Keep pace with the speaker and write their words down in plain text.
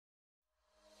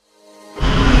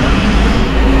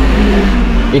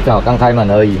一早刚开门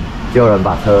而已，就有人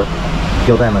把车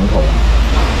丢在门口，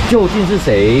究竟是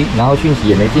谁？然后讯息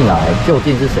也没进来，究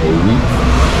竟是谁？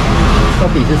到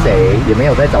底是谁？也没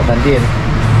有在早餐店。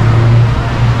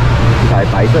一台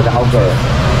白色的Augur，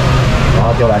然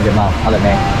后丢了安全帽，人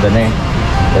呢？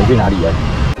人去哪里了？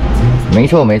没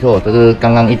错，这是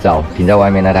刚刚一早停在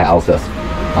外面那台Augur，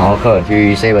然后客人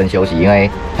去 7 休息，因为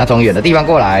他从远的地方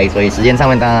过来，所以时间上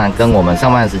面当然跟我们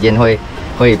上班的时间会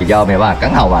比较没办法刚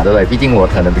好嘛，对不对？毕竟我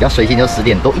可能比较随性，就10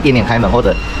点多一点点开门，或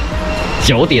者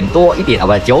9点多一点啊，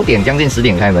不，9点将近10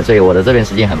点开门，所以我的这边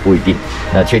时间很不一定。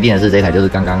那确定的是这台就是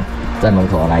刚刚在门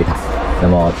口的那一台。那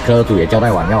么车主也交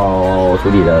代完要处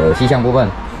理的细项部分，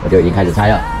我就已经开始拆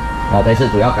了。那这次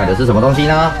主要改的是什么东西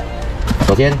呢？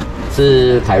首先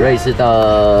是凯瑞斯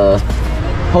的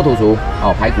后土除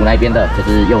哦，排骨那边的就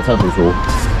是右侧土除，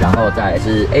然后再来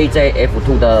是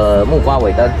AJF2 的木瓜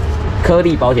尾灯。颗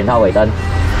粒保险套尾灯，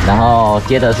然后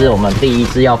接着是我们第一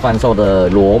支要贩售的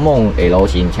罗梦 L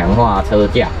型强化车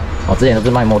架，哦，之前都是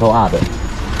卖 Mtrt 的，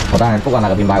哦，当然不管哪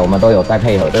个品牌我们都有在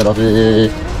配合，这个都是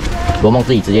罗梦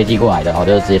自己直接寄过来的，哦，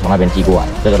就是直接从那边寄过来，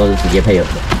这个都是直接配合的。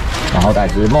然后再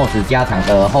是 MOS 加长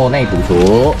的后内土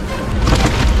除，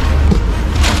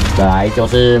再来就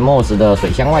是 MOS 的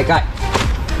水箱外盖，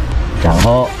然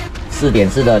后4点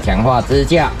式的强化支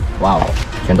架，哇哦，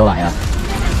全都来了。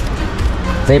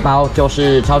这一包就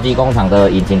是超级工厂的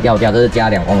引擎吊架，这是加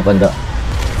2公分的，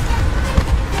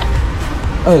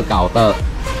恶搞的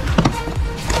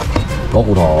狗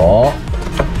骨头。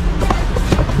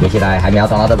接下来还没有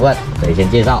装到这部分，所以先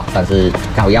介绍，但是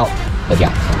靠腰而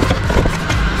讲。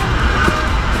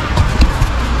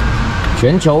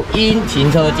全球英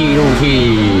行车纪录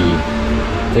器，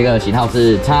这个型号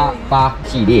是 X8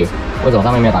 系列，为什么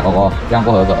上面没有打勾勾？这样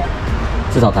不合格，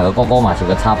至少打个勾勾嘛，写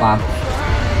个 X8。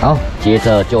好，接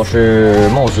着就是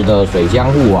MOS 的水箱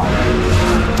护网，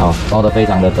好，包得非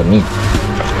常的缜密。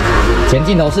前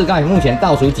镜头饰盖目前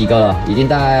倒数几个了，已经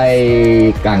在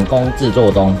赶工制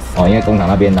作中哦，因为工厂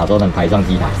那边哪时候能排上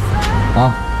机台。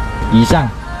好，以上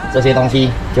这些东西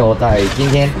就在今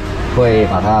天会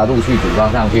把它陆续组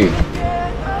装上去。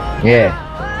月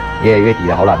底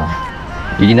了，好懒啊！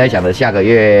已经在想着下个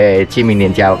月清明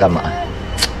年假要干嘛。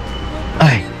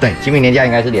哎，对，清明年假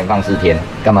应该是连放4天，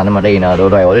干嘛那么累呢？对不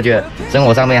对？我就觉得生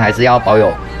活上面还是要保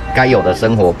有该有的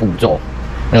生活步骤。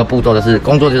那个步骤就是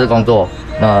工作就是工作，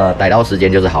那逮到时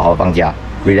间就是好好放假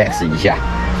 ，relax 一下。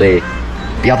所以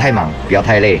不要太忙，不要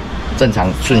太累，正常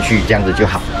顺序这样子就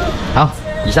好。好，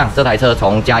以上这台车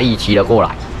从嘉义骑了过来，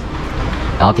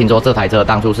然后听说这台车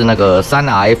当初是那个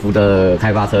3RF 的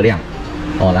开发车辆，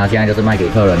哦，然后现在就是卖给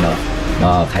客人了。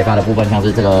开发的部分像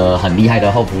是这个很厉害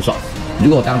的后扶手。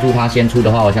如果当初它先出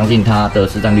的话，我相信它的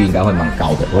市占率应该会蛮高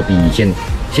的，会比现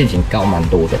行高蛮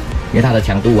多的，因为它的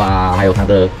强度啊，还有它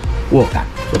的握感，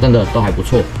说真的都还不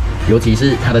错，尤其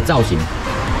是它的造型，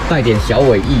带点小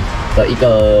尾翼的一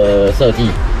个设计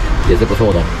也是不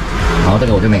错的。然后这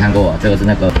个我就没看过，这个是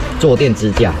那个坐垫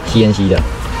支架 CNC 的，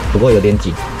不过有点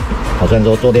紧。好，虽然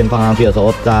说坐垫放上去的时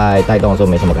候，在带动的时候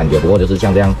没什么感觉，不过就是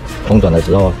像这样空转的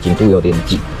时候，紧度有点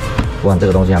紧。不然这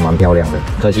个东西还蛮漂亮的，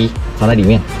可惜藏在里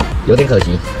面。有点可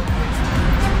惜。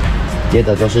接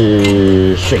着就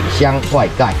是水箱外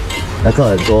盖，那客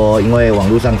人说，因为网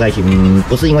络上灾情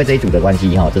不是因为这一组的关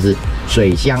系哈，就是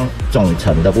水箱总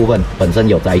成的部分本身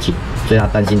有灾情，所以他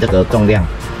担心这个重量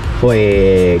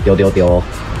会丢，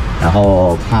然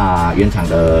后怕原厂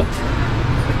的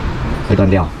会断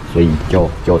掉，所以就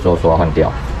说要换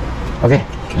掉。OK，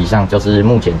 以上就是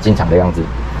目前进场的样子。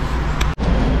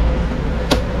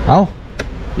好。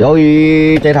由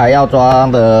于这台要装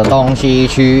的东西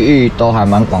区域都还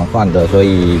蛮广泛的，所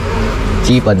以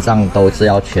基本上都是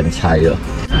要全拆的。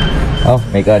好，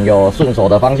每个人有顺手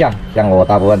的方向，像我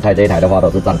大部分拆这一台的话，都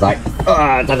是站在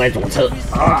左侧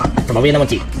怎么变那么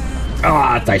紧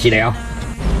载气了。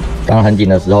刚很紧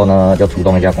的时候呢，就出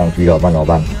动一下工具了，不然怎么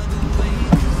办？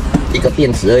一个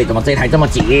电池而已，怎么这台这么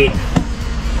紧？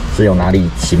是有哪里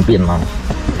形变吗？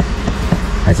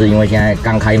还是因为现在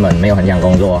刚开门，没有很想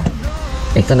工作？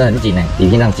真的很紧比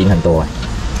平常紧很多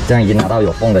这样已经拿到有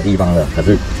缝的地方了，可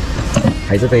是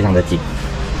还是非常的紧。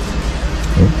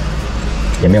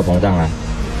也没有膨胀啊，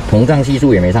膨胀系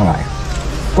数也没上来，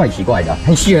怪奇怪的，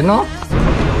很悬哦。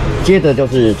接着就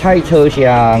是拆车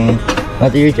厢，那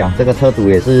继续讲，这个车主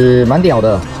也是蛮屌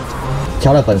的，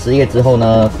敲了粉丝页之后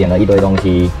呢，点了一堆东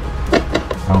西，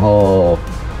然后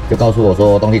就告诉我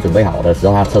说东西准备好的时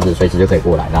候，他车子随时就可以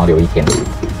过来，然后留1天。对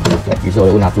于是我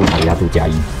就问他住哪里，他住嘉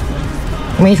义。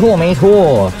没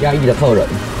错，嘉义的客人。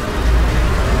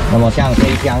那么像这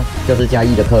一箱就是嘉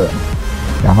义的客人，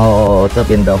然后这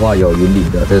边的话有云林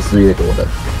的，这是4月多的，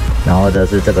然后这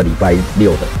是这个礼拜6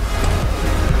的，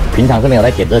平常是没有在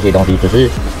捡这些东西，只是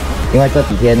因为这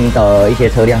几天的一些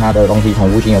车辆它的东西重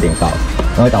复性有点高，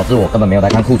那会导致我根本没有在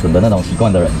看库存的那种习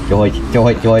惯的人，就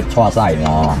会错赛，你知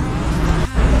道吗？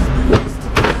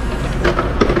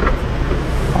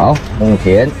好，目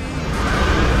前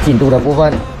进度的部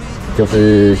分就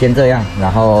是先这样，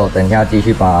然后等一下继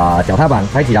续把脚踏板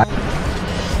拆起来，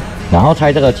然后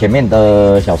拆这个前面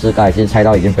的小饰盖，其实拆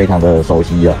到已经非常的熟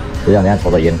悉了，就像这样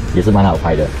抽的烟也是蛮好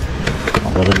拆的，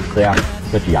就是这样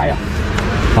就起来了。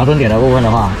滑轮点的部分的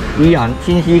话，依然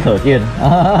清晰可见。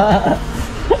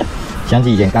想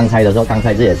起以前刚拆的时候，刚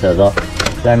拆自己的车的时候，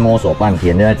在摸索半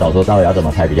天，就在找说到底要怎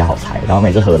么拆比较好拆，然后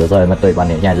每次合的时候有没有对半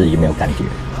天，现在是已经没有感觉。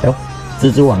哎呦，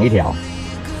蜘蛛网一条，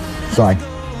帅。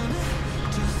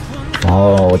然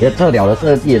后我觉得侧条的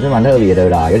设计也是蛮特别的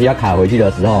啦，尤其要卡回去的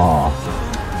时候哦，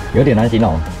有点难形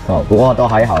容哦，不过都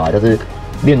还好啦，就是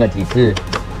练了几次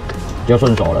就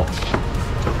顺手了。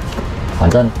反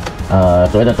正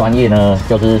所谓的专业呢，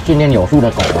就是训练有素的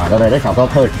狗嘛，对不对？这小时候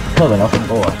课本都上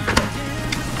过了。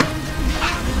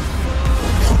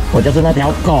我就是那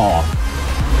条狗。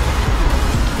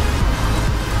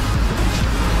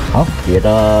好，接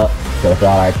着就是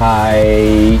要来拆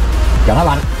脚踏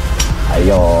板，还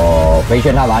有飞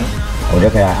旋踏板，我们就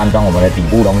可以来安装我们的底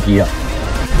部东西了。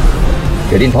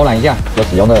决定偷懒一下，就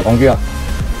使用这个工具了。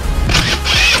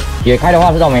解开的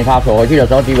话是都没差，锁回去的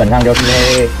时候基本上就是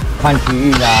会看区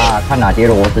域啊，看哪些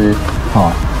螺丝，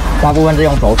大部分是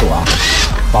用手锁啊，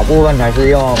少部分才是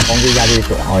用工具下去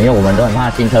锁哦，因为我们都很怕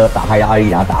新车打开压力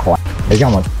然后打坏。而像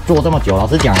我们做这么久，老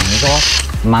实讲，你说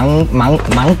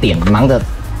盲点忙着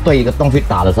对一个洞去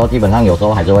打的时候，基本上有时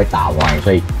候还是会打歪，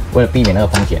所以为了避免那个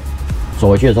风险，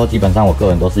锁回去的时候，基本上我个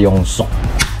人都是用手。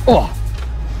哇，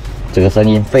这个声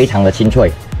音非常的清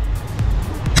脆。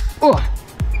哇，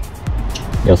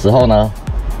有时候呢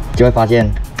就会发现，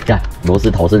看螺丝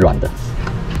头是软的，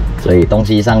所以东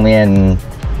西上面，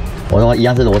我说一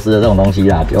样是螺丝的这种东西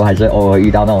啦，就还是偶尔遇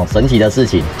到那种神奇的事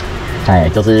情。哎，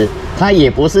就是它也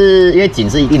不是因为紧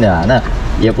是一定的啦，那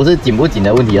也不是紧不紧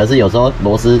的问题，而是有时候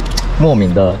螺丝莫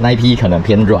名的那一批可能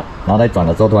偏软，然后在转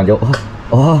的时候突然就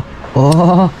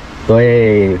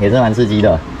对，也是蛮刺激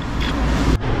的。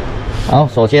好，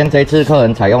首先这次客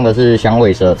人采用的是响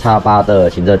尾蛇 X8 的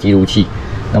行车记录器，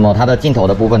那么它的镜头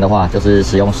的部分的话，就是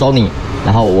使用 Sony，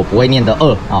 然后我不会念的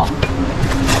2啊，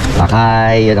打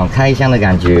开有种开箱的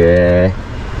感觉，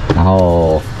然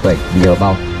后对离合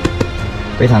包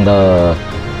非常的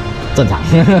正常，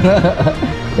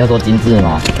要说精致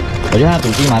嘛，我觉得它主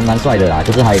机蛮帅的啦，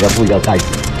就是还有一个附一个盖子，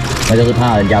那就是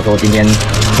怕人家说今天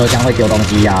车厢会丢东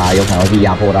西呀，有可能会去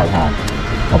压迫到它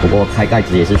哦。不过开盖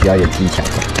子也是需要一点技巧的。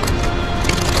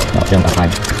好，这样打开，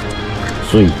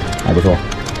所以还不错。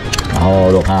然后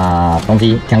如果怕东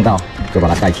西呛到，就把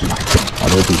它盖起来。好，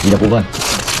这是主机的部分。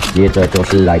接着就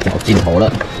是来找镜头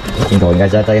了，镜头应该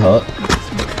是在这一盒。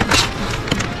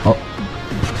好，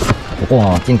不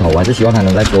过镜头我还是希望它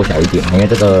能再缩小一点，因为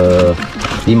这个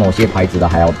比某些牌子的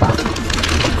还要大，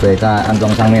所以在安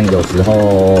装上面有时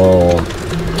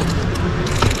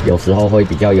候会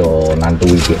比较有难度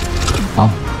一点。好，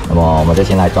那么我们就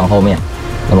先来装后面。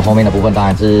那么后面的部分当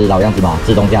然是老样子嘛，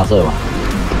自动架设嘛。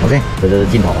OK， 这就是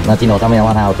镜头。那镜头上面的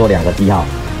话，它要做2个记号，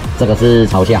这个是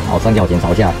朝下，好，三角形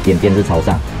朝下，点是朝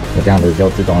上，那这样子就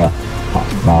自动了。好，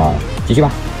那继续吧。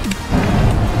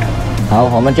好，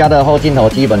我们家的后镜头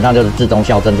基本上就是自动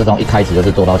校正，这从一开始就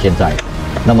是做到现在。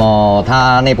那么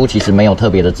它内部其实没有特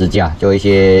别的支架，就一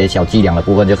些小伎俩的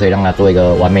部分就可以让它做一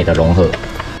个完美的融合。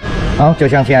好，就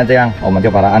像现在这样，我们就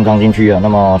把它安装进去了。那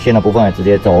么线的部分也直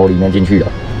接走里面进去了。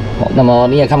那么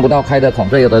你也看不到开的孔，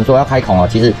所以有的人说要开孔啊，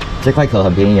其实这块壳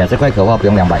很便宜啊，这块壳的话不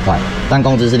用200块，但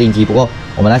工资是另计。不过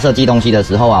我们在设计东西的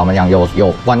时候啊，我们讲有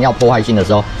关要破坏性的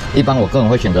时候，一般我个人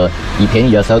会选择以便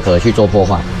宜的车壳去做破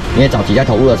坏，因为早期在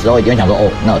投入的时候一定会想说，哦，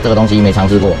那这个东西没尝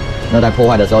试过，那在破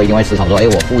坏的时候一定会思考说，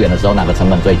我复原的时候哪个成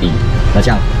本最低？那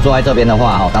像坐在这边的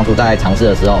话，当初在尝试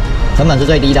的时候成本是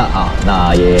最低的啊，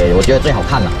那也我觉得最好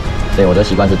看了，所以我就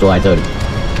习惯是坐在这里。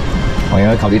我也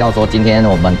会考虑到说，今天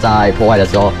我们在破坏的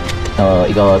时候，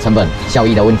一个成本效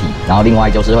益的问题，然后另外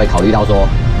就是会考虑到说，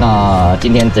那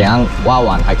今天怎样挖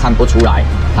完还看不出来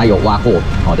它有挖过，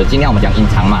就尽量我们讲隐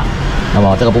藏嘛。那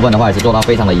么这个部分的话也是做到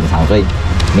非常的隐藏，所以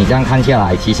你这样看下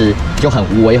来，其实就很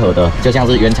无违和的，就像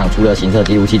是原厂出的行车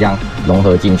记录器这样融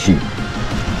合进去。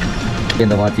这边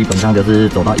的话基本上就是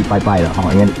走到一拜拜了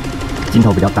因为镜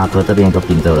头比较大颗，这边也都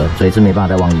顶着了，所以是没办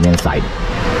法再往里面塞的。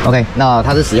OK， 那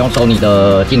它是使用 Sony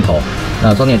的镜头，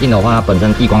那 Sony 的镜头的话，它本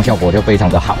身避光效果就非常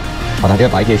的好，它就会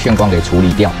把一些眩光给处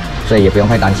理掉，所以也不用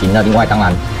太担心。那另外当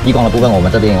然避光的部分，我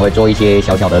们这边也会做一些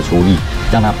小小的处理，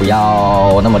让它不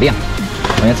要那么亮。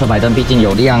因为车牌灯毕竟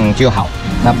有亮就好，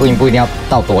那不一定要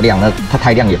到多亮，那它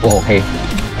太亮也不 OK。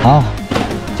好，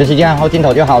就是这样，后镜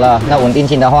头就好了。那稳定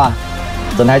性的话，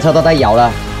整台车都在摇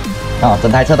了，哦，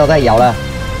整台车都在摇了，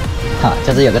哈，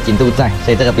就是有个紧度在，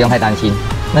所以这个不用太担心。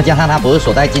那加上它不是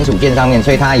锁在金属件上面，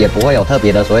所以它也不会有特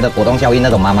别的所谓的果冻效应那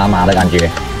种麻的感觉。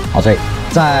好，所以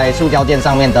在塑胶件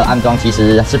上面的安装其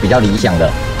实是比较理想的。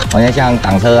好像像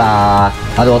挡车啊，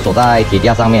它如果锁在铁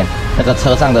架上面，那个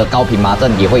车上的高频麻震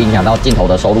也会影响到镜头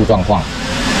的收录状况。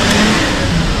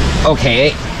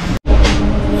OK，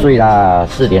 所以啦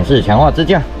，4点式强化支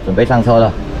架准备上车了。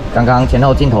刚刚前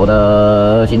后镜头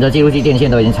的行车记录器电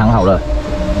线都已经藏好了，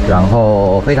然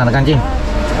后非常的干净。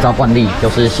照惯例就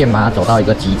是先把它走到一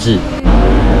个极致。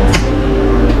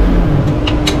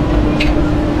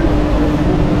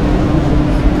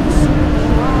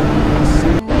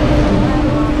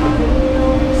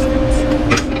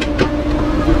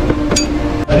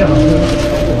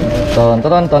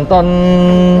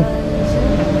噔，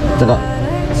这个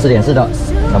4点式的，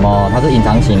那么它是隐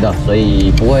藏型的，所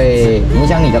以不会影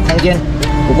响你的空间。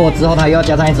不过之后它又要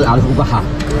加上一只阿鲁巴，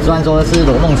虽然说是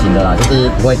罗梦型的啦，就是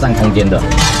不会占空间的。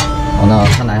哦，那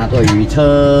看来它对于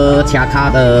车掐卡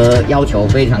的要求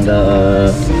非常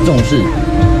的重视，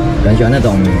很喜欢那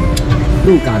种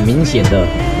路感明显的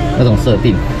那种设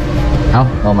定。好，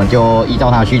那我们就依照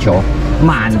它的需求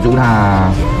满足它。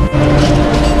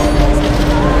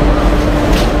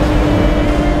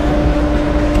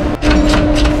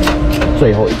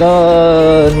最后一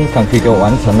根上去就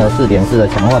完成了4点式的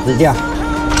强化支架。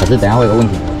可是等一下会有个问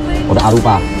题，我的阿鲁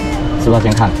巴是不是要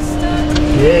先看？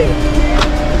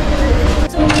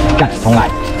干，重来！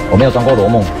我没有装过罗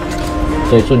梦，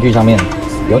所以顺序上面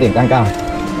有点尴尬，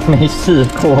没试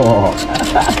过。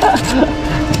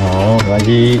好，没关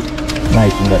系，耐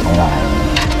心的重来，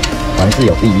凡事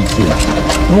有第一次嘛。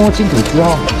摸清楚之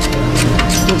后，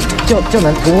就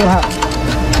能突破它。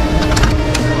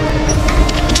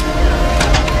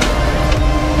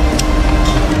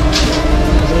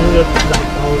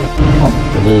好，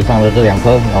就是上了这2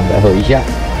颗，那我们来合一下。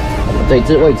我们这一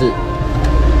只位置，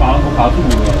把榔头卡住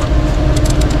了。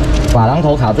把榔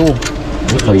头卡住，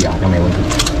可以啊，好像没问题。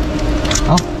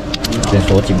好，先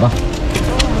锁紧吧。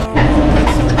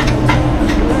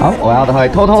好，我要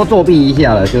偷偷作弊一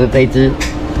下了，就是这一只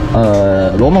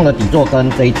罗梦的底座跟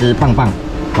这一只棒棒。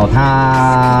哦，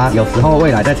它有时候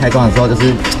未来在拆装的时候，就是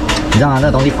你知道吗？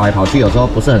那东西跑来跑去，有时候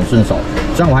不是很顺手。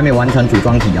虽然我还没完成组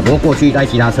装体啊，不过过去在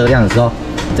其他车辆的时候，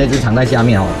这只藏在下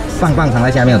面哦，棒棒藏在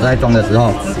下面，有时候在装的时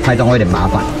候拆装会有点麻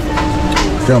烦，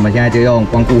所以我们现在就用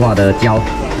光固化的胶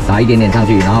打一点点上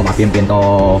去，然后把边边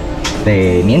都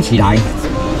得粘起来。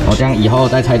哦，这样以后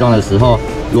在拆装的时候，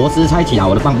螺丝拆起来，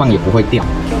我的棒棒也不会掉。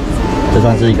这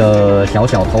算是一个小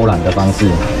小偷懒的方式。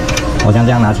我像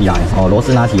这样拿起来，哦，螺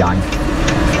丝拿起来，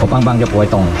我棒棒就不会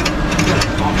动了。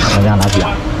我这样拿起来，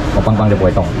我棒棒就不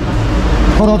会动。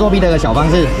偷偷作弊的一个小方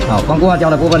式，好，光固化胶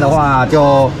的部分的话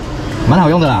就蛮好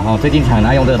用的啦，哦，最近很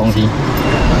爱用这个东西。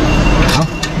好，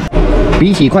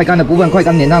比起快干的部分，快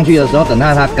干粘上去的时候，等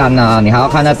到它干啊，你还要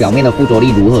看它表面的附着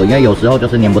力如何，因为有时候就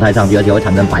是粘不太上去，而且会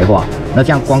产生白化。那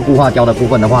像光固化胶的部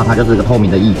分的话，它就是一个透明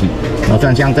的液体。然后虽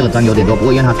然像这个针有点多，不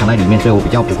过因为它藏在里面，所以我比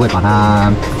较不会把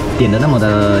它点的那么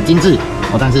的精致，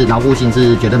哦，但是牢固性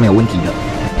是绝对没有问题的。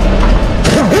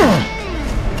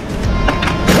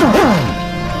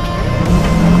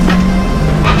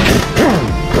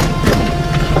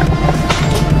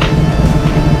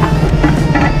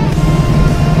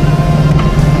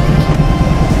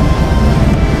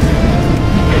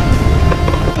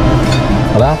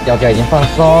好了，吊架已经放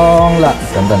松了，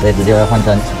等等这只就会换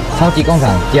成超级工厂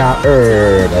加2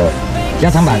的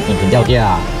加长版引擎吊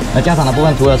架。那加长的部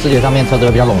分，除了视觉上面车子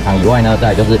会比较冗长以外呢，再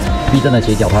来就是避震的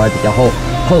斜角它会比较后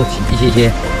起一些，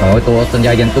可能会多增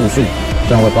加一点度数，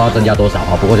虽然我也不知道增加多少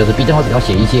啊，不过就是避震会比较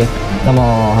斜一些。那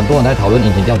么很多人在讨论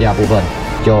引擎吊架的部分，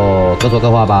就各说各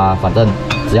话吧，反正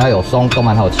只要有松都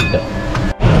蛮好骑的。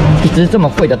一只这么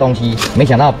贵的东西，没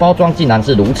想到包装竟然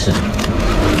是如此。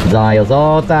你知道吗？有时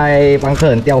候在帮客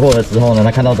人调货的时候呢，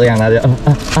他看到这样，他就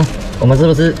我们是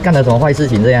不是干了什么坏事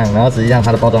情这样？然后实际上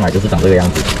它的包装来就是长这个样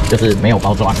子，就是没有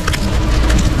包装。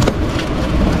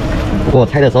不过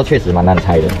拆的时候确实蛮难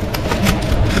拆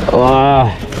的，哇，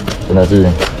真的是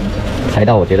拆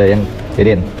到我觉得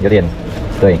有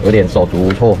点手足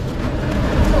无措。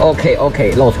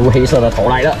OK， 露出黑色的头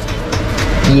来了，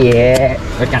耶！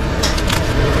来干，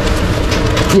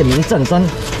验明正身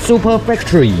 ，Super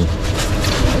Factory。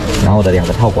然后我的2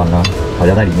个套管呢，好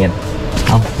像在里面。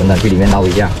好，等等去里面捞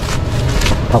一下。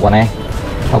套管呢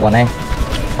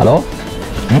？Hello？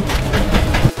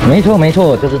 没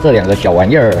错，就是这2个小玩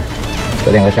意儿。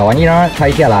这2个小玩意儿呢，拆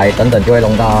下来，等等就会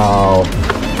弄到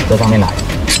这上面来。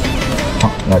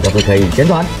好，那就是可以旋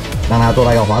转，让它做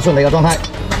到一个滑顺的一个状态。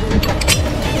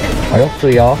哎呦，注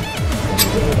意哦，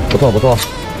不错不错。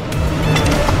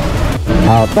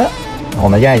好的，我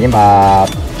们现在已经把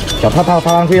小套套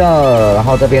套上去了，然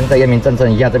后这边再验明正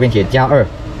正一下，这边写+2，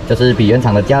就是比原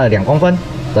厂的加了2公分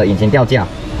的引擎吊架。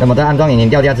那么在安装引擎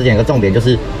吊架之前，有个重点就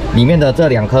是里面的这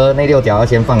2颗内六角要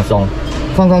先放松，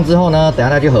放松之后呢，等下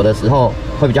再去合的时候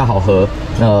会比较好合。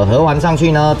那合完上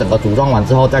去呢，整个组装完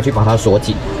之后再去把它锁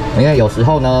紧，因为有时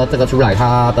候呢这个出来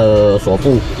它的锁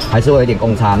部还是会有一点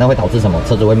公差，那会导致什么？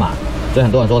车子会麻。所以很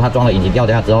多人说他装了引擎吊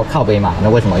架之后靠背麻，那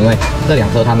为什么？因为这2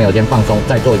颗它没有先放松，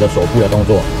再做一个锁部的动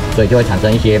作，所以就会产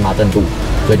生一些麻震度。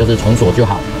所以就是重锁就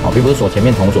好，并不是锁前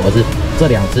面重锁，而是这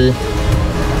2只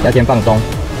要先放松，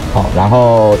然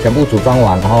后全部组装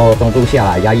完，然后中柱下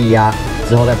来压一压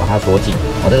之后再把它锁紧，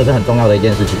这个是很重要的一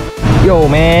件事情。右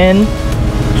面、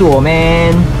左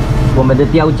面，我们的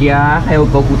吊架还有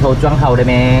狗骨头装好了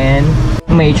没？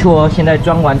没错，现在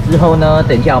装完之后呢，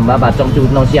等一下我们要把中柱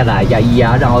弄下来压一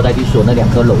压，然后再去锁那2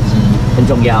颗篓机，很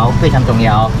重要，非常重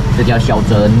要。这叫小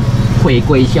针，回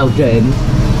归小针。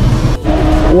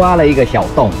挖了一个小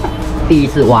洞，第一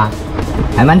次挖，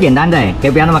还蛮简单的，可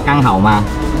以不要那么刚好吗？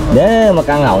那么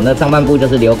刚好，那上半部就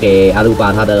是留给阿鲁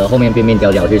巴它的后面边边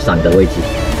角角去闪的位置。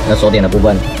那锁点的部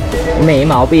分没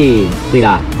毛病。对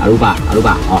啦，阿鲁巴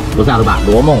不是阿鲁巴，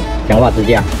罗梦强化支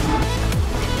架。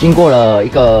经过了一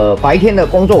个白天的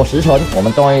工作时程，我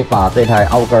们终于把这台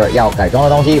Augur 要改装的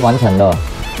东西完成了。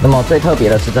那么最特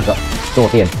别的是这个坐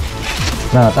垫，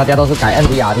那大家都是改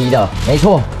Mtrt 的，没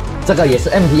错，这个也是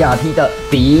Mtrt 的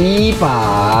底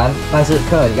板，但是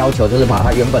客人要求就是把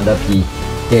它原本的皮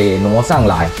给挪上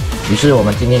来，于是我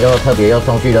们今天就特别又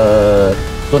送去了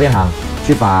坐垫行，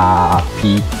去把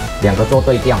皮2个做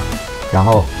对调，然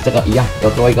后这个一样又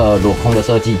做一个镂空的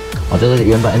设计，这是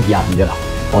原本 Mtrt 的啦。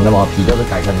那么皮就是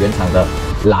改成原厂的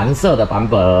蓝色的版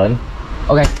本。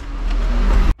OK，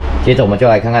 接着我们就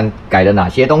来看看改了哪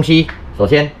些东西。首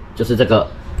先就是这个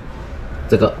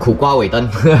苦瓜尾灯，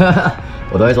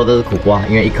我都会说这是苦瓜，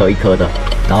因为一颗一颗的，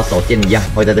然后手贱一样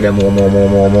会在这边摸，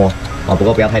不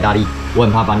过不要太大力，我很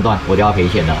怕扳断，我就要赔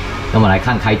钱了。那么来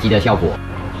看开机的效果。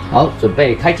好，准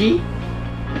备开机。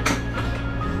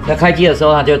那开机的时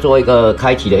候，它就做一个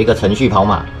开启的一个程序跑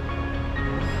马。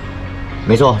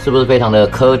没错，是不是非常的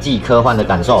科技科幻的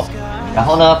感受？然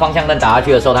后呢，方向灯打下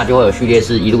去的时候，它就会有序列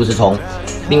式，一路是从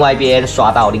另外一边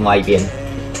刷到另外一边。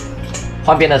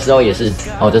换边的时候也是，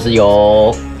就是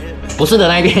由不是的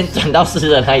那一边转到是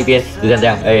的那一边，就像这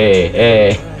样，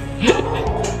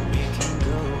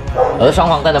而双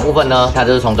黄灯的部分呢，它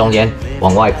就是从中间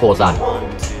往外扩散，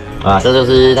这就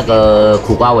是那个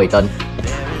苦瓜尾灯。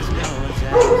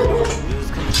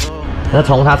那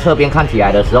从它侧边看起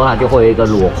来的时候，它就会有一个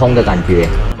镂空的感觉。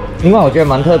另外，我觉得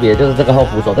蛮特别，就是这个后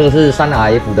扶手，这个是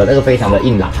3RF 的，那个非常的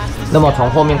硬朗。那么从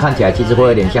后面看起来，其实会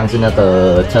有点像是那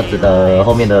个车子的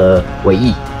后面的尾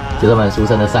翼，就是我们俗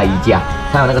称的晒衣架。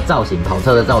它有那个造型，跑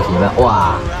车的造型有没有？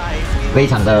哇，非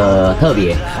常的特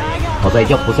别。所以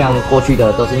就不像过去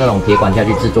的都是那种铁管下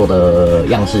去制作的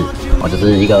样式，就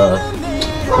是一个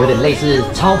有点类似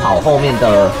超跑后面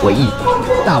的尾翼，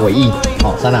大尾翼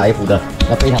，3RF 的。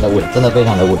那非常的稳，真的非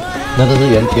常的稳。那这是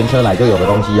原车来就有的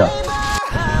东西了。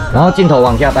然后镜头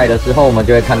往下带的时候，我们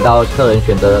就会看到客人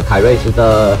选择凯瑞斯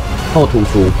的后土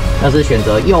除，那是选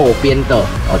择右边的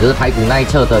就是排骨那一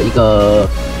侧的一个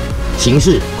形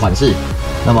式款式。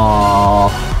那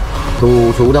么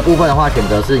土除的部分的话，选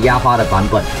择是压花的版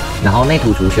本，然后内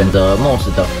土除选择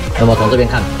MOS 的。那么从这边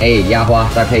看，压花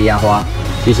再配压花，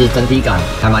其实整体感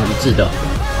还蛮一致的。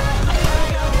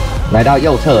来到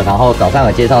右侧，然后早上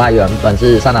有介绍它原本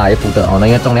是3RF 的那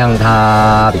因为重量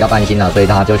它比较担心所以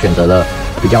它就选择了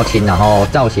比较轻，然后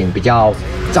造型比较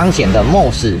彰显的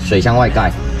MOS 水箱外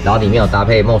盖，然后里面有搭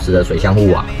配 MOS 的水箱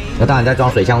护网。那当然在装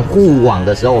水箱护网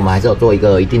的时候，我们还是有做一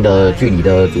个一定的距离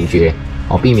的阻绝，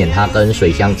避免它跟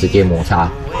水箱直接摩擦。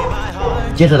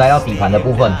接着来到底盘的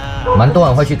部分，蛮多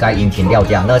人会去改引擎吊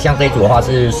架。那像这一组的话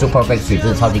是 Super Factory，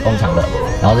 是超级工厂的，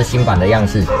然后是新版的样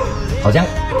式，好像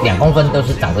2公分都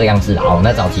是长这个样子的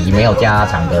那早期没有加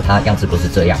长的，它样子不是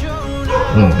这样。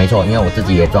没错，因为我自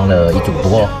己也装了一组，不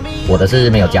过我的是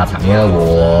没有加长，因为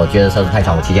我觉得车子太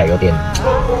长，我骑起来有点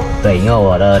对，因为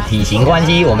我的体型关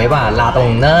系，我没办法拉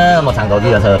动那么长轴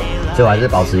距的车，所以我还是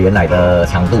保持原来的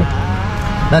长度。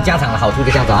那加长的好处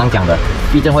就像早上讲的，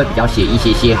避震会比较斜一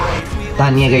些，当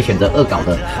然你也可以选择恶搞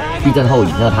的避震后移，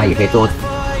那它也可以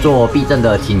做避震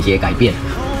的倾斜改变。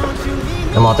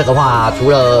那么这个话，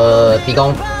除了提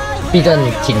供避震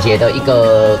倾斜的一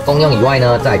个功用以外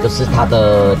呢，再来就是它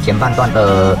的前半段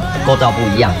的构造不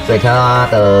一样，所以它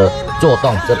的做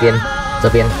动这边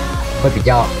会比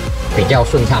较比较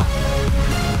顺畅。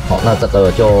好，那这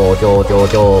个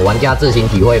就玩家自行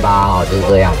体会吧，哦，就是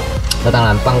这样。那当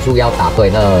然磅数要打对，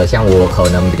那像我可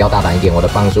能比较大胆一点，我的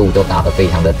磅数就打得非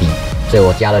常的低，所以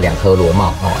我加了2颗螺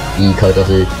帽，哦，第一颗就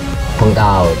是碰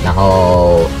到，然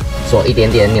后锁一点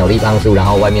点扭力磅数，然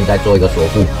后外面再做一个锁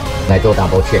固来做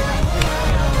double check。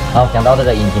好，讲到这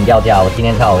个引擎吊架，我今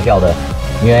天超好笑的，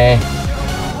因为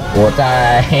我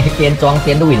在边装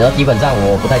边录影的时候，基本上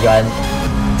我不太喜欢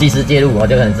技师介入，我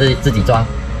就可能自己装。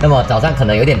那么早上可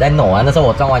能有点在挪啊，那时候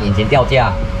我装完引擎吊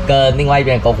架跟另外一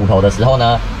边的狗骨头的时候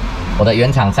呢，我的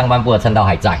原厂上半部的衬套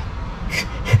还在，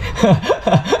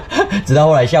直到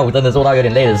后来下午真的做到有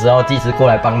点累的时候，技师过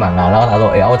来帮忙啊，然后他说：“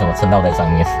哎呀，为什么衬套在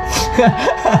上面？”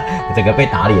整个被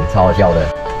打脸，超好笑的。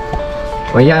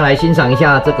我们现在来欣赏一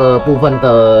下这个部分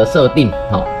的设定，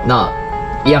好，那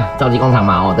一样超级工厂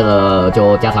嘛，哦，这个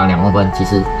就加长2公分，其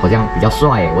实好像比较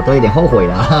帅，我都有点后悔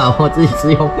了，我自己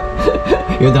是用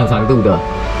原厂长度的。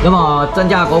那么正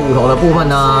架狗骨头的部分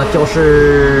呢，就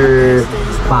是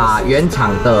把原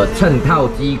厂的衬套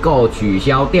机构取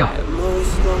消掉。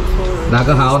哪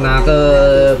个好，哪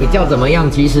个比较怎么样？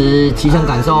其实骑乘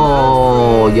感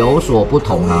受有所不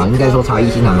同啊，应该说差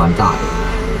异性还蛮大的。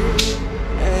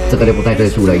这个就不太赘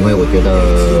述了，因为我觉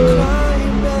得，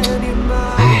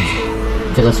哎，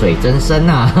这个水真深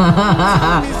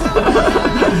啊！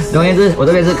总而言之，我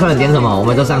这边是客人点什么，我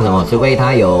们就上什么，除非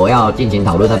他有要进行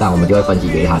讨论，那当然我们就会分析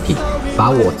给他听，把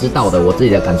我知道的、我自己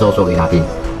的感受说给他听。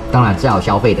当然是要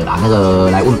消费的啦，那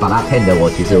个来问把他骗的，我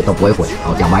其实我都不会回。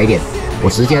好，讲白一点，我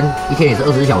时间一天也是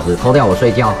24小时，扣掉我睡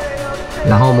觉，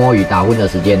然后摸鱼打混的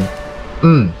时间，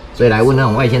所以来问那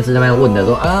种外县市那边问的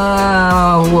说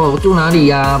啊，我住哪里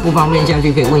呀？不方便下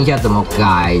去，可以问一下怎么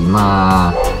改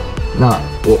嘛？那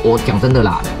我讲真的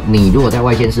啦，你如果在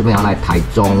外县市，不想来台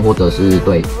中或者是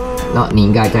对，那你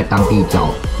应该在当地找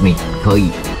你可以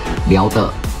聊的、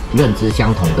认知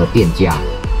相同的店家，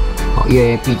好，因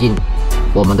为毕竟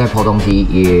我们在抛东西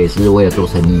也是为了做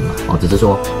生意嘛，哦，只是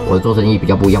说我的做生意比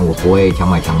较不一样，我不会强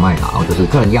买强卖啦，哦，就是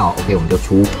客人要 OK 我们就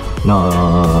出，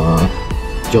那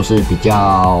就是比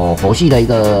较佛系的一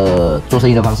个做生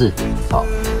意的方式，好，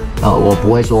我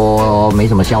不会说没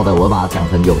什么效的，我会把它讲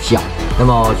成有效。那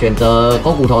么选择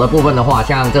狗骨头的部分的话，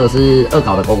像这个是恶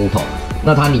搞的狗骨头，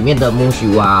那它里面的木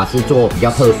须啊是做比较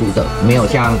特殊的，没有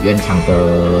像原厂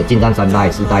的近战3代、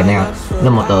4代那样那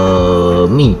么的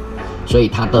密。所以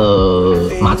它的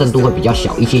麻正度会比较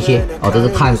小一些哦，这是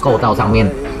看构造上面，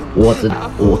我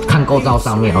看构造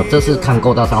上面哦，这是看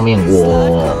构造上面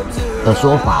我的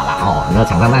说法啦哦，那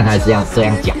厂商那还是这样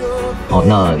讲哦，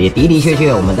那也的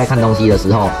确我们在看东西的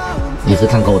时候也是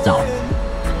看构造，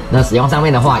那使用上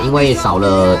面的话，因为少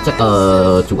了这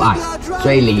个阻碍，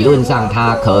所以理论上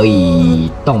它可以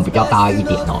动比较大一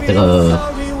点哦，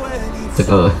这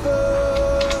个。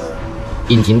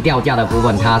引擎吊架的部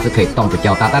分它是可以动比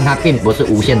较大，但它并不是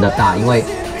无限的大，因为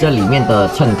这里面的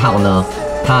衬套呢，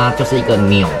它就是一个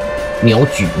扭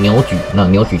矩，那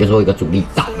扭矩就是说一个阻力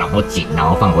到，然后紧，然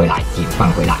后放回来，紧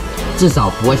放回来，至少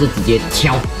不会是直接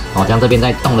敲哦，像这边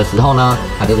在动的时候呢，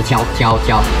它就是敲，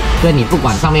所以你不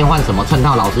管上面换什么衬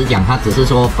套，老实讲，它只是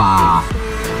说把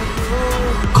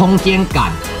空间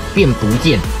感变不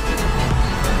见，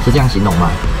是这样形容吗？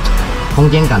空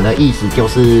间感的意思就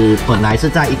是本来是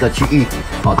在一个区域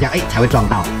哦，这样才会撞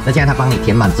到。那现在它帮你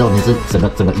填满之后，你是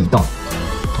整个移动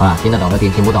啊，听得懂就听，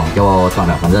听不懂就算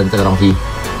了。反正这个东西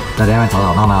大家在那边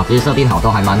吵闹，其实设定好都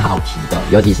还蛮好骑的，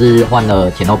尤其是换了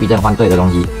前后避震换对的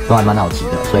东西，都还蛮好骑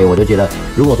的。所以我就觉得，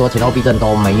如果说前后避震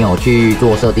都没有去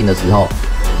做设定的时候，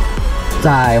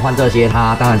再换这些，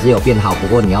它当然是有变好，不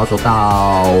过你要说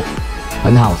到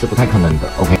很好是不太可能的。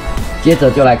OK。接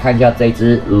着就来看一下这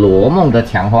只罗梦的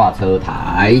强化车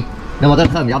台。那么这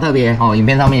个车比较特别哦，影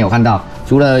片上面有看到，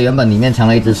除了原本里面藏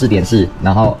了一只4.4，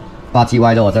然后霸气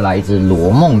外露再来一只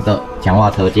罗梦的强化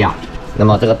车架。那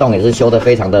么这个洞也是修得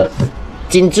非常的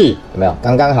精致，有没有？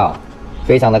刚刚好，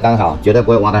非常的刚好，绝对不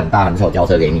会挖得很大很丑交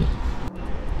车给你。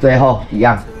最后一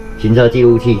样，行车记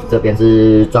录器这边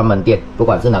是专门店，不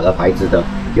管是哪个牌子的，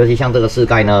尤其像这个饰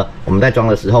盖呢，我们在装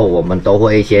的时候，我们都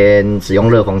会先使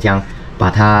用热风枪。把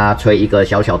它吹一个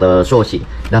小小的塑形，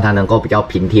让它能够比较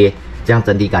平贴，这样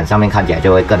整体感上面看起来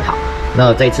就会更好。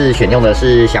那这次选用的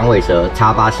是响尾蛇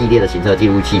X8 系列的行车记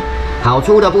录器，好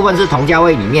处的部分是同价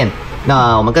位里面，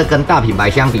那我们跟大品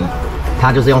牌相比，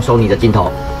它就是用 Sony 的镜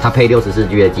头，它配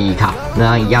64G 的记忆卡，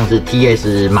那一样是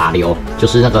TS 码流，就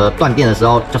是那个断电的时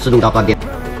候就是录到断电。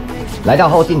来到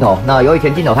后镜头，那由于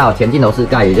前镜头它有前镜头饰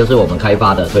盖，也就是我们开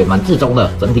发的，所以蛮至中的。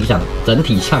整体上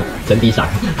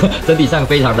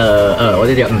非常的我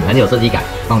就觉得很有设计感，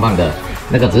棒棒的。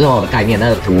那个只是我的概念，那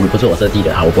个图不是我设计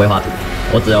的啊，我不会画图，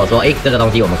我只有说这个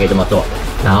东西我们可以这么做。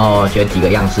然后选几个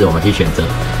样式我们去选择。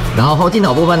然后后镜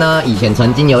头部分呢，以前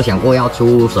曾经有想过要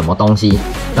出什么东西，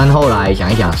但后来想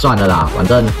一想算了啦，反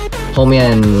正后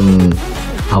面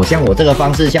好像我这个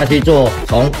方式下去做，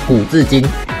从古至今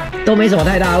都没什么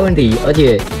太大的问题，而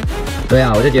且对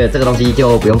啊，我就觉得这个东西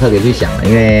就不用特别去想了，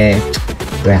因为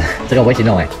对啊，这个我会形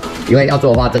容因为要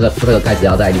做的话，这个盖子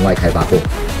要再另外开发过，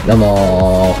那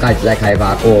么盖子再开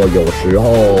发过，有时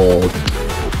候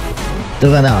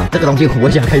真的啊，这个东西我不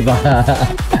会想开发，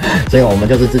所以我们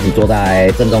就是自己坐在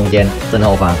正中间、正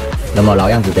后方。那么老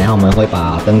样子，等一下我们会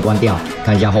把灯关掉，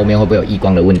看一下后面会不会有异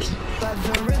光的问题。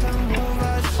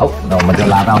好，那我们就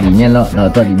拉到里面了。那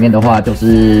这里面的话就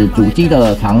是主机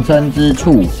的藏身之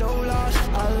处。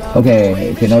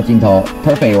OK， 前头镜头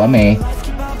perfect 完美。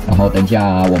然后等一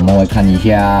下我们会看一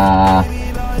下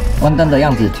关灯的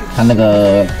样子，看那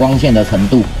个光线的程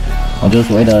度。就是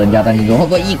所谓的人家担心说会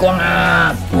不会异光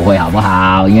啊？不会好不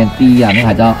好？因为第一啊，那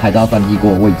还是要算计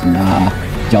过位置啊、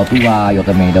角度啊，有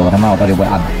的没的。我他妈我到底会不会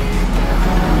按？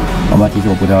好吧，其实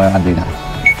我不太会按这台。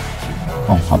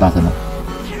哦，好大声哦！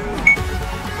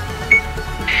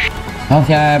好，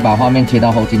现在把画面切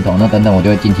到后镜头，那等等我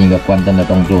就会进行一个关灯的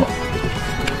动作。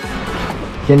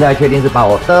现在确定是把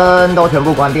我灯都全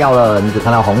部关掉了，你只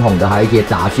看到红红的，还有一些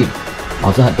杂讯，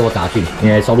是很多杂讯，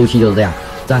因为收录器就是这样。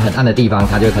在很暗的地方，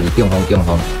它就会开始电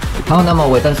红。好，那么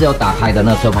尾灯是有打开的，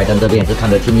那车牌灯这边也是看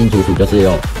得清清楚楚，就是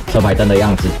有车牌灯的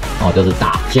样子就是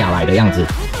打下来的样子。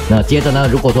那接着呢，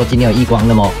如果说今天有异光，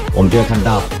那么我们就会看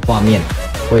到画面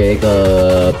会有一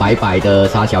个白白的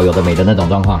沙小有的没的那种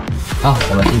状况。好，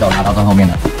我们镜头拿到最后面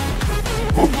了，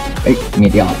灭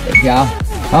掉，等一下啊，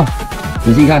好，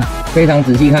仔细看，非常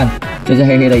仔细看，就是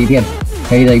黑黑的一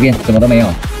片，什么都没有。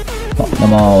好，那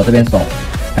么我这边手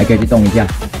还可以去动一下，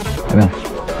有没有？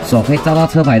手可以照到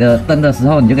车牌的灯的时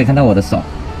候，你就可以看到我的手。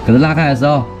可是拉开的时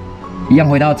候，一样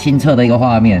回到清澈的一个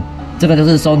画面。这个就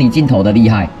是Sony镜头的厉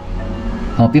害，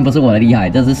并不是我的厉害，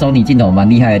这是Sony镜头蛮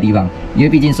厉害的地方。因为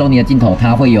毕竟Sony的镜头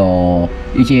它会有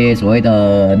一些所谓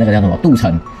的那个叫什么镀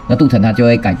层，那镀层它就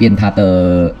会改变它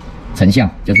的成像，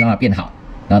就是让它变好。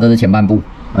然后这是前半部，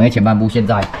因为前半部现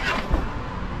在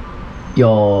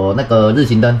有那个日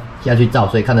行灯下去照，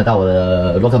所以看得到我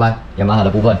的洛克班雅马哈的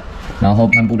部分。然后后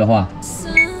半部的话。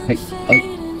等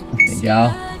一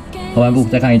下后半部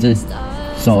再看一次，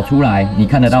手出来你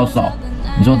看得到手，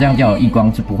你说这样叫有异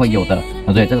光是不会有的，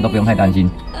所以这个都不用太担心。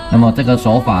那么这个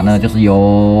手法呢，就是由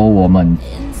我们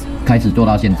开始做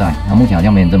到现在，目前好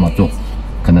像没人这么做，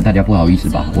可能大家不好意思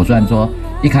吧。我虽然说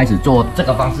一开始做这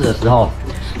个方式的时候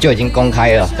就已经公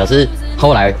开了，可是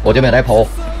后来我就没有再 po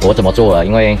我怎么做了，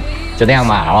因为就那样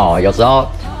嘛有时候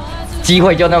机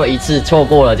会就那么一次，错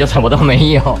过了就什么都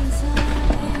没有。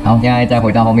好，现在再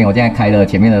回到后面，我现在开了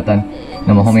前面的灯，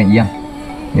那么后面一样，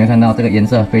你会看到这个颜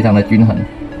色非常的均衡，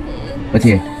而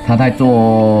且它在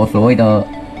做所谓的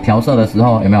调色的时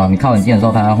候，有没有？你靠很近的时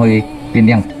候它会变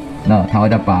亮，那它会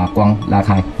再把光拉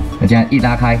开，那现在一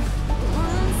拉开，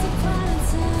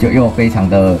就又非常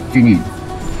的均匀，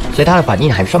所以它的反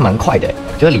应还算蛮快的，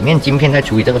就是里面晶片在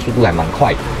处理这个速度还蛮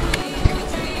快的。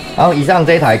好，以上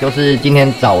这一台就是今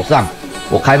天早上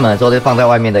我开门的时候就放在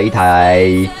外面的一台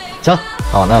车。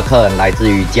那客人来自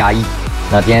于嘉义，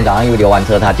那今天早上因为留完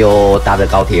车，他就搭着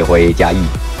高铁回嘉义。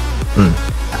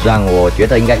虽然我觉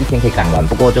得应该一天可以赶完，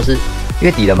不过就是月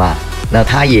底了嘛，那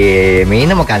他也没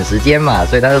那么赶时间嘛，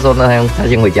所以他就说那他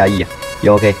先回嘉义也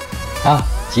OK。好，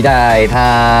期待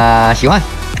他喜欢，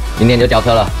明天就交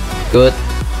车了。Good，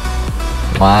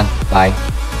 晚安，拜。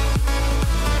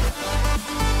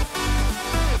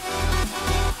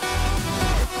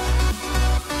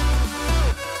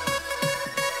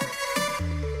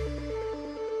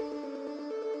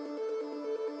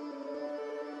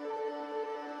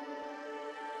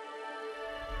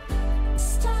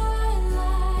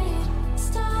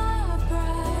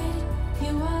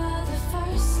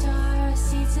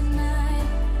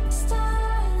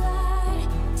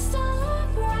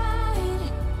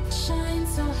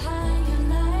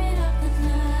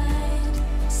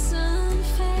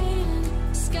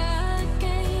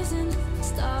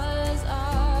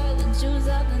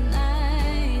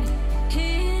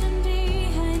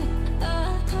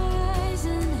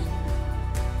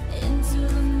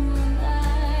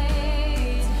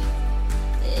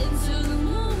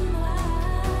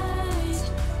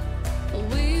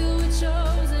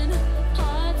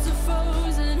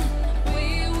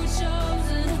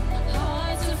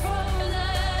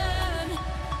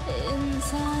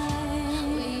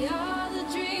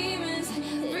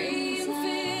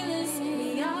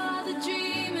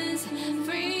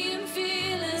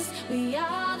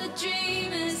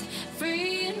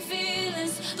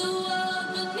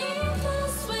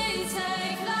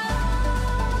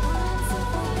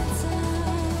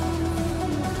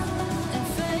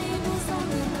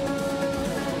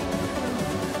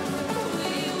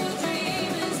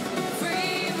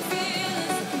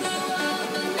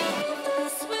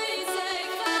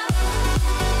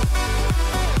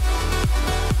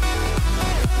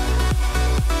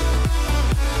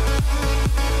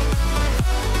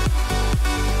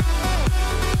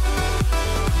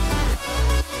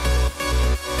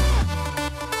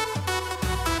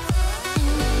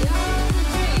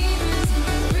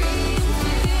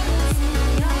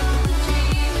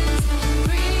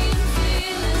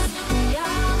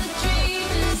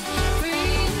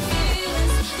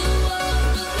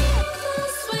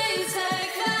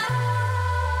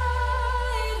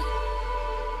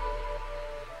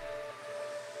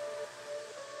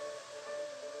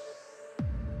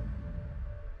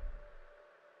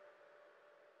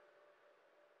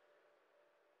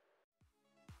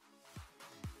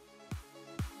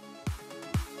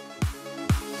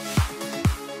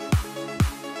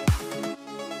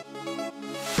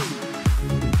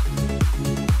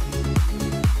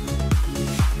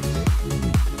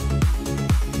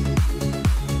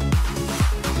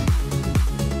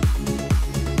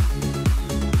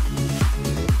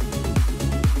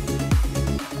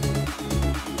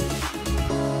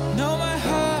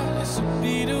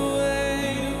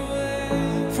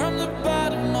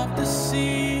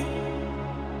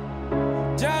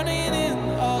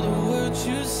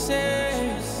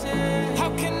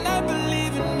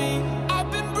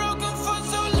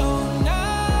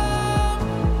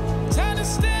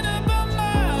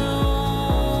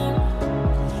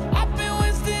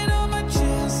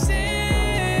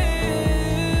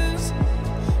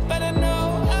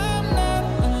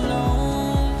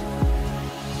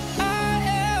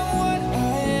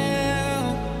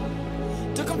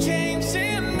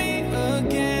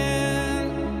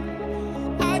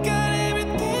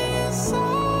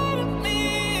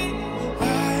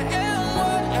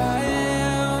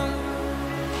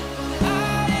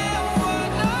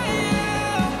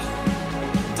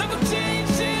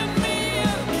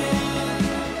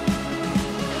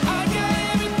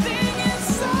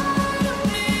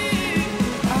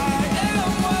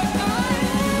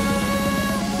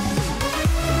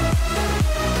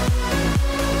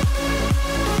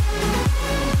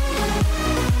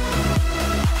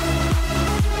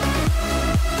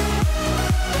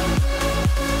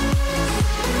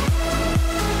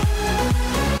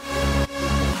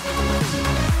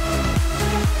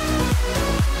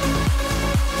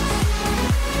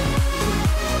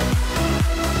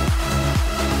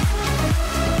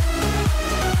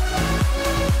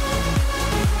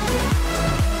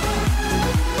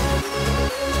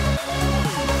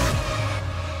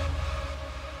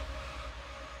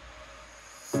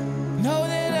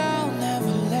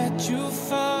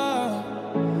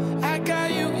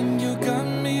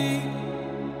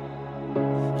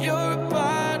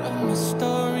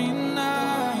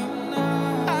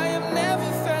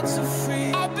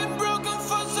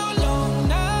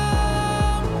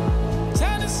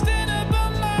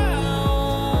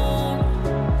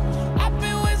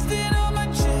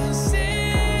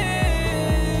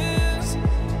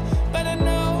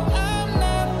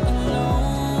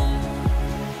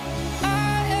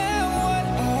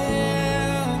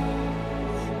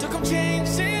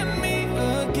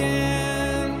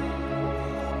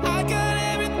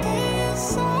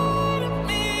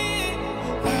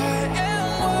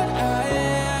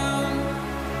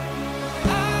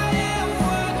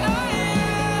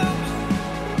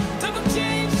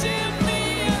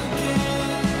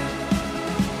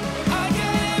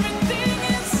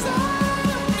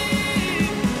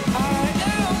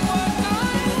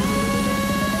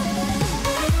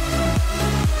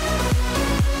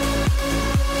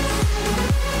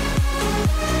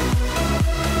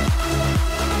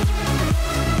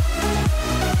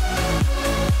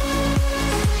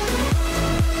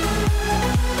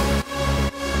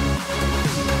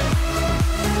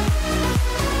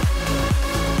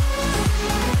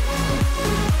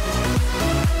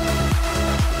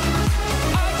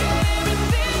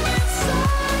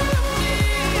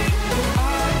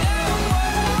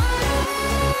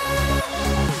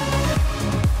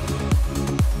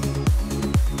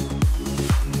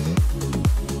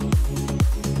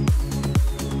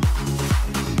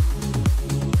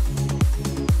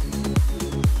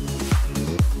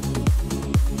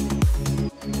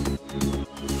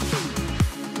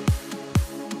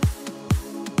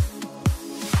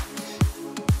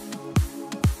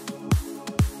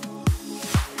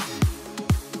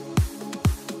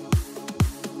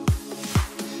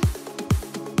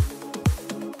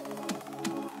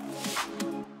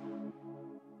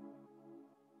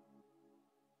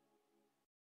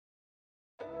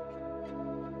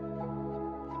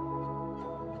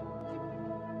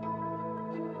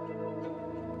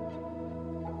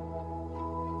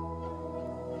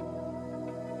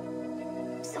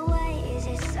is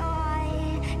it so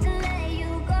hard to let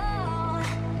you go?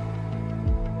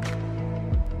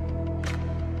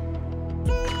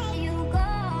 To let you go.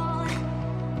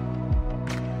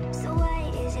 So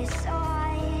why is it so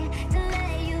hard to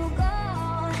let you go?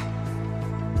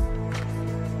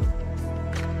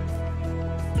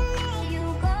 To let you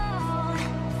go.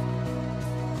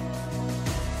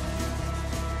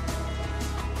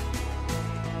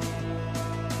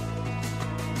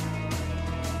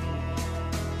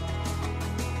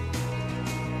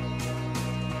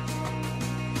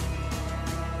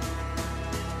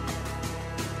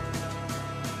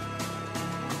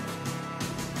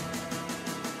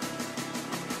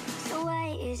 So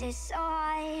why is it so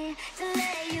hard to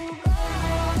let you go?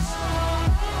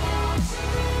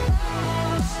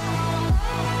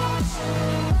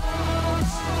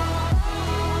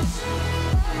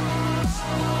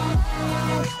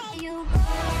 Let you go.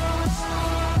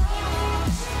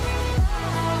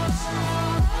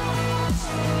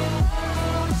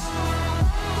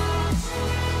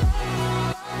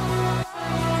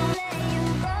 Let you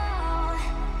go.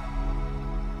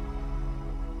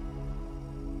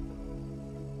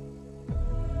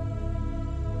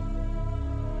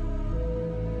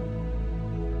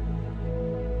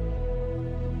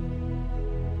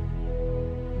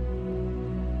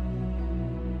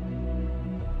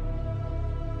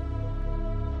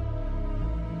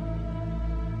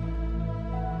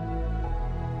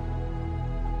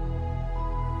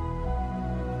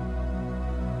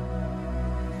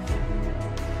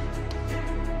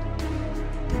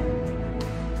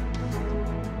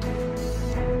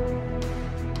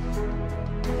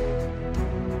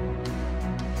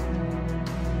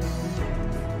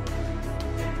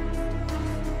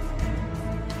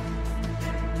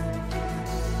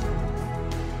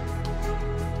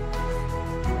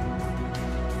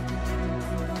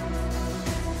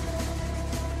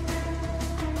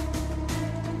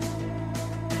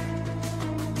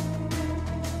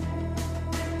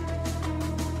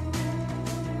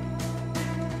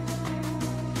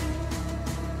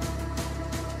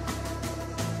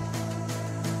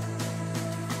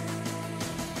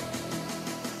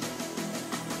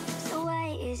 So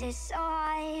why is it so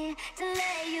hard to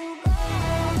let you go?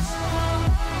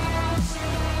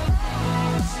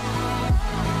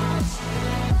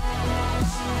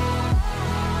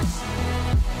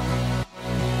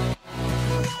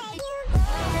 Let you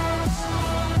go.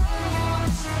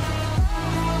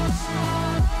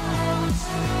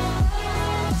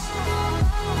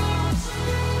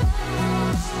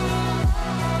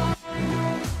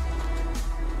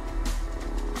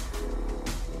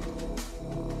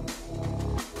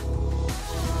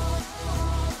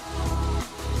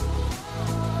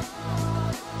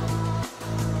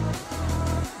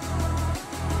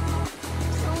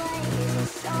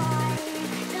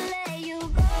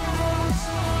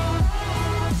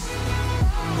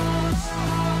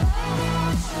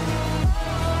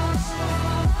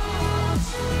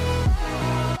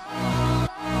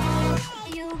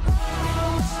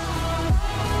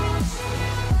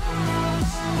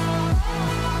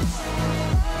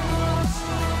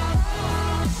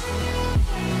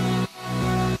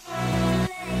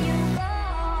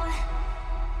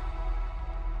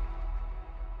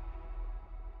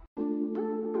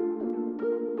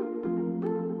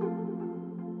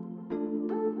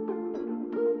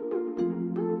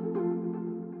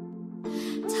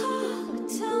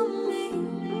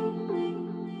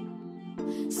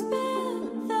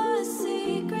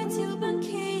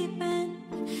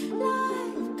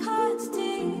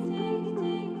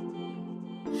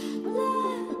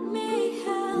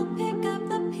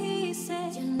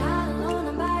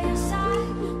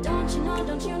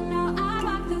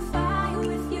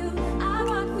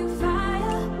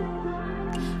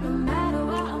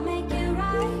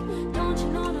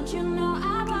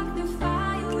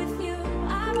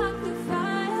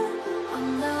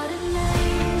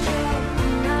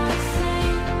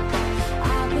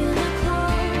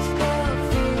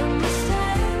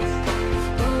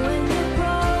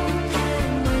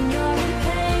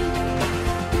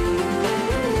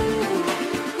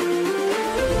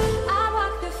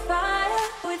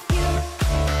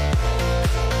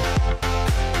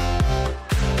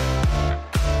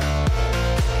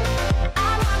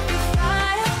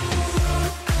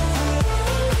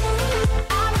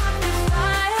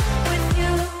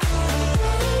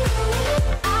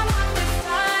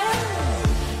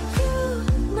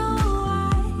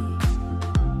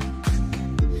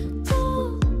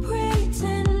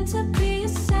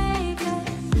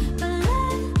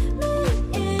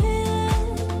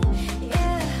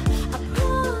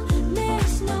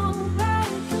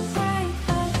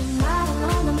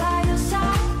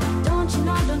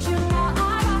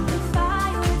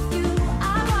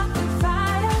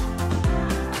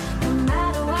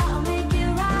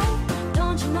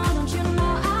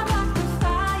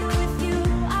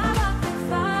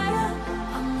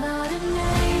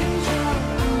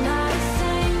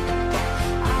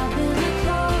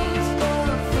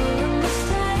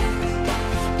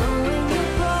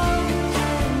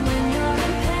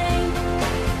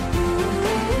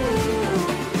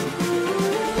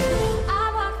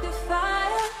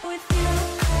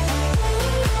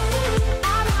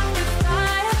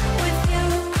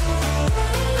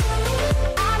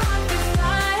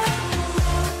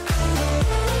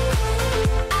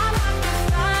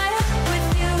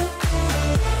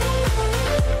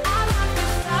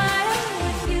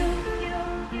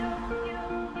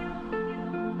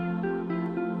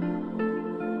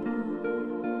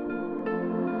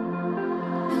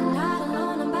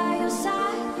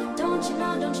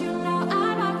 on, don't you know I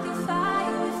walk through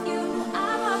fire with you? I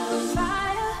walk through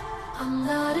fire. I'm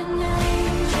not an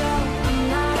angel, I'm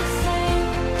not a saint.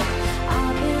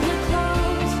 I've been a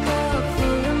closed book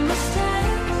full of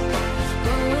mistakes.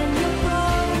 But when you're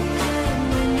broken,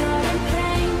 when you're in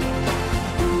pain,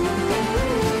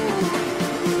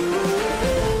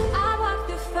 I walk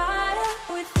through fire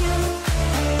with you.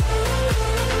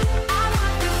 I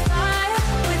walk through fire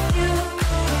with you.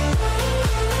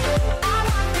 I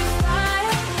walk through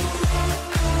fire.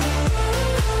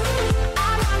 I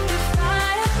walk through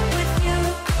fire with you.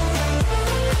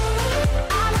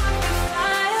 I walk through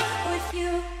fire with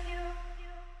you.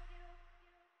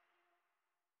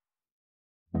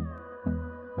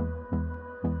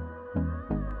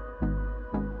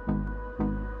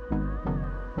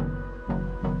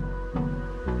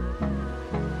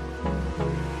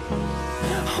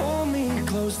 Hold me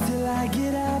close till I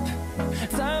get up.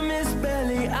 Time is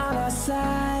barely on our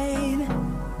side.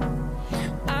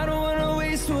 I don't wanna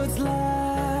waste what's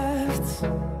left.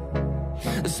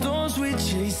 The storms we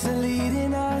chase are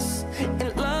leading us,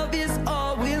 and love is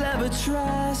all we'll ever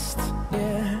trust.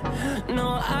 Yeah, no,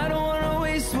 I don't wanna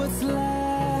waste what's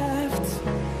left.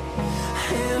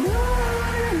 And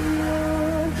on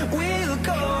we'll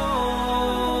go,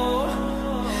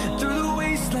 through the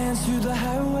wastelands, through the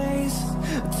highways,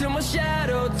 till my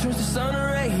shadow turns to sun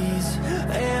rays.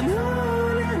 And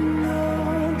on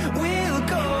we'll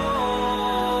go,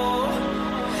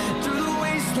 through the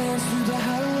wastelands, through the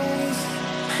highways,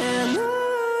 and on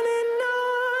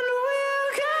we'll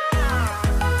go.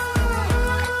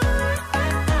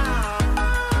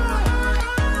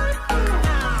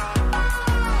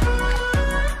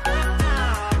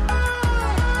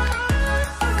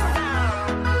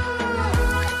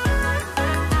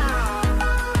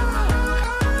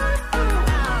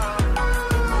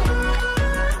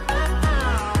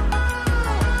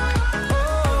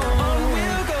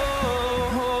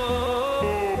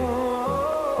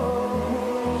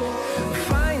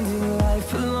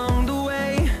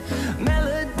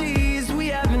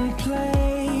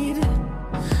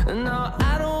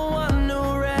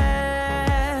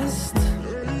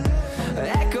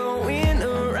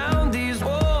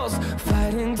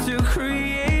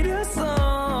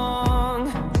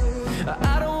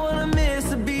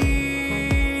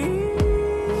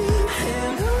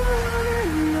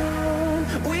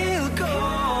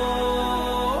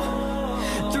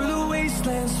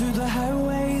 Through the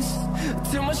highways,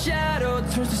 till my shadow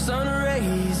turns to sun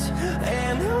rays.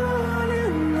 And on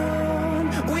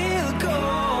we'll go,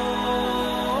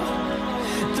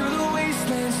 through the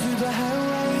wastelands, through the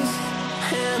highways,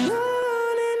 and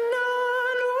on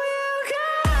we'll go.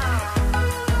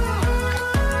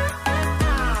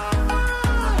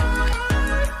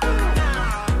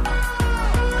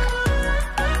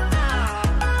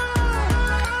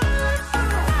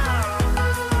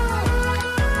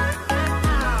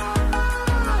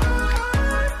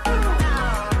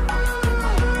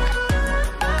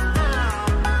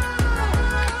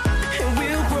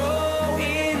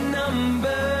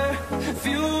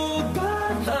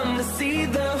 See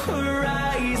the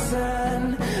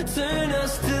horizon, turn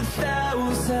us to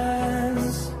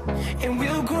thousands, and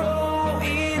we'll grow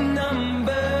in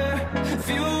number,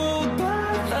 fueled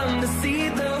by them to see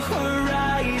the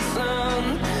horizon,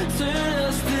 turn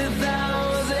us to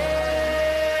thousands,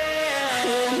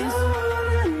 and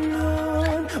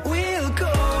on we'll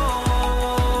go,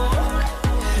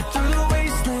 through the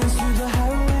wastelands, through the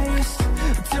highways,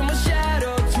 till my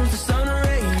shadow turns to sun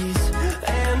rays.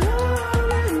 And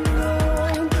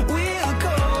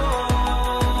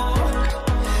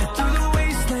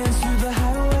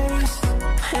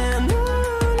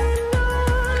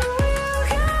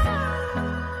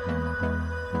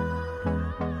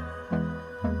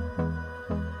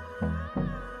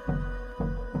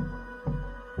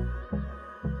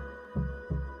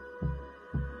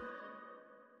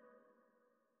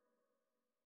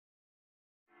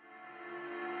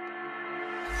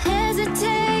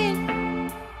hesitate.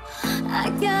 I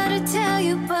gotta tell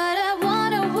you, but I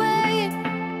wanna wait.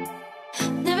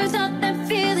 Never thought that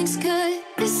feelings could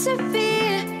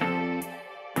disappear.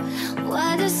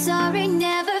 Why does sorry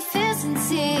never feel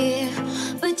sincere?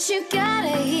 But you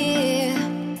gotta hear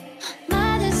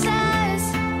my desires.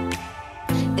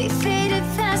 They faded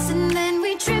fast and then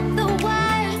we tripped the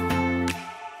wire.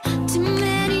 Too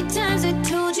many times I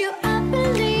told you I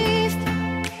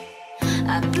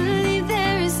believe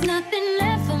there is nothing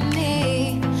left for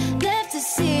me, left to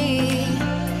see.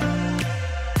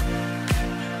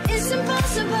 It's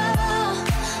impossible,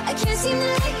 I can't seem to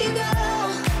let you go.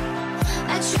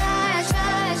 I try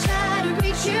to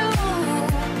reach you.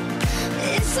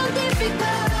 It's so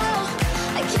difficult,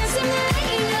 can't seem to let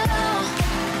you go.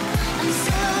 I'm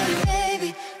sorry, baby,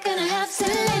 gonna have to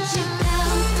let you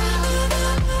down.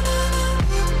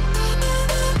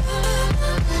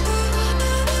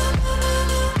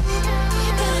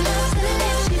 Gonna have to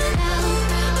let you down.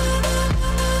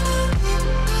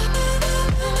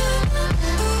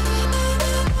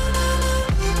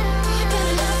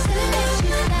 Gonna have to let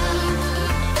you down.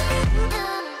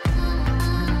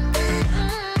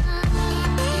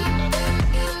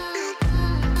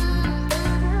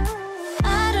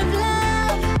 Out of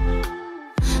love,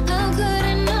 how could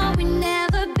I know we'd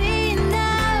never be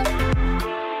enough?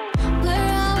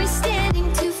 We're always standing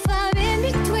too far in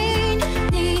between.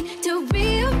 Need to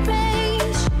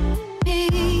rearrange me.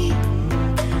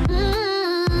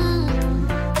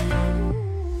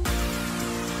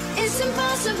 It's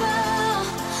impossible.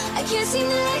 I can't seem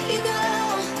to let you go.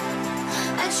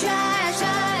 I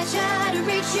try to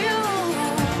reach you.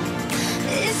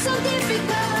 It's so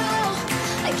difficult.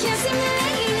 I can't seem to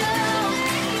let you go.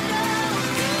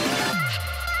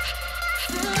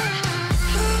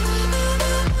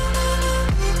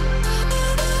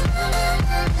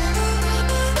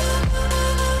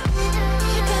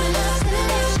 Gonna have to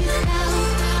let you down.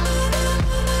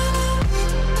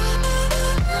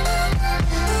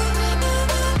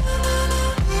 Gonna have to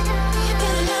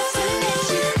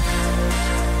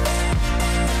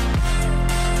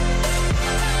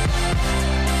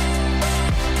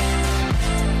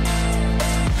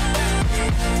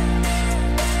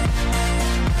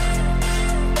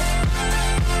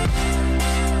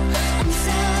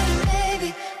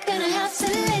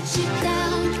let you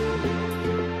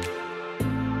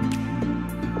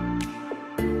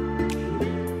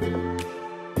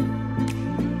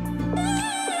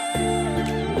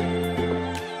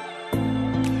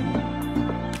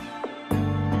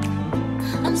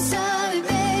I'm sorry,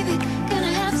 baby,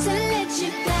 gonna have to let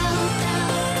you down. I'm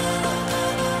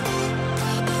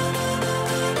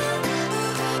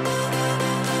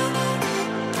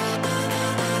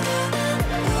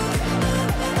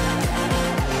sorry,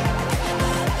 baby,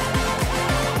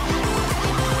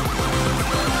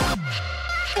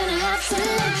 gonna have to let you down. Gonna have to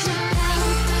let you down.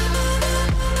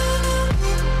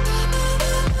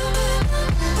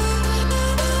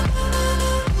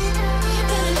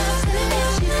 Gonna have to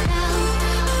let you down.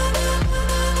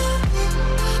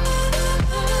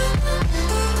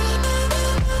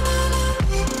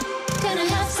 Gonna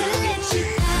have to let you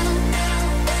down.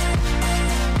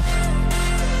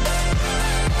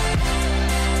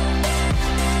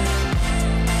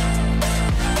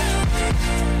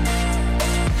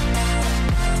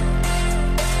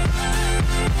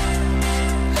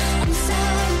 I'm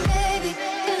sorry, baby,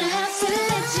 gonna have to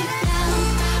let you down.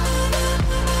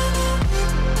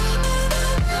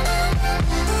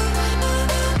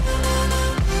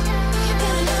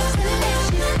 Gonna have to let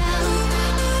you down.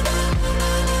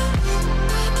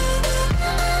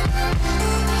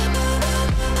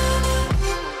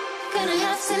 Gonna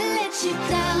have to let you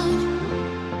down.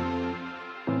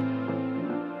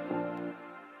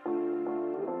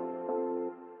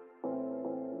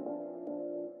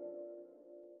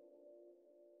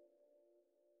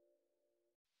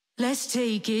 Let's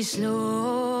take it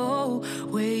slow.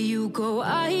 Where you go,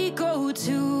 I go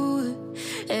too.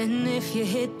 And if you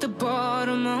hit the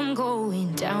bottom, I'm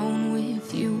going down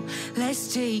with you.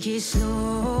 Let's take it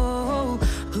slow.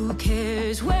 Who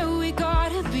cares where we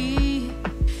gotta be?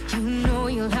 You know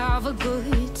you'll have a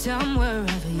good time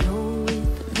wherever you're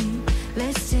with me.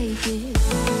 Let's take it.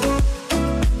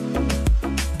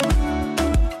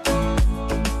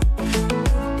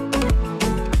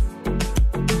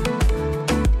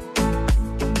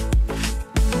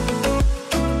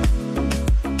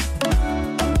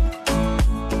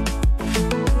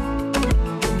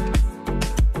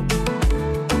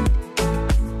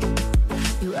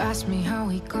 You ask me how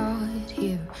we got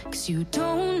here, 'cause you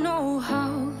don't know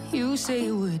how. You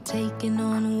say we're taking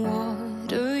on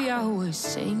water, yeah, we're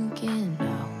sinking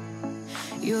now.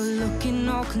 You're looking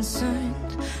all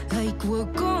concerned, like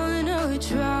we're gonna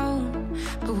drown.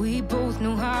 But we both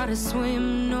know how to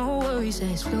swim, no worries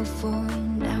as we'll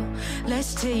find out.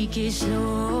 Let's take it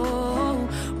slow.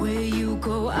 Where you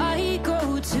go, I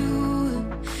go too.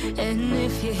 And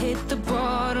if you hit the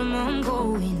bottom, I'm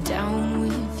going down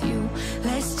with you.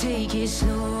 Let's take it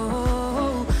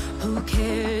slow. Who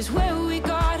cares where we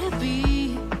gotta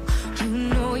be? You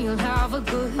know you'll have a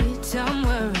good time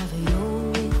wherever you're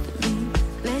with me.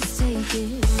 Let's take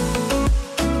it.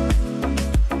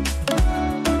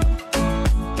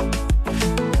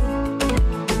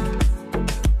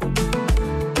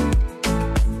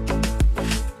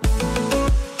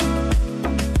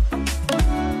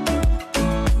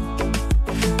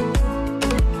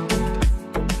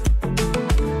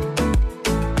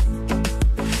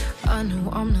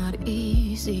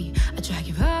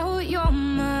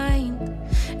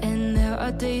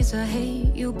 days I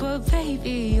hate you, but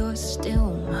baby, you're still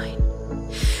mine.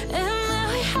 And now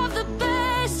we have the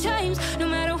best times, no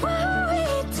matter what we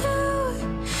do.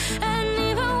 And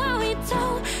even when we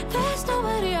don't, there's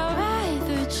nobody I'd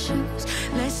rather choose.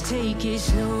 Let's take it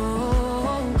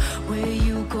slow. Where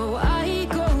you go, I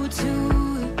go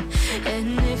too.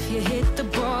 And if you hit the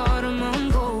bottom,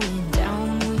 I'm going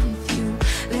down with you.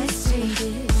 Let's take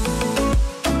it.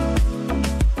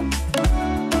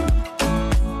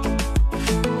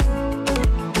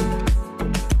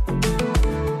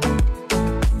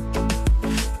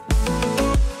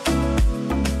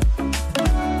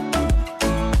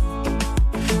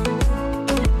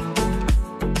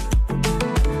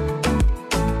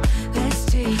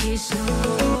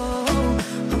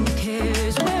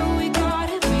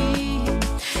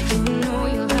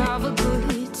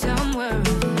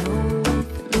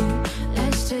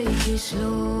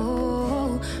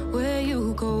 Slow, where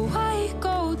you go, I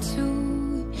go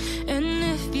too. And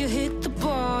if you hit the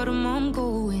bottom, I'm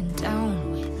going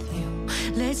down with you.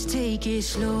 Let's take it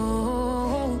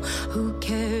slow. Who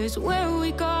cares where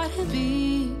we gotta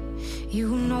be? You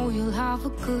know you'll have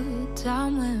a good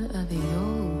time wherever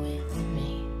you're with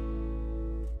me.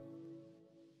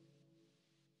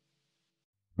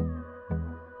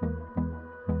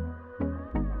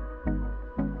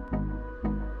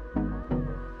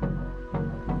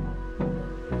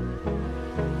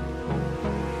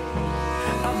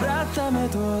 Abrázame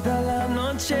toda la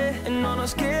noche, no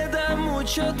nos queda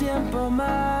mucho tiempo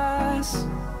más.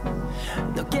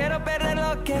 No quiero perder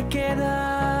lo que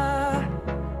queda.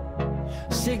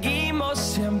 Seguimos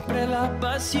siempre la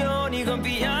pasión y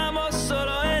confiamos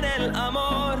solo en el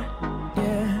amor.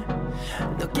 Yeah.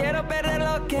 No quiero perder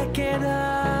lo que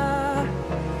queda.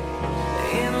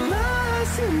 Y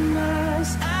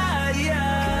más allá,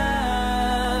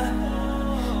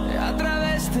 a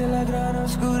través de la gran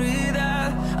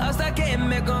oscuridad, hasta que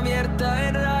me convierta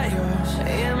en rayos.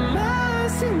 Y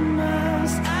más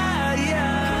allá,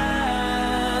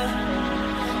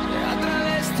 a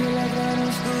través de la gran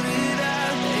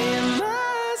oscuridad. Y más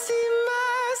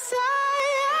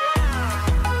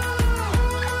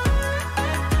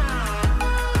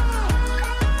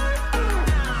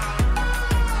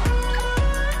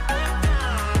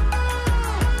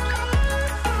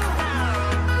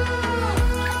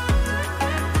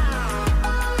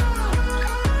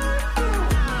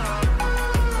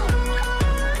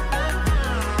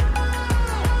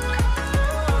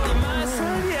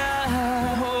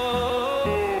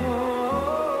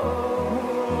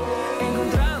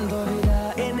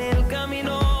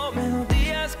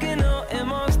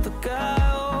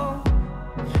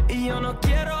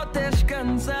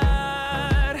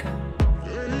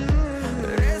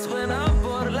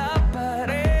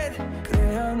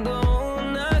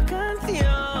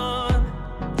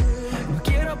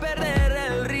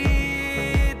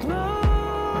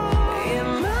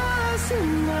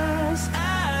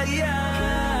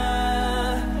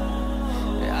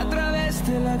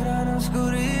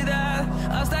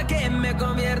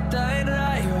convierta en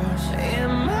rayos. Y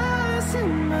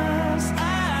más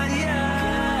allá,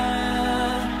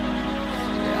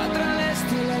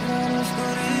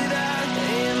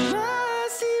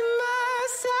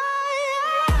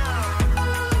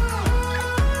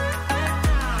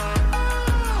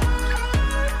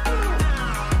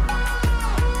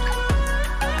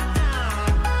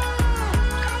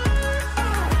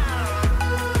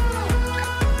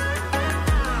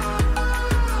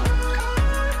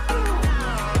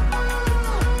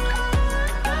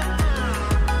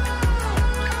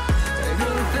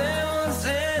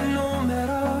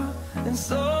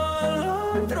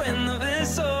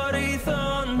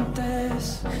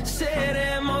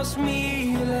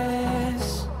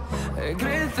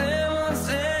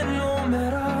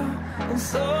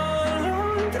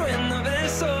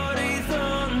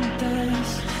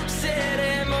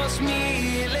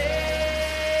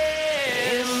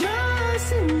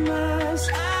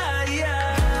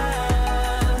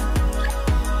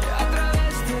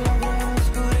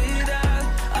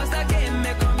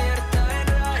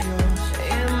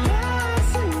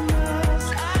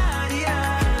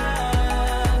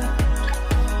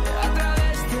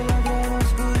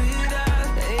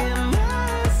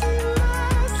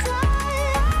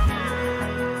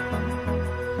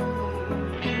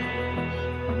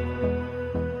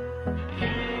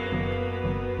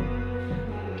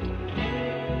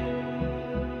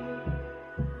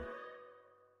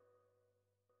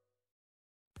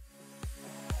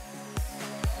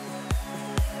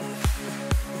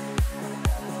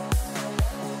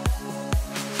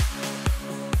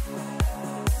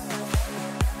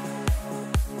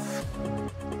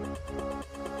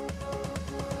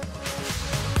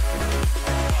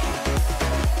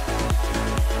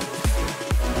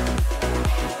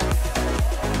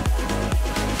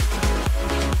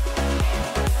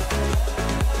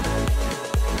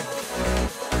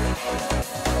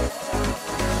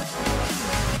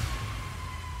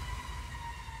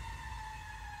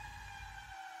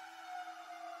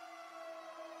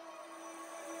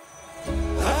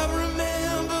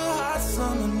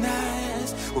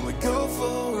 when we go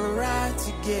for a ride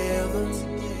together.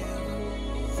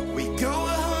 We go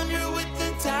 100 with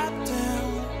the top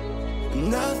down,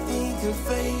 nothing can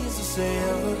phase us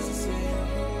ever.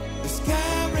 The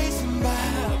sky racing by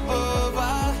above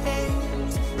our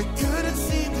heads, we couldn't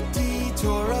see the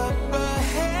detour up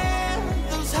ahead.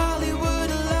 Those Hollywood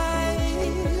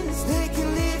lights, they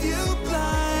can leave you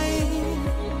blind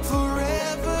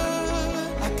forever.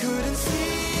 I couldn't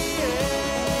see it,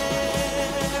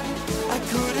 I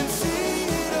couldn't see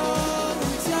it all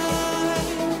the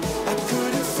time. I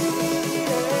couldn't see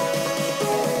it,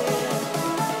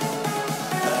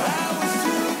 I was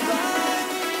too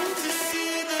blind to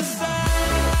see the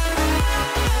sign,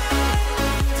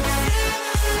 to see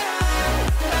the sign,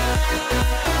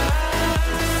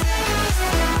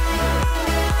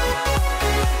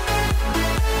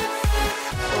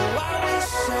 oh, I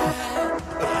wish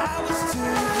but I was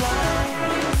too blind.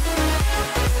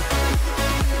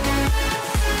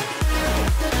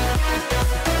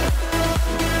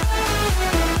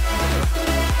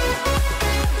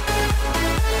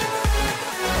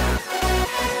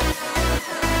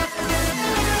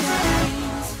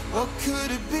 What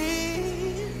could it be?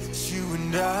 That you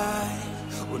and I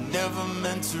were never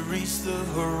meant to reach the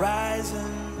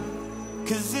horizon.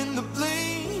 'Cause in the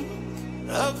blink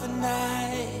of an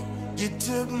eye, you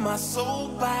took my soul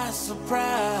by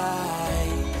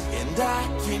surprise. And I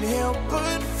can't help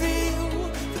but feel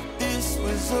that this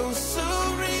was oh so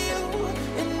real.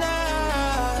 And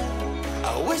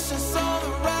I wish I saw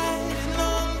the writing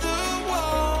on the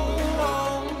wall,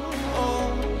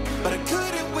 but I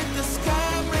couldn't with the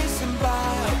sky racing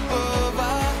by above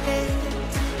our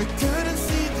heads. We couldn't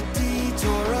see the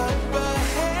detour up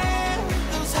ahead.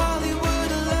 Those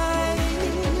Hollywood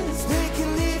lights, they can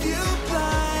leave you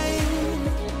blind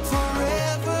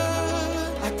forever.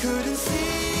 I couldn't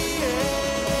see it,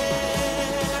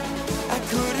 I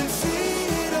couldn't see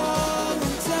it all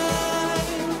the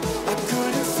time. I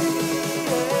couldn't see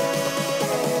it,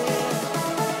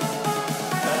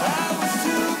 I was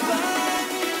too blind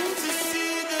to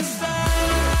see the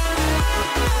sign,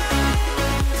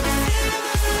 to see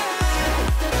the sign,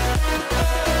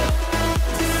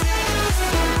 to see the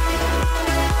sign.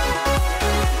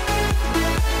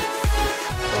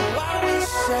 Oh, I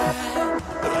wish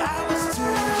but I was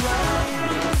too blind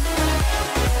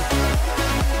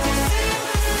to see the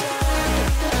sign,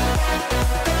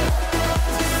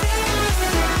 to see the sign,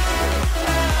 to see the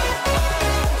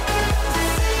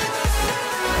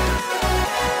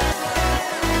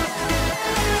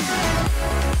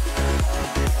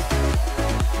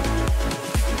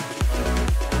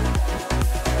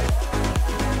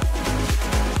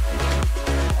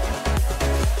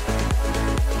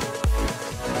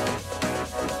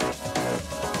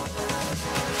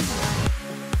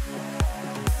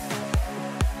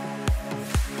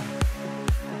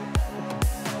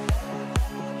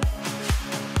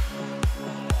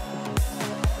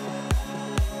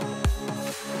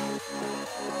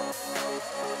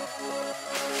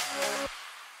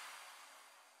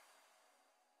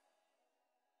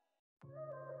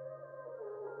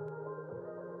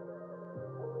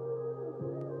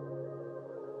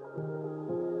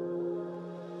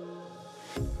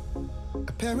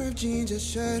A pair of jeans, a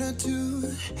shirt or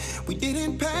two. We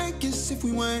didn't pack as if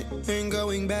we weren't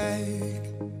going back.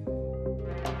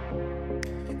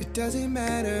 It doesn't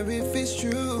matter if it's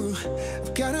true.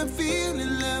 I've got a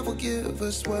feeling love will give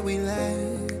us what we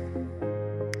lack.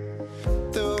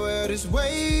 The world is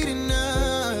waiting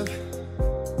up.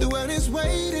 The world is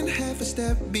waiting half a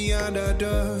step beyond our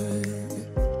door.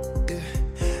 Yeah.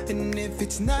 And if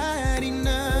it's not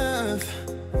enough,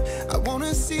 I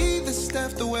wanna see the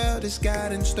stuff the world has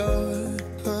got in store.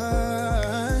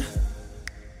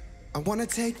 I wanna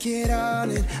take it all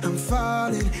in, I'm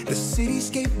falling. The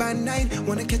cityscape by night,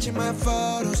 wanna catch in my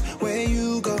photos. Where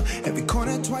you go, every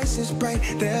corner twice as bright.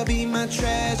 They'll be my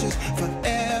treasures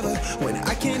forever. When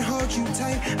I can't hold you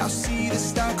tight, I'll see the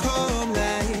Stockholm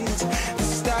lights. The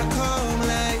Stockholm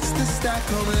lights, the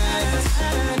Stockholm lights.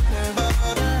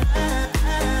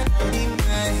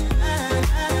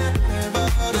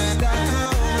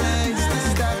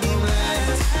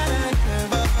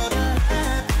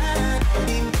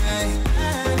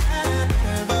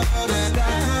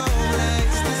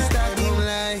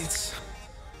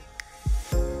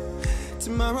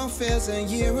 Tomorrow feels a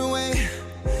year away,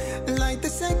 like the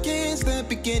seconds, the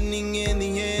beginning and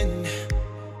the end.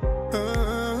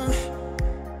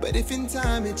 But if in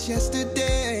time it's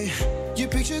yesterday, your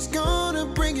picture's gonna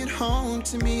bring it home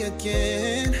to me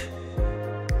again.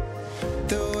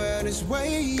 The world is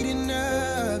waiting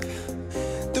up,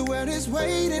 the world is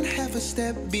waiting half a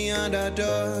step beyond our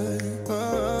door.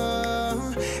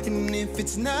 more. And if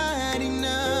it's not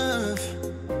enough,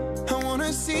 I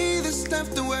wanna see the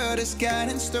stuff the world has got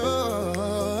in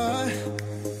store.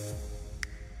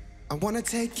 I wanna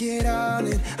take it all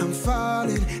in, I'm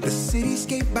falling. The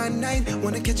cityscape by night,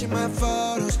 wanna catch in my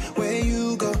photos. Where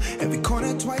you go, every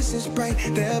corner twice as bright.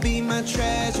 They'll be my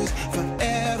treasures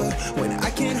forever. When I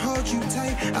can't hold you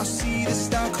tight, I'll see the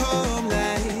Stockholm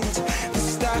lights. The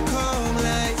Stockholm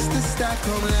lights, the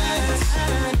Stockholm lights.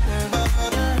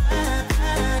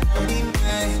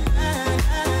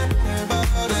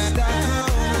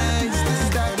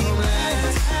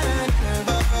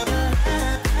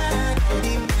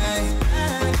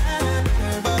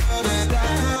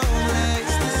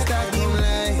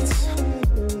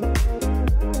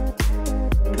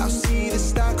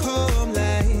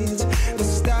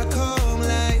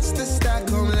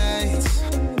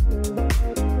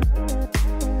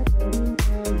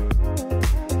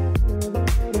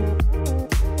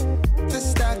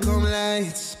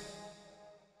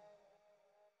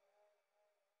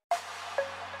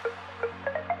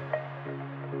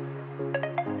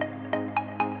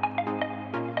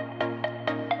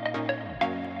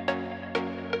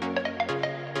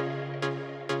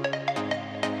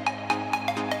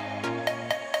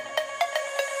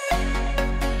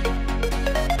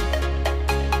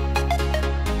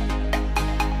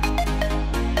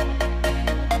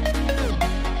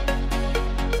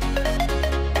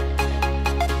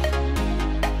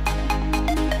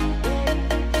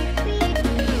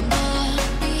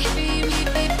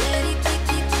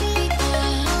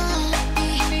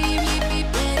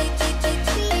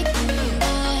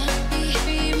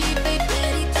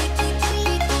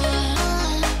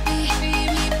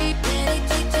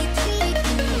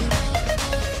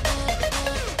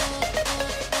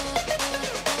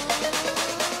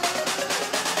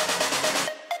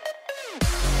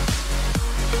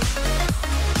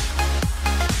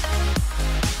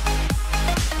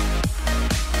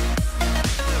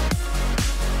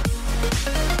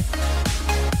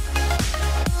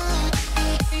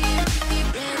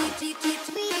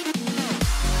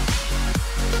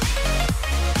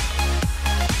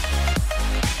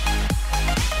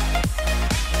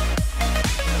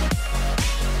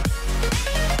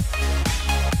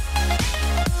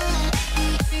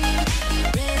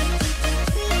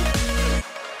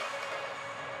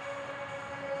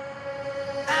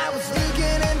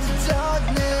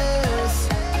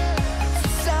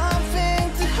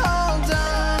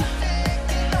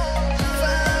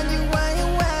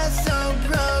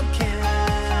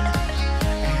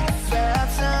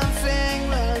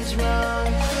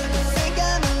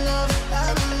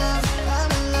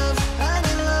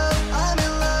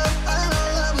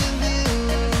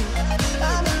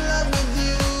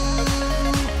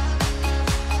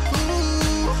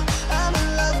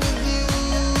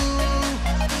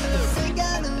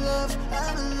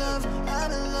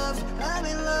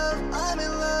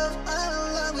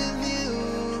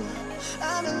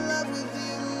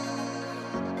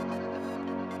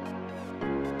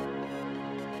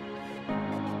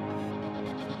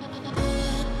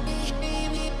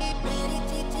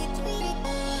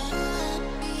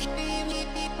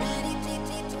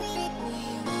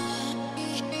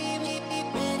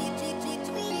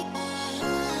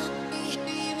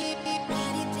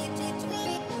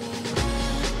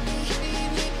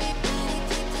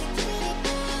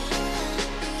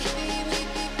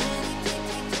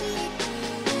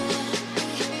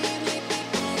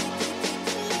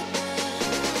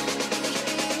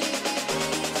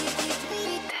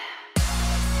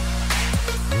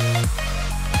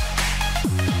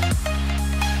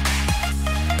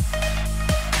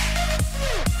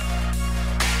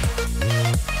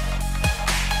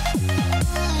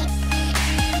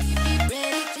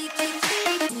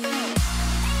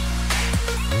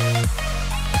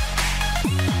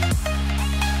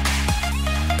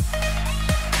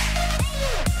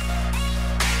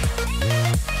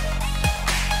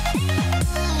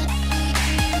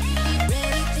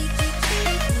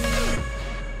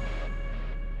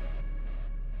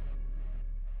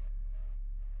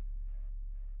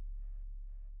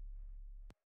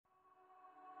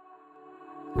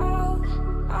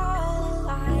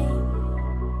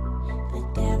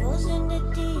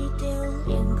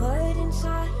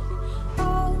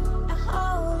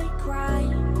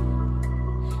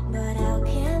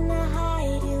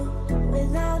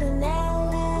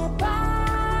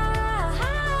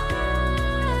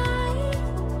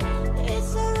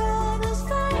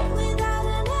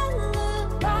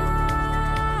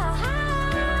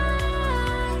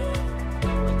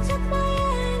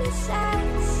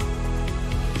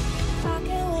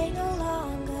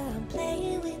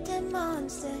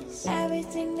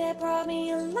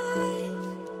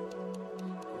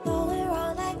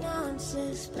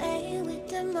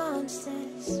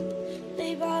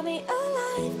 brought me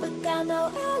alive, but got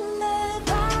no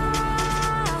alibi.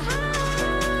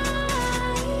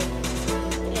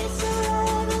 It's a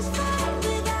lover's fight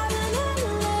without an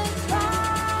alibi.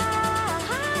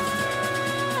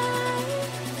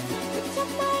 It's up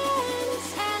my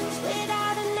hands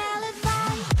without an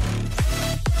alibi.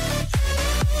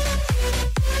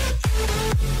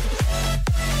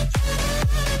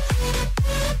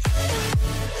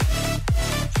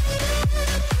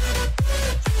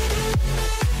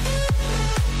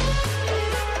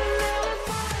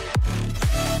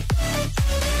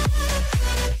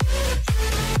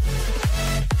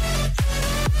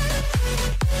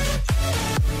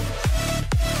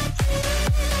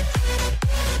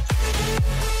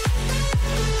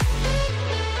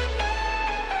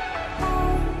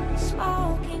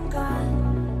 Smoking gun,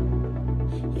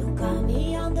 you got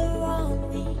me on the run.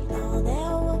 We know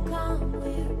that will come.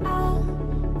 We're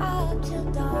up till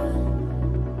dawn,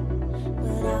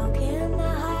 but how can I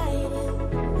hide it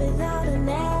without an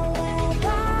alibi?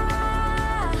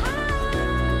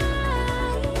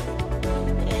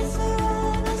 It's a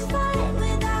lover's fight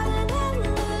without an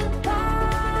alibi.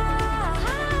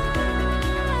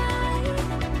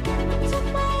 Took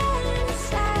my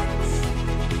insides.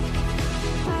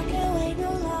 I can't wait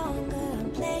no longer. I'm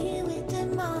playing with the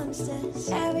monsters.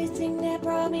 Everything that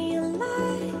brought me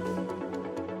alive.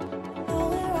 Oh,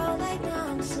 we're all like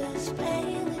monsters,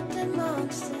 playing with the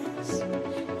monsters.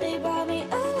 They brought me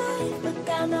alive, but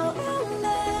got no alibi.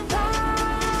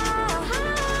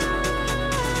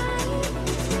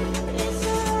 It's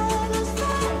a lover's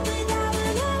fight without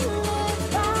an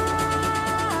alibi.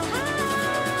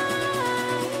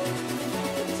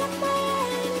 Took my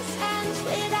hands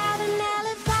without an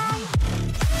alibi.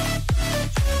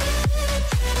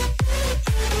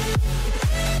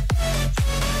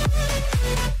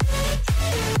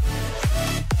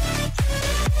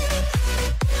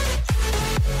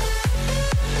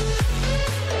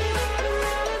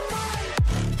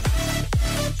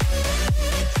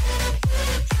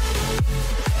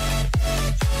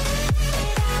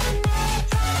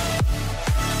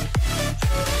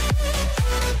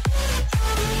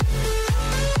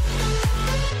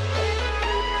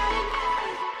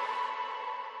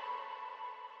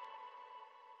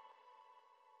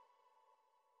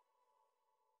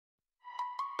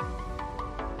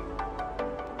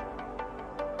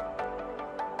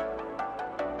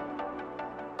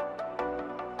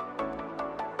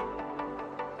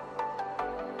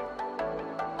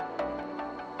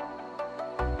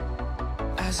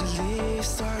 As the leaves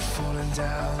start falling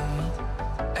down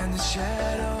and the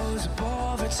shadows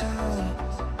above the town,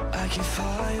 I can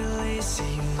finally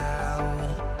see you now.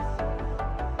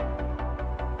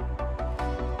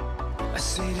 I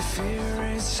see the fear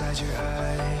inside your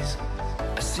eyes,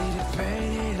 I see the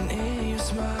pain in your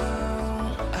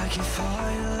smile. I can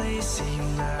finally see you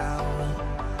now.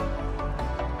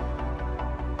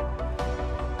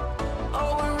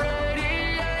 Oh, we're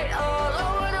radiate all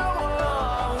over the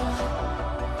world.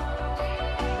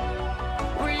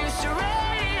 We used to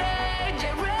radiate,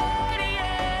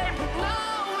 but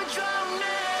now we're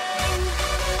drowning.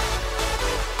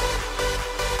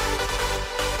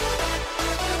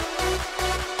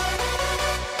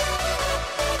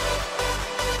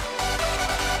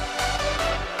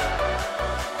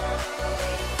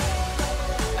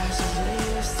 As the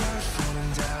leaves start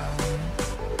falling down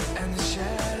and the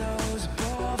shadows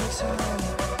above the town,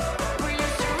 we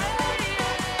used to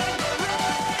radiate,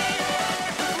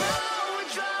 but now we're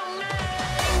drowning.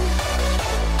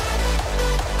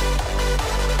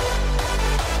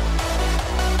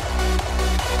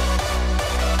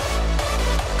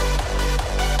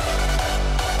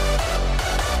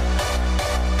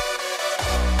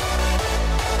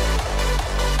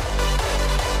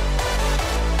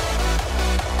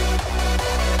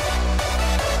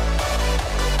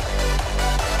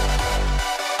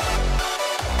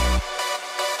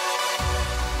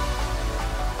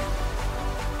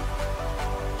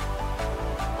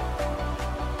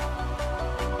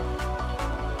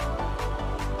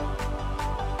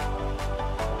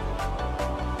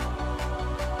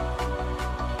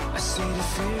 I see the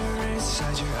fear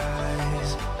inside your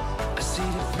eyes, I see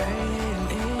the pain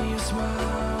in your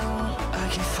smile. I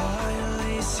can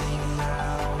finally see you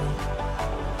now.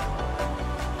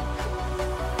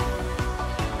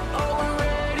 Oh, we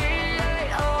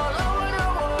radiate all over the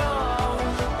world.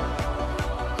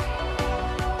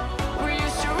 We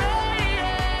used to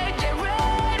radiate,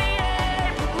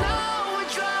 but now we're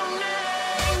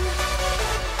drowning.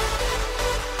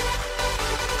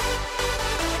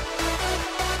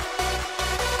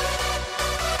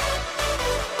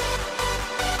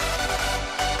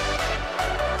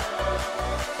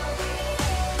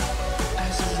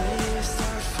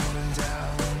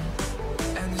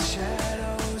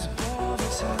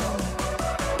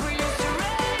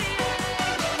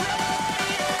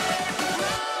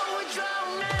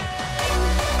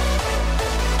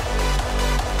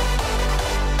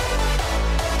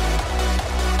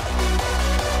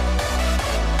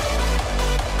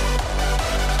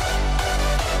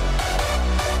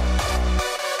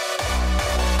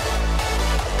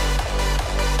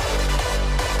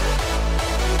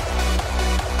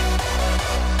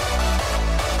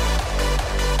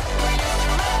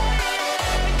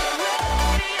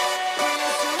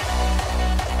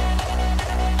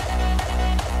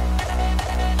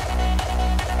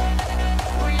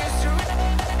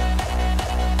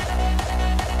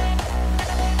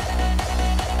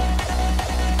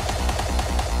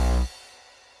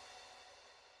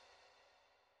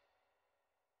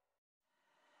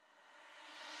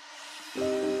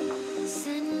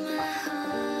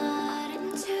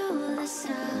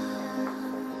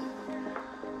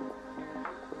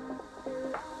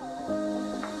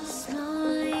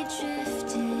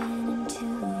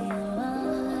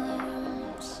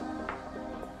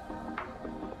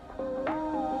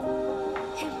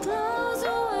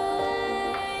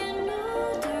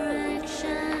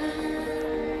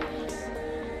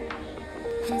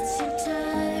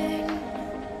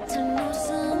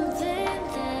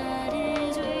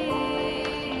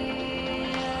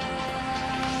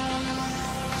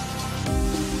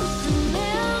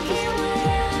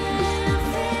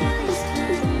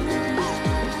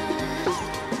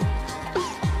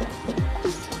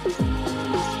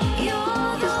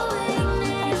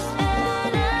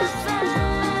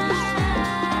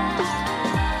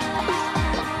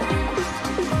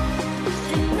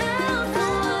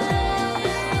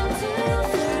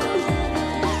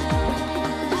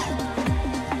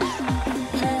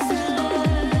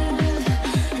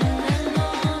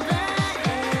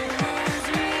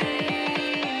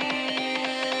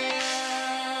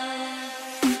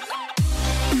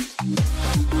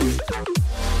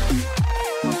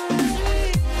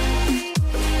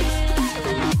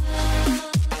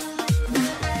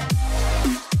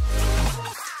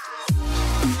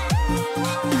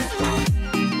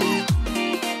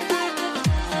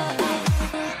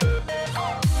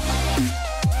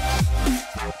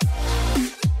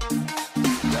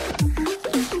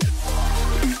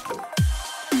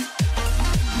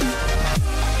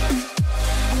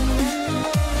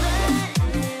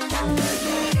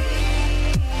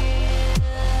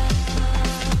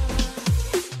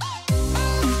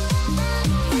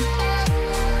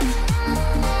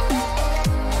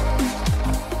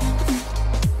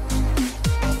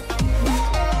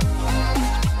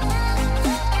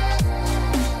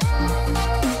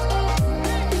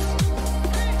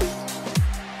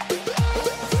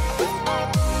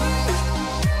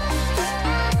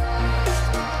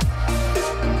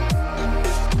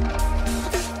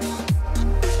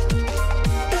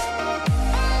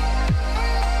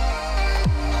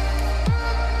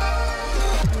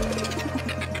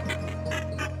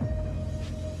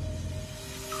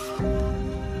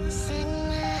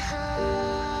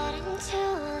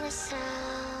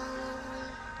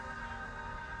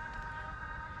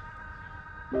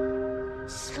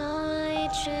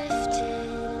 drifted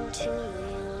into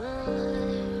your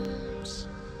arms.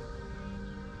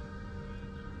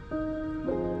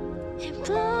 It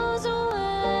blows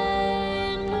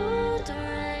away new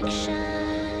directions.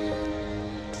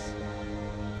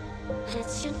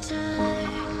 It's your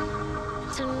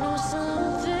time to know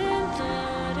something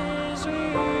that is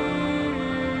real.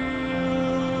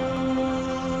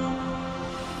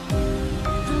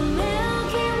 The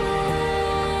Milky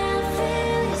Way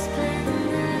feels splendid.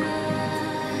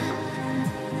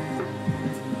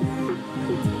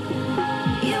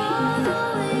 You're the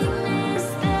weakness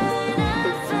that I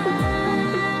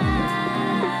find.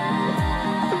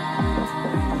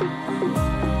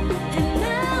 It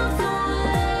melts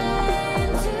away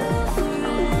into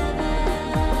forever.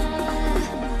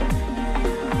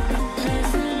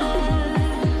 Lesson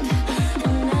learned,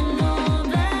 and I know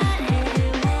that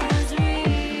it was real.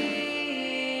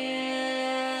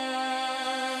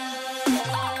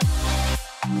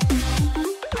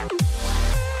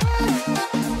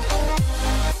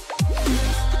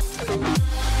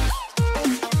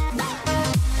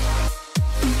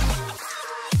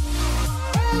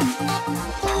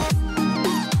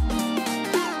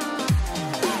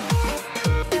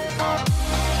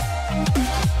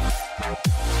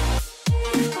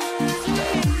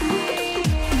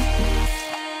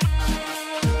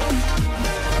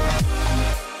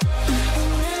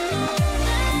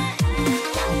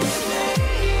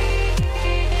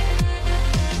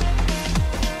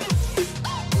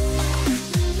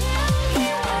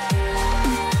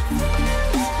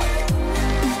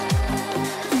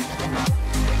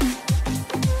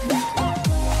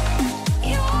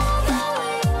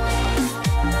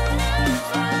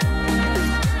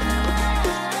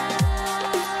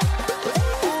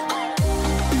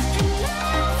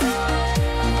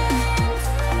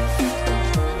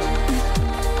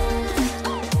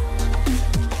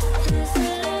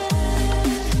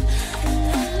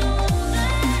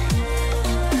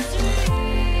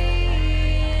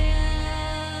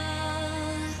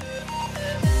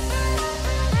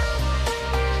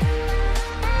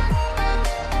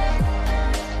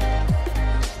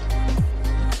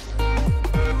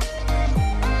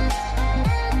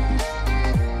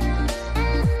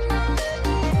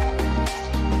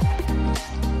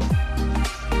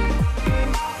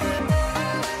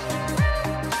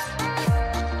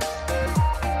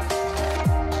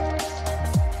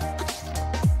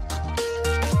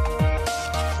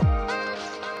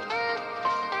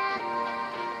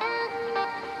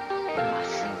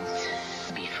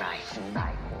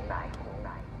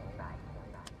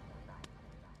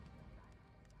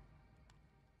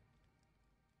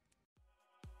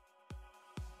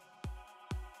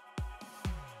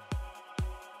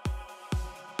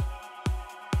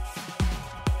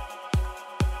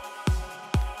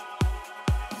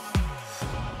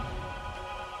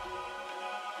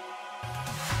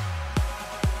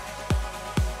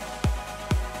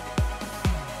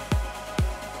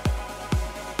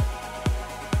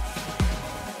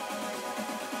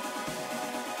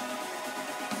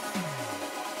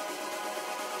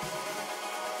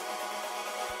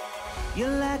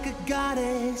 You're like a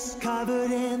goddess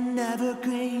covered in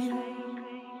evergreen.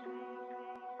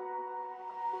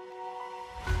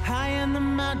 High in the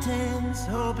mountains,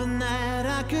 hoping that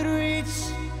I could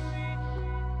reach.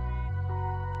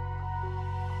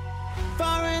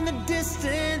 Far in the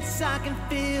distance, I can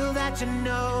feel that you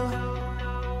know.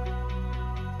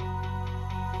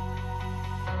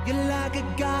 You're like a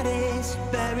goddess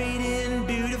buried in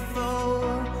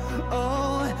beautiful.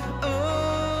 Oh, oh.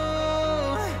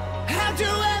 How'd you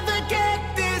ever get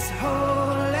this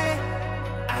holy?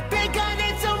 I think I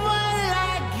need someone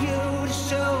like you to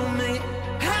show me.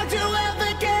 How'd you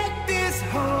ever get this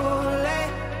holy?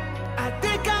 I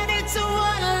think I need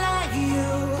someone like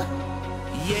you.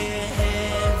 Yeah,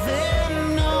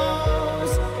 heaven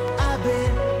knows I've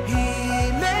been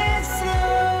healing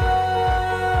slow.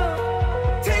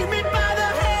 Take me by the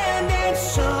hand and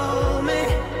show me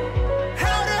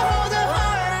how to hold a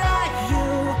heart like you,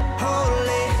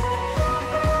 holy.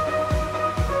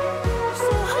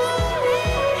 So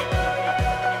holy,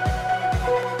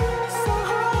 so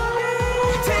holy.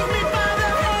 Take me by the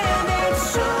hand and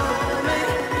show me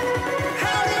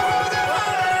how to hold a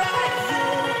heart like you,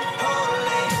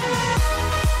 holy.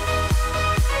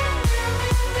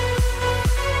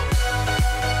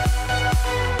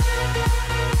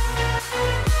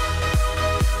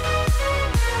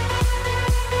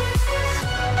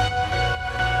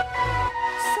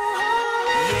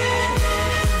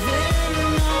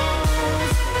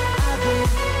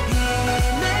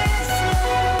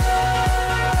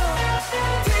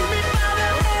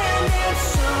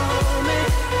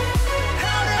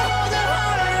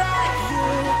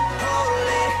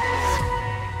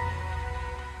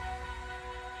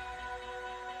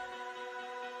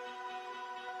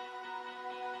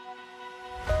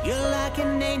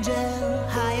 angel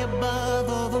high above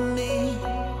over me.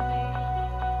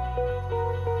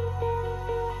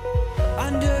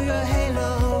 Under your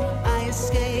halo, I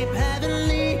escape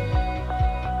heavenly.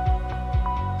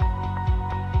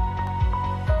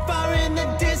 Far in the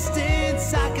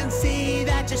distance, I can see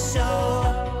that you're sure.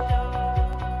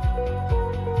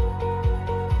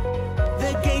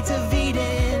 The gates of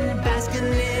Eden, basking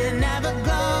in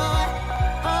everglow.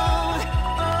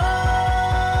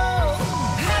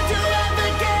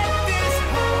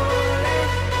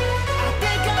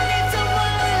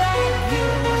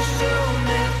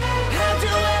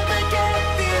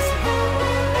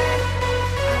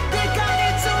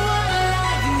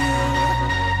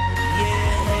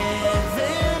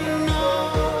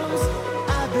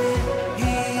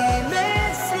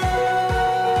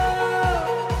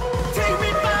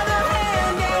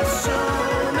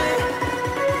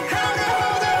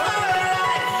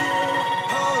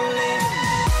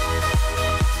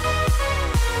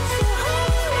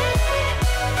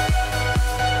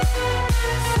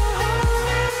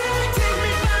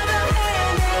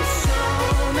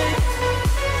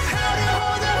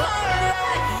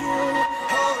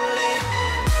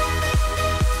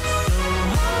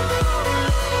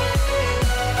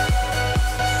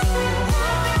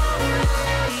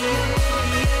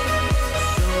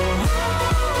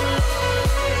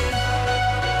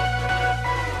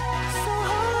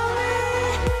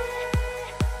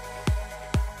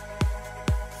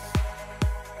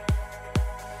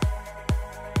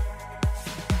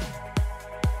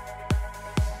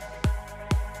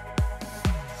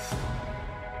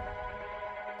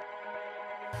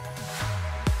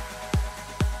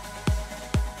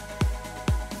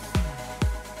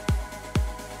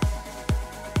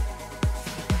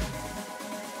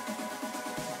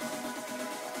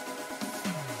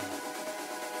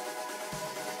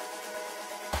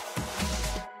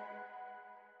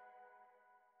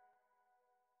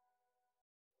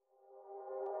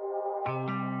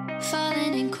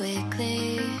 Falling in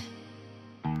quickly.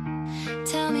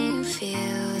 Tell me you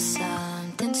feel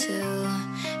something too.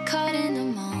 Caught in the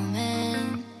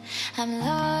moment, I'm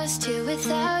lost here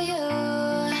without you.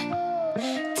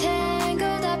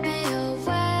 Tangled up in your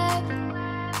web,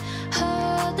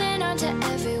 holding on to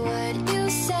every word you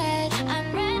said. I'm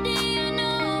ready, you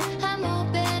know, I'm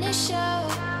open to show.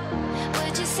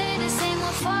 Would you say the same?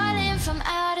 We're falling from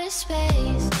outer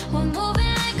space. We're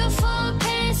moving like a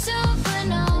full-paced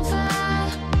supernova.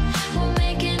 We're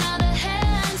making all the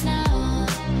headlines now,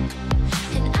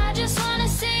 and I just wanna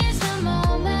seize the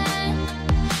moment,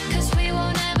 'cause we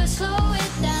won't ever slow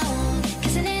it down.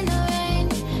 Kissing in the rain,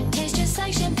 tastes just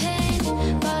like champagne.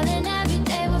 Falling every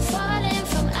day, we're falling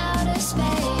from outer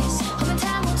space. Hoping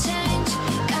time will change,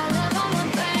 got love on my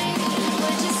brain.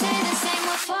 Would you say the same?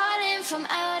 We're falling from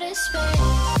outer space.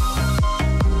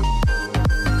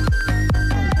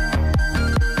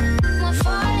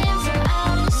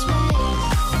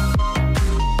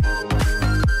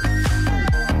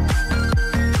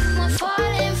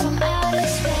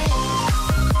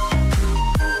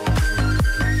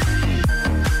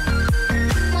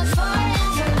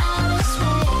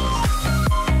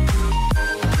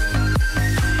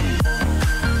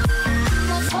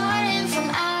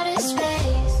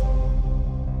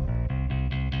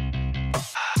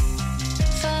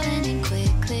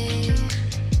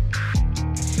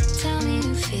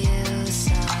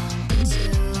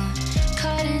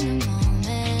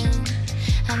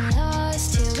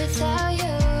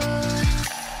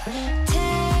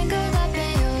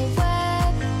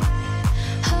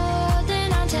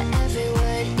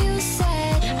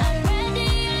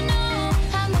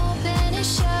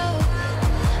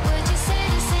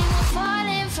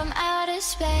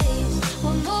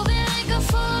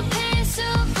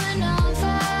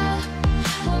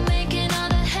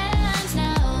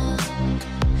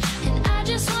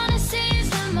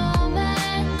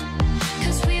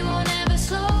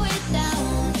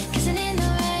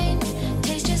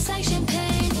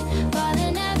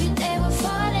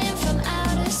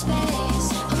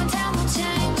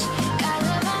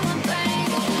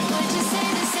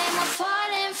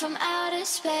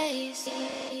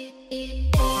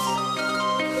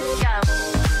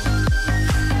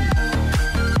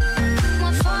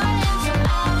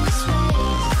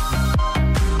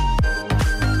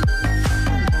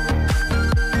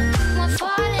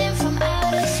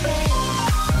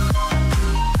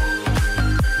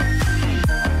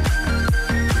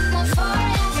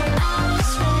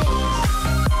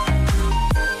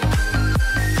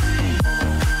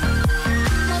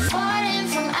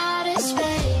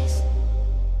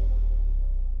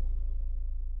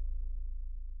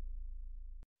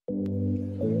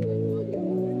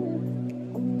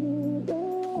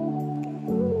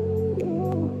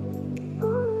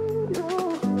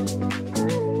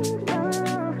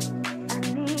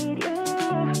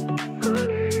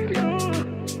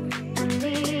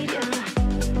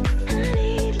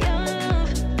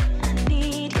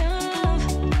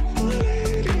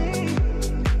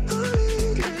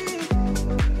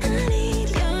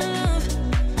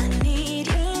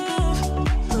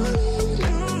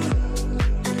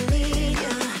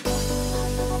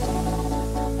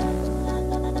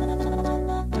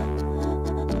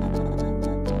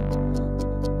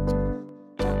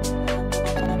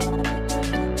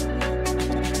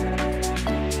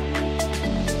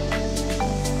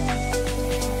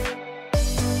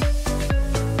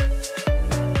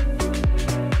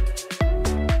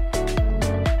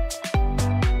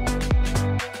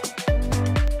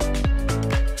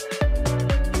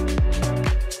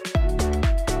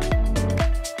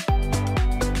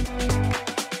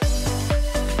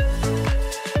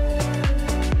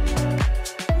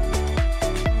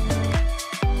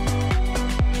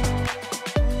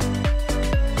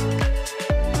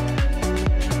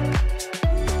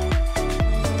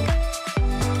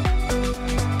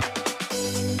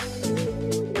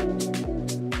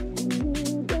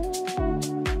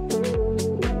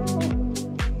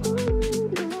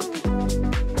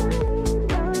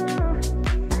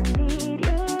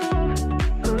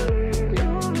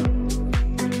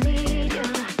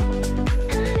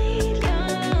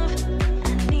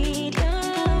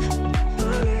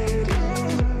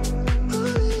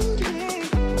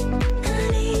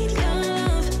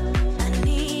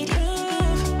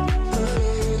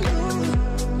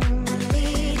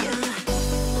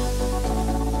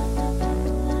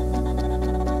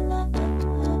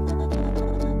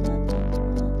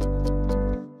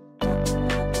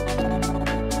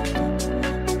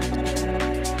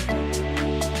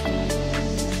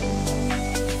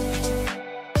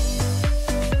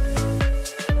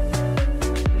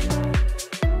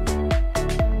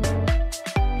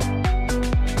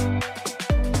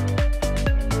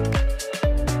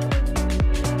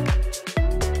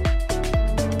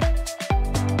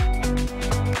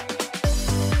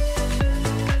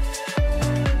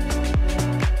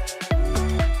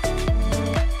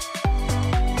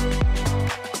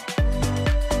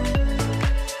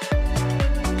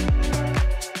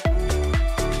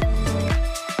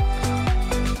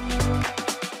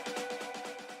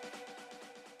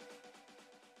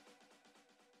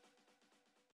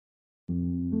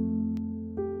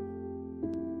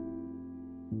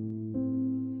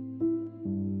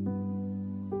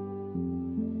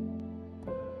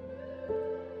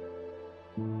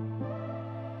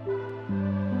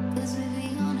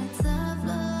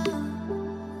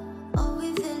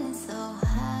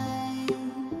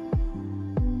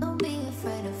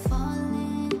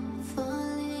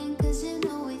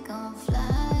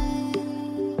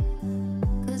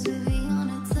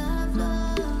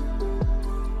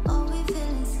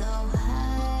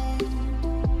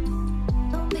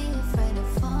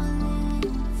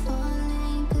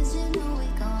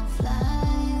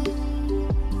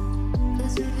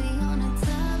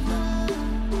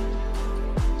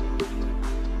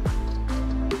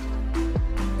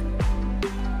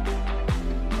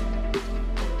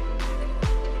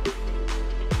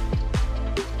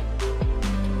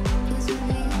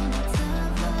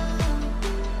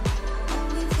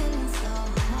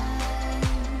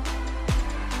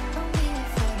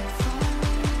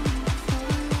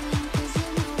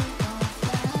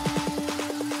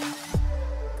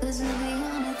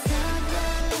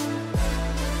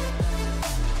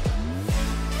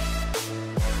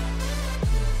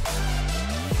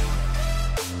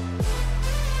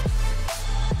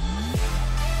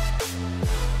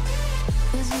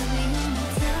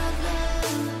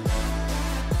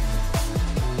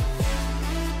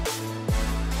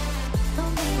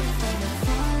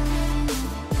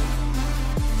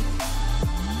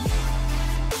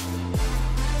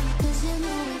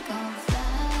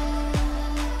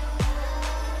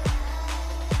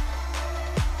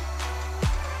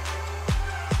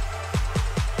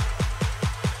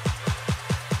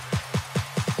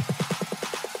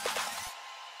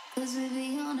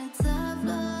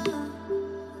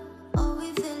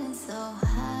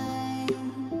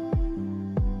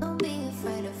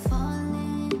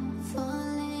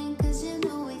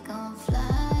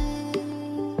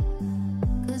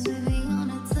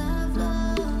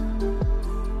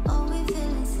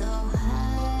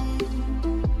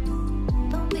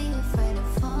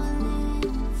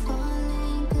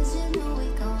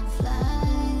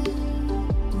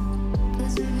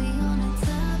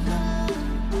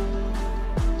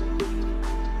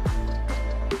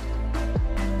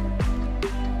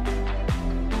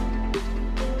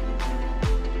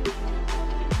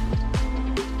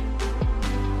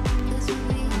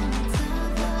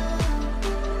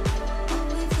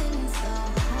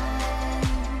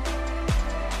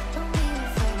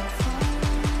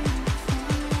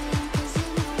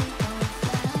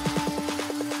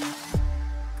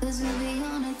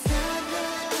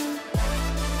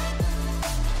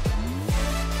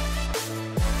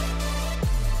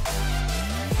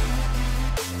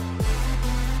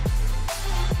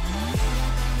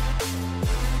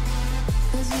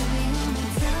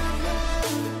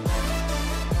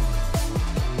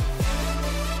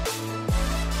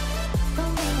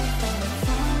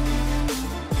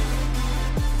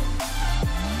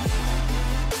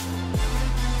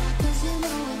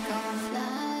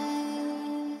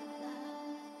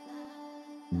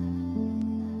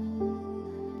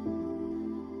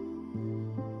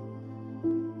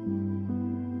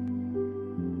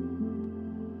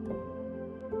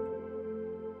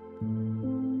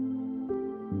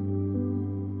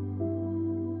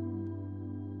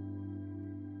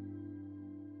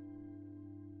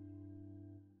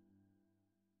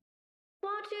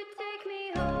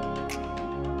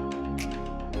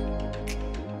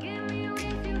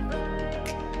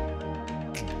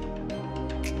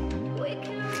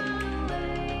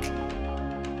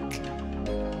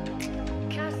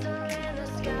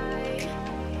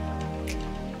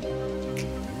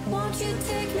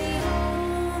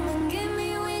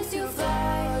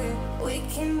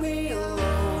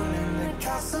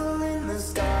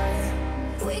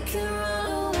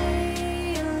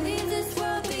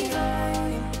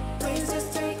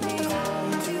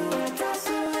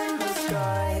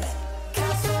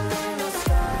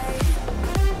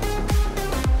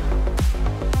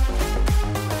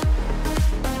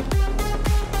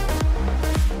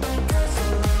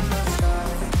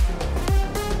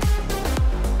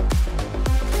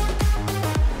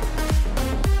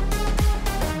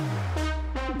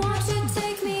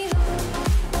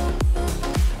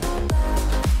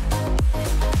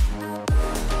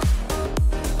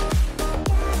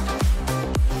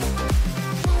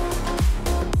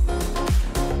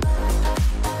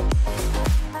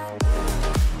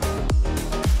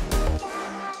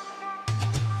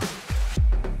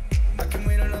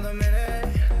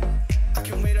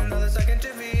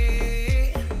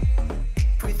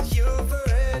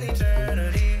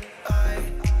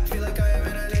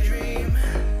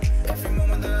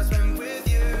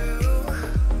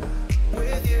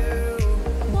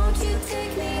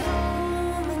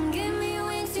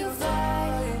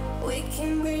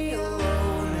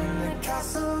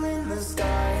 castle in the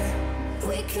sky.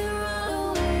 We can run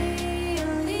away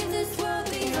and leave this world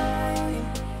behind.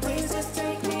 Please just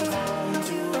take me home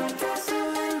to a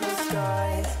castle in the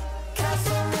sky.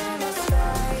 Castle in the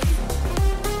sky.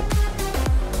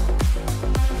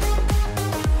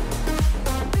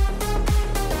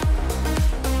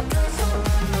 Castle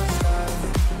in the sky.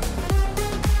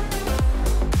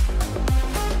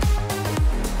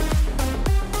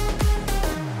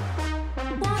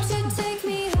 Won't you take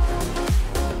me home?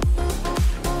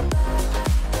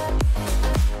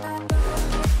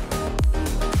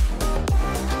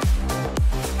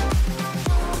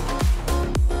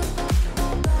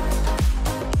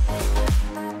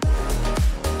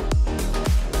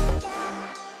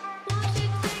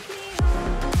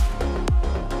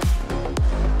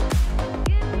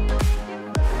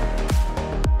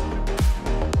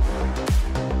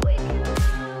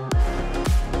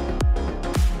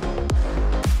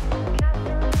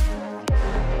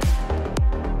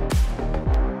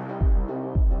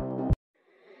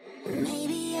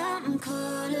 Maybe I'm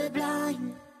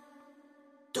colorblind.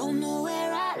 Don't know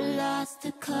where I lost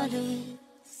the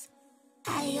colors.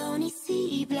 I only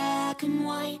see black and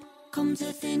white. Come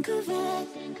to think of it,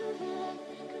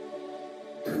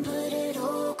 but it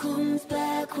all comes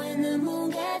back when the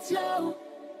moon gets low,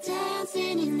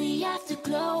 dancing in the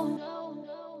afterglow.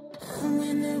 And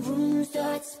when the room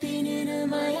starts spinning and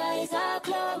my eyes are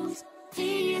closed,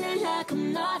 feeling like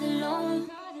I'm not alone.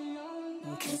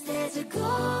 'Cause there's a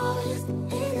ghost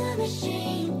in the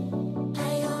machine.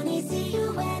 I only see you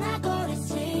when I go to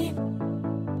sleep.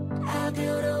 I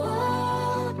build a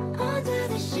wall under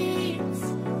the sheets,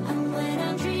 and when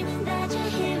I'm dreaming that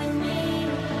you're here with me,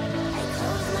 I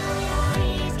close my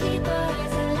eyes, keep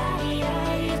us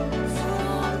alive.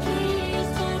 Someone please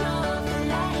turn off the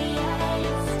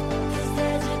lights. 'Cause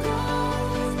there's a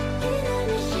ghost in the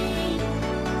machine.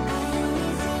 I only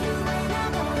see you when I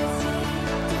go to sleep.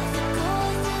 There's a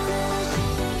ghost in the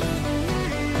machine.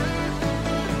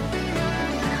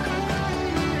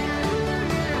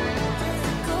 There's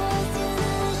a ghost in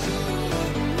the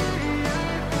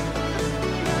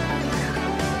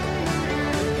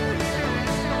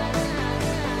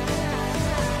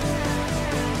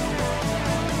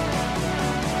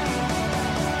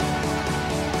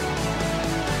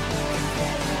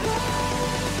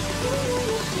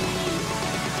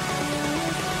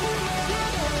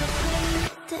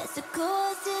There's a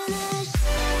ghost in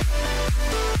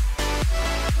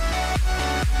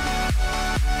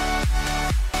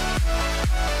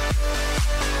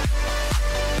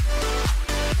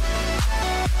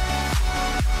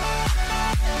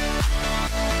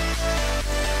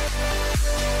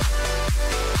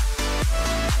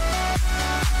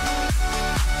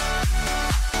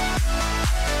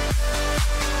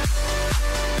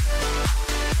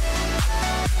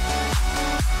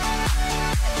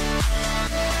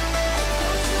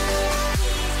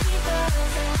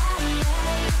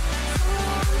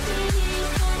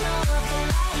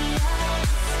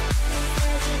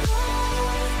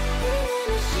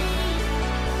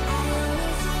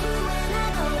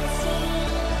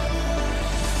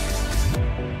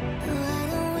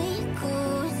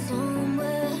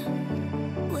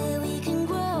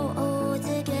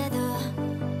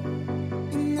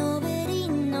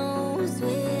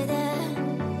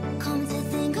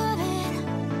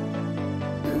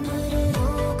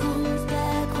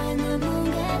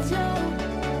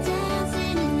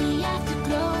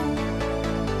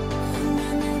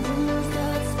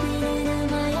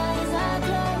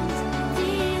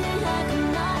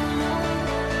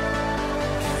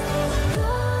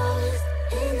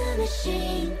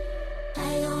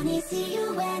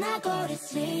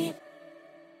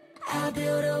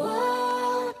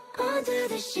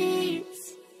the sheets.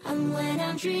 And when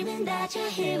I'm dreaming that you're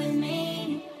here with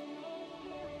me.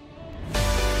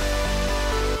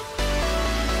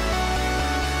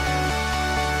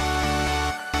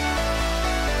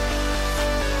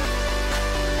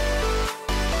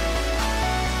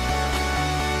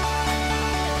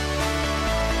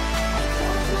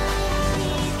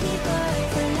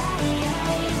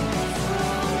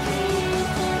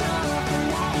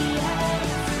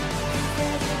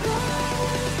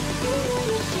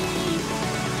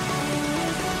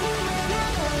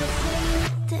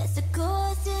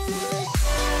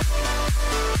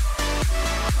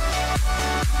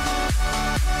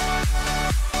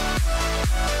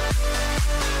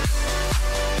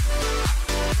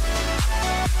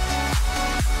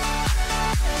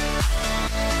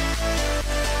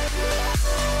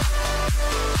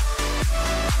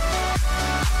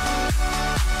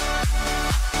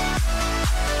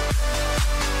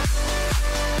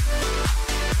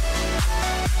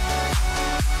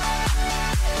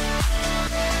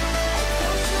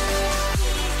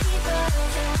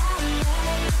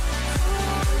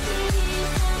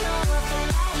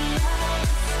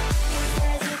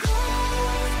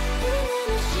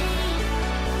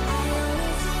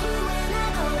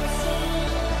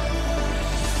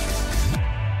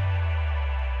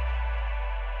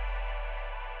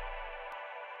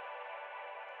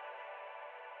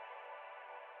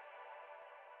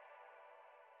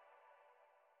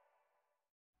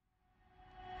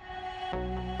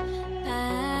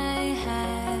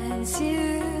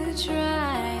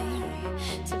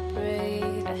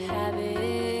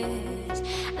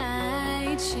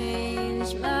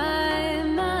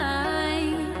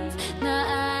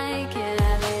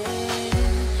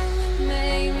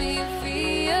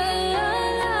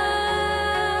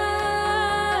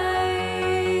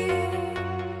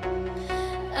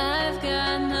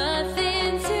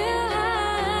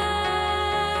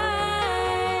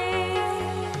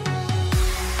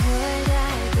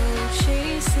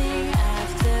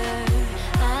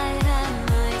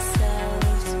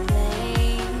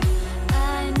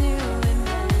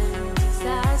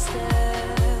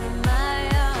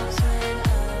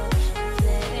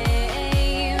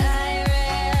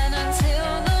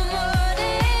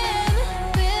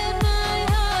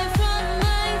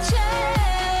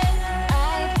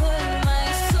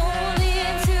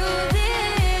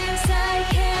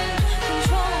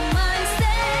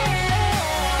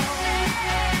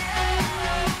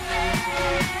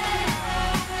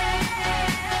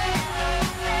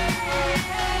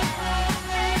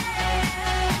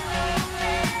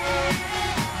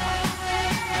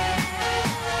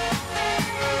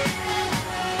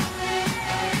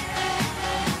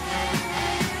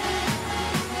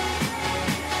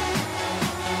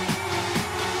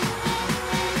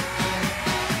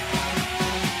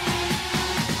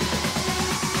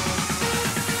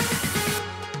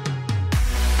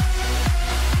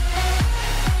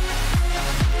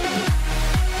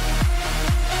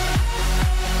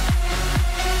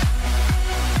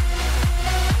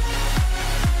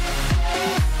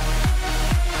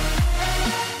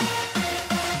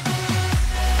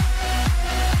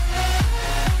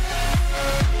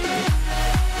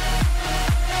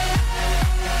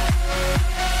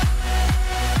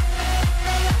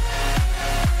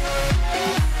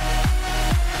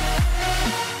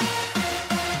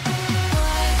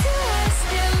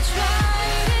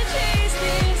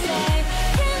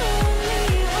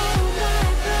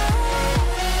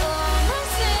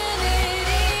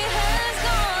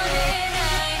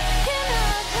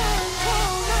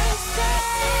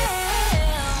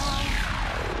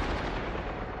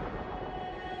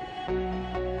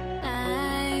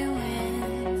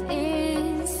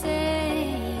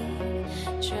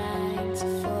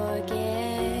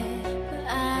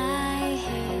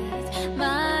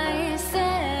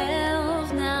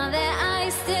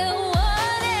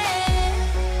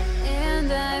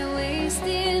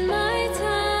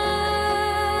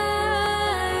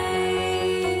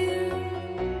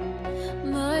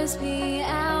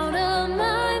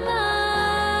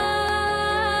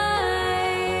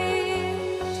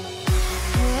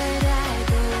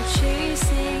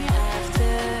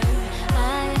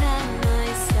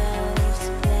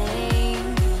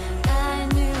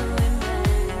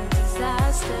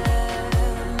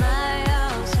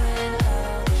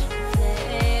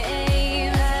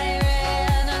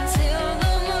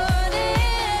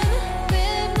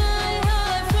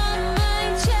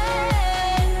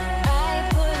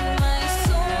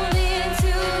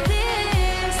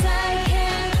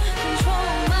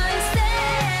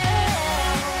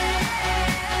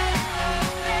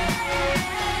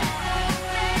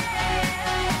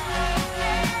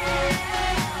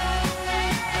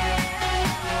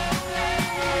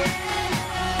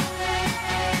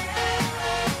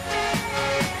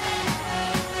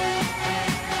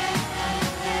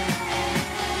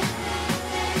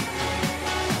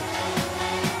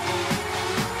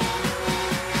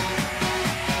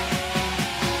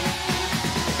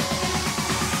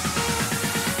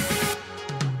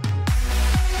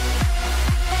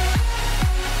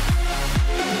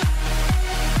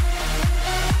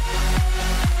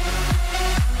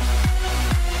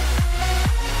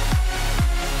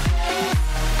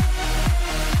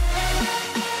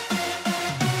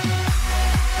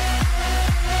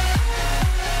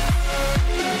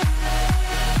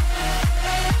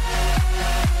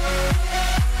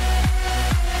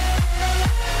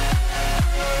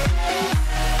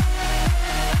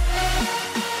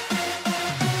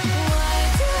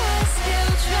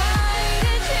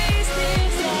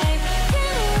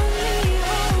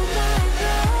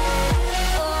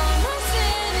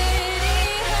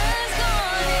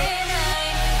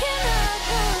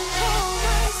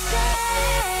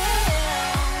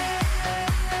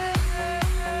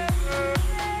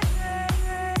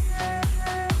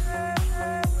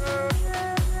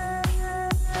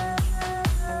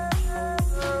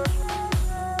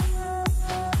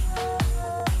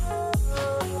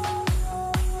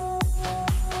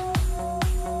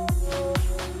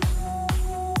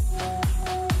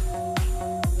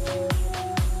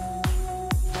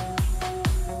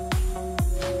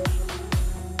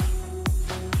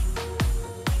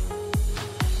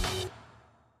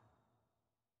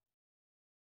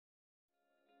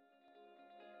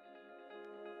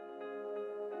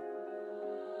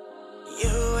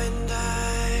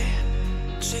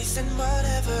 kiss and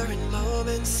whatever in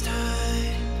moments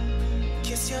time.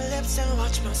 Kiss your lips and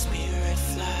watch my spirit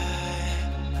fly.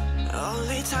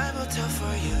 Only time will tell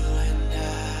for you and I.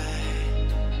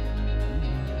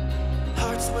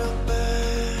 Hearts will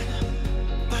burn,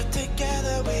 but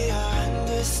together we are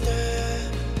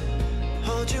undisturbed.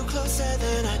 Hold you closer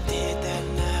than I did that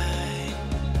night.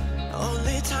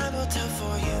 Only time will tell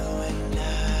for you and I.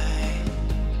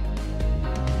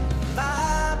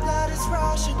 My blood is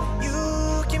rushing,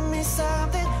 you give me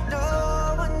something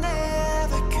no one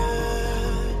ever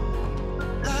could.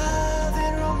 Love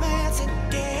and romance and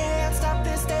can't stop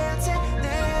this dancing.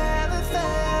 Never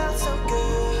felt so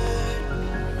good.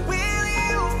 Will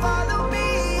you follow me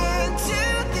into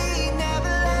the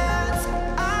Neverlands?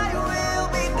 I will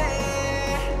be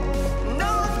there.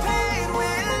 No pain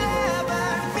will ever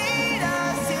meet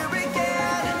us here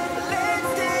again. Let's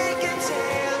take a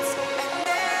chance and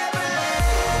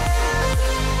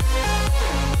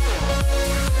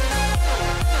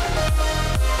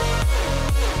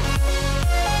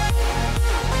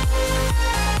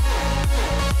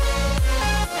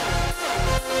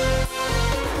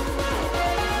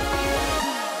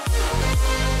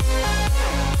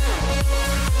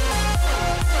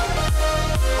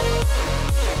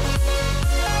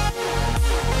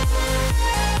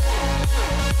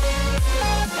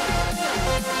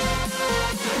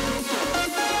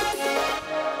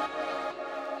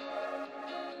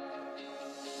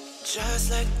just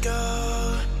let go.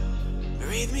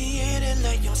 Breathe me in and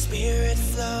let your spirit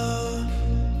flow.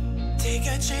 Take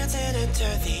a chance and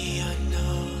enter the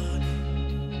unknown.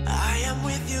 I am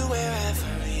with you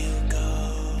wherever you go.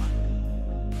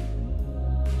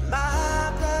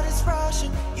 My blood is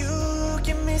rushing, you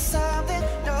give me something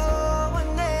no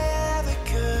one ever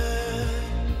could.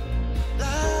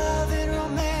 Love and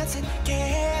romance and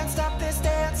can't stop this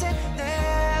dancing.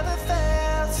 Never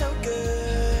felt so good.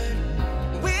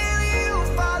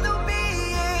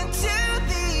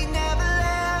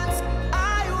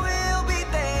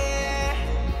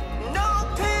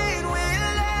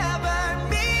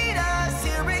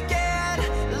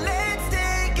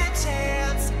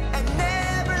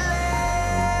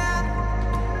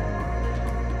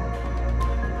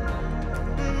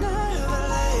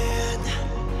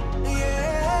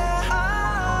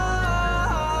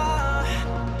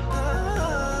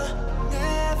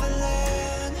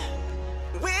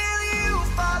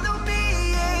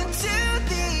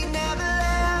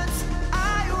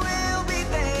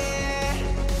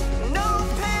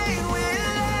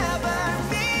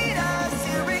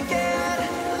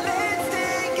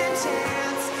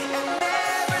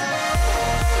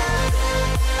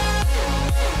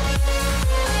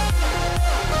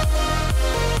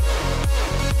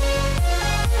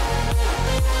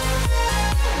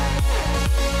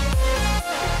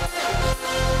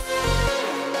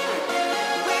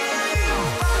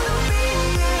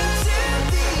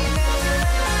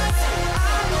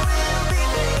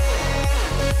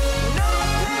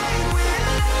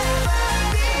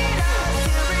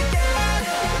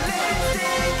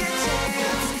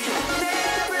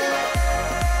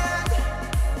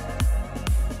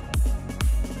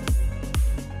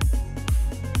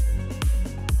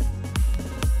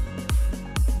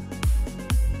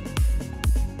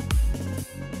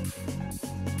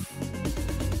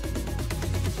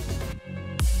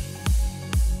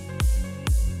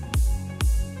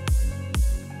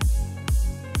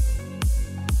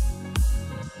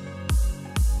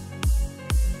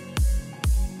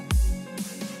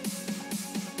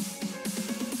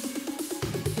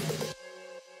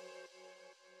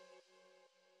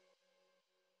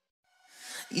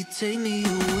 You take me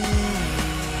away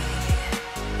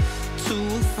to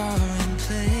a foreign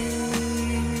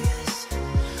place.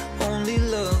 Only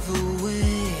love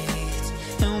awaits,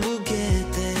 and we'll get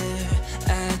there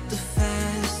at the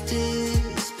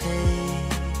fastest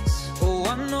pace. Oh,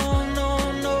 I know,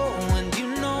 and you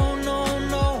know,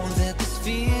 that this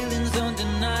feeling's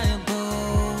undeniable.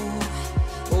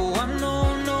 Oh, I know,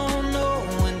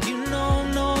 and you know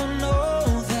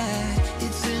that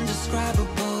it's indescribable.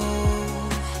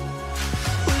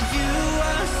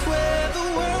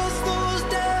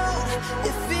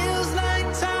 If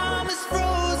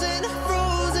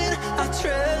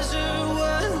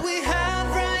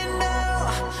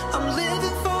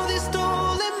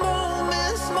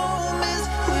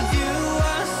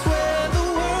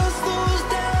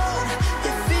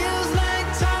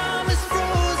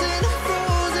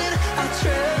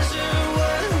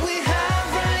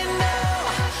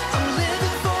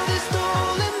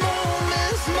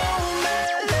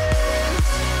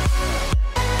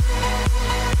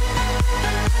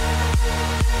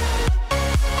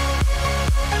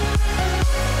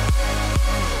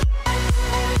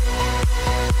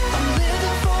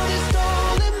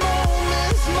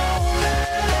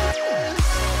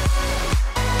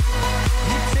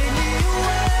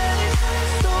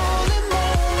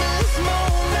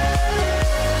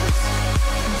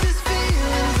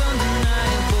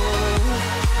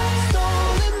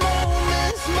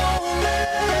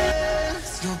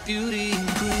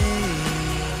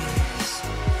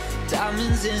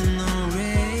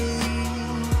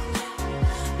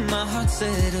heart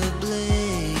set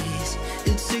ablaze.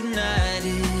 It's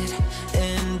ignited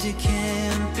and it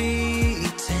can't be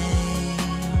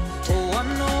tamed. Oh, I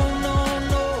know,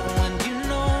 and you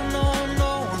know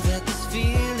that this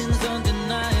feeling's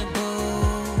undeniable.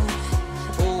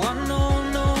 Oh, I know,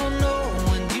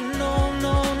 and you know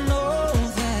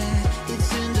that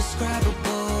it's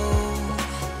indescribable.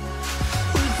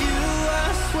 With you, I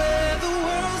swear the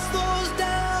world slows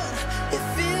down. It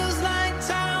feels like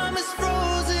time is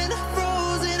frozen.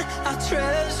 I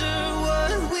treasure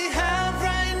what we have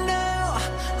right now.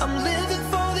 I'm living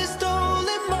for these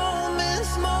stolen moments.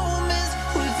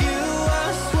 With you, I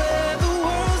swear the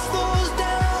world slows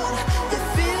down. It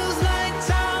feels like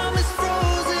time is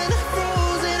frozen.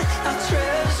 I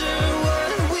treasure what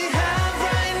we have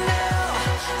right now.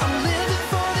 I'm living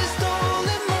for these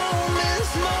stolen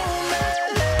moments.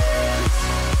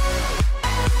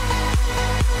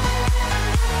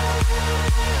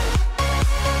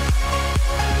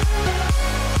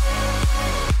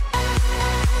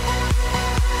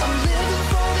 I'm living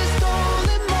for these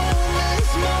stolen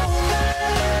moments.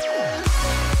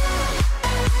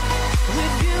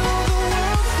 With you, the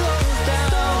world slows down.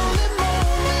 Stolen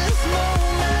moments.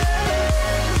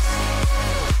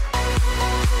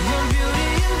 Your beauty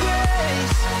and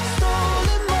grace.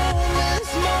 Stolen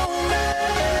moments.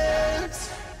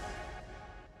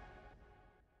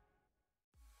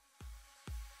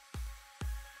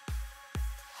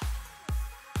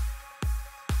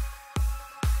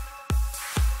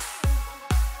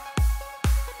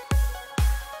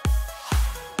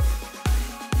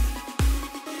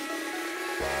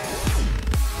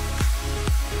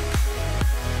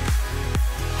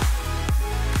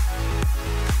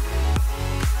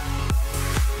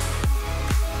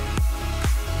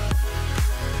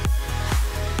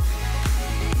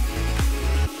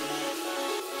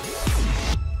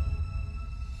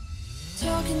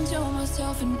 Talking to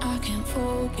myself and I can't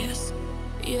focus.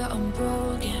 Yeah, I'm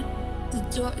broken. The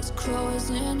door is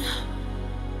closing.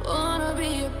 Wanna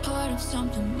be a part of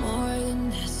something more than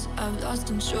this. I've lost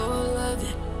control of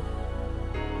it.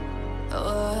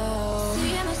 Oh,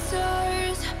 seeing the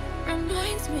stars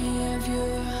reminds me of you.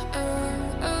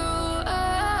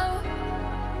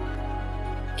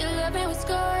 You left me with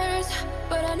scars,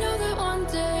 but I know that one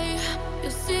day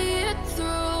you'll see it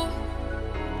through.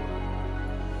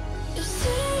 You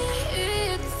see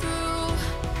it through.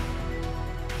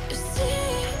 You see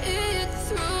it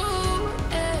through.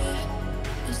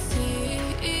 You see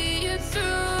it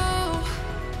through.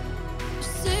 You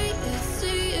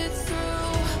see it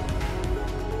through.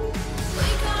 We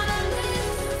gonna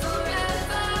live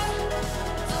forever.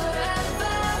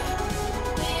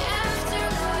 The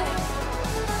afterlife.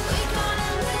 We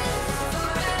gonna live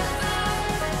forever.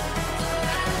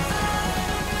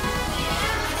 The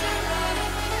afterlife.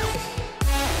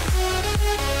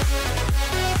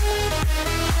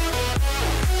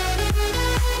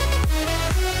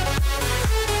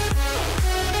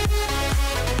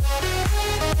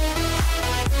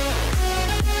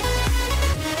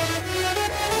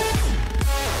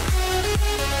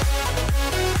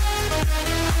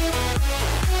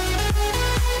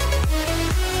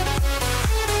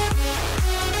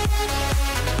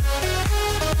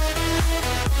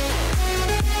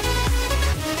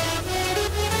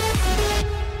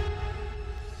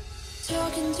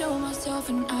 Talking to myself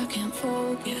and I can't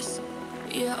focus.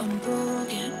 Yeah, I'm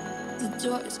broken. The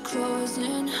door is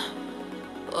closing.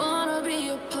 Wanna be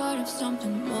a part of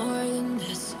something more than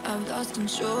this. I've lost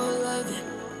control of it.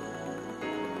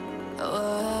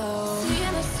 Oh,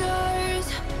 seeing the stars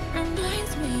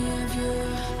reminds me of you.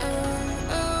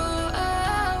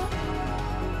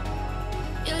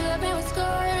 You left me with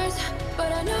scars,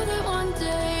 but I know that one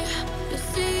day you'll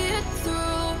see it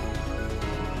through.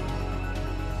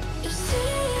 You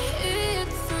see it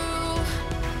through.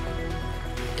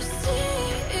 You see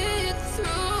it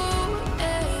through.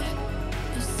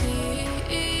 You see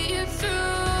it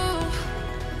through.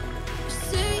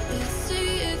 You see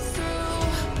it through.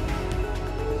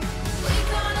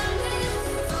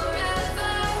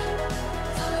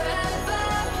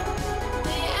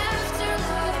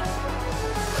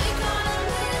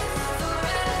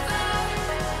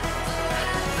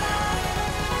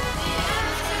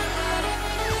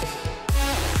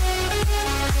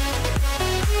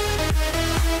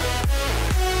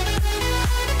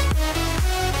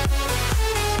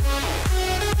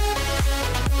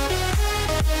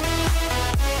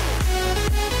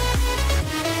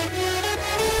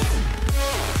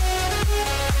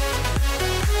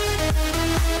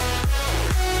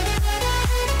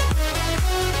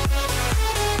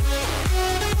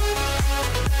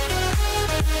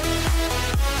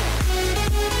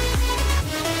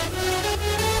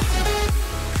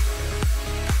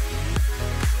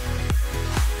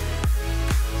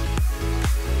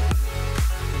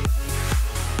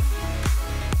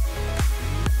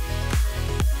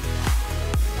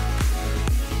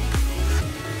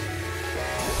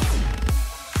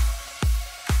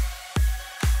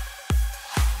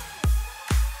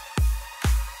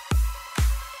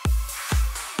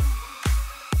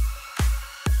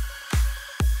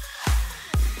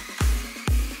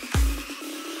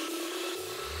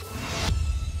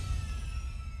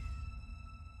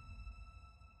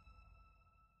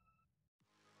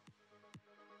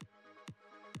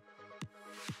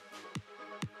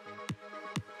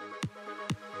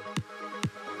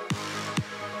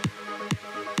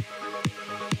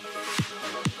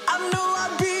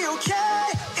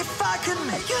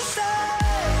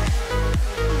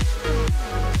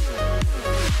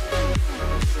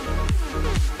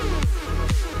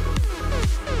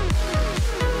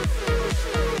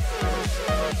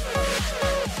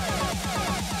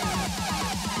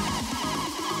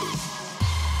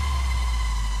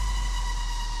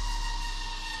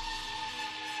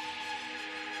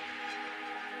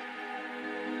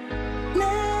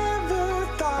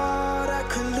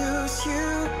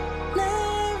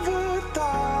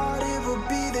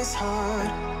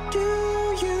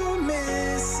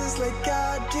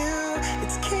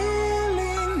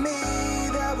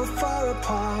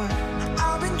 apart.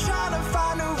 I've been trying to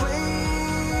find a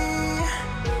way.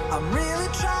 I'm really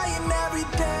trying every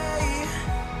day.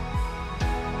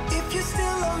 If you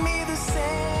still love me the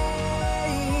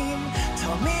same,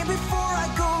 tell me before I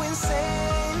go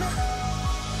insane.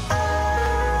 Oh,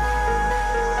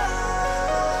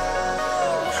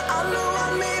 I know I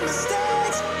made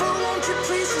mistakes, but won't you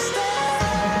please just stay?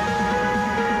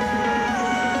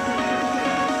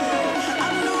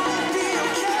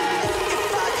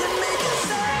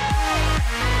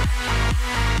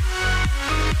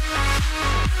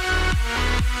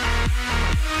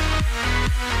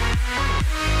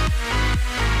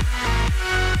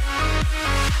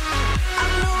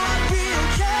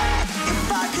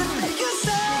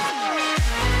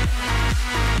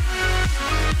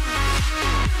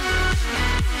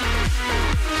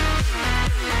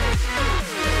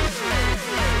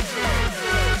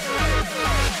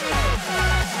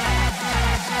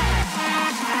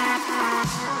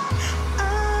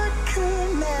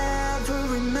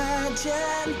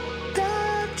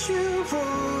 That you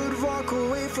would walk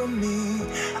away from me.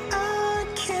 I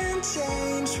can't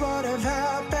change what have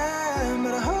happened,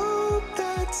 but I hope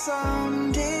that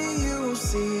someday you'll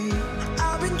see.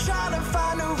 I've been trying to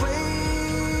find a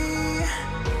way.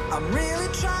 I'm really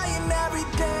trying every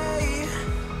day.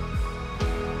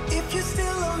 If you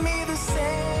still love me the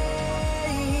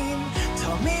same,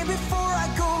 tell me before I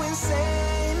go insane.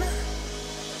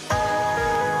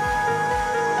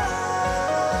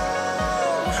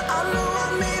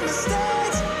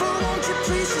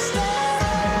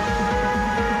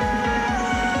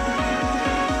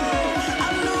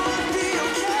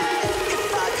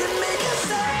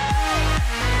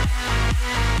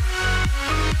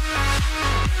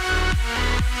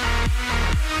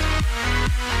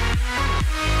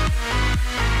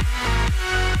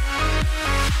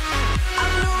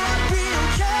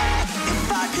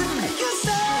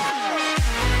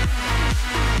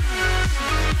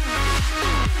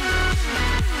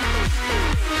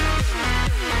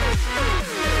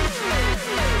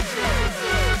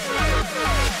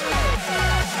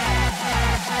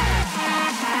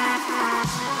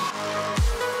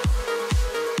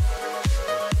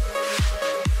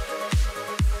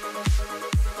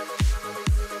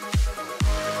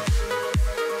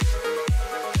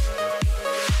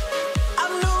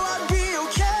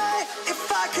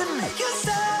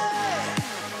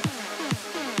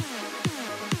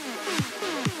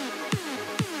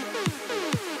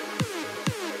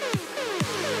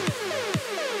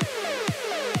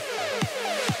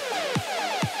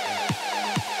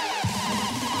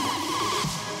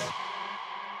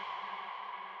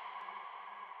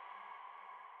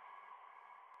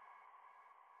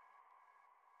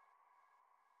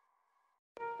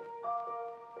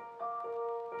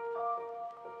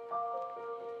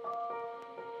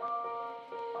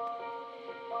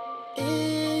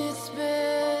 It's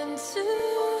been too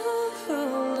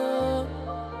long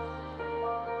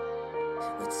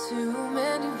with too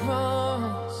many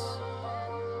wrongs.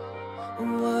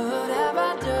 What have I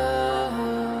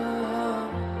done?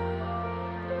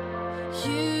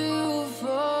 You've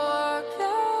forgotten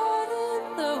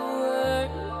the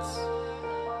words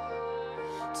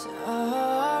to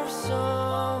our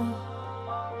song.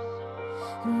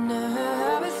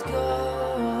 Now it's gone.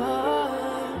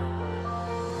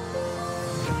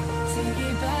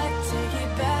 Take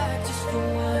it back just for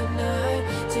one night.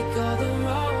 Take all the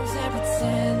wrongs and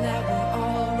pretend that we're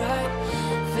alright.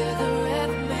 Feel the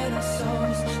rhythm in our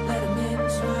souls, let them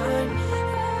entwine.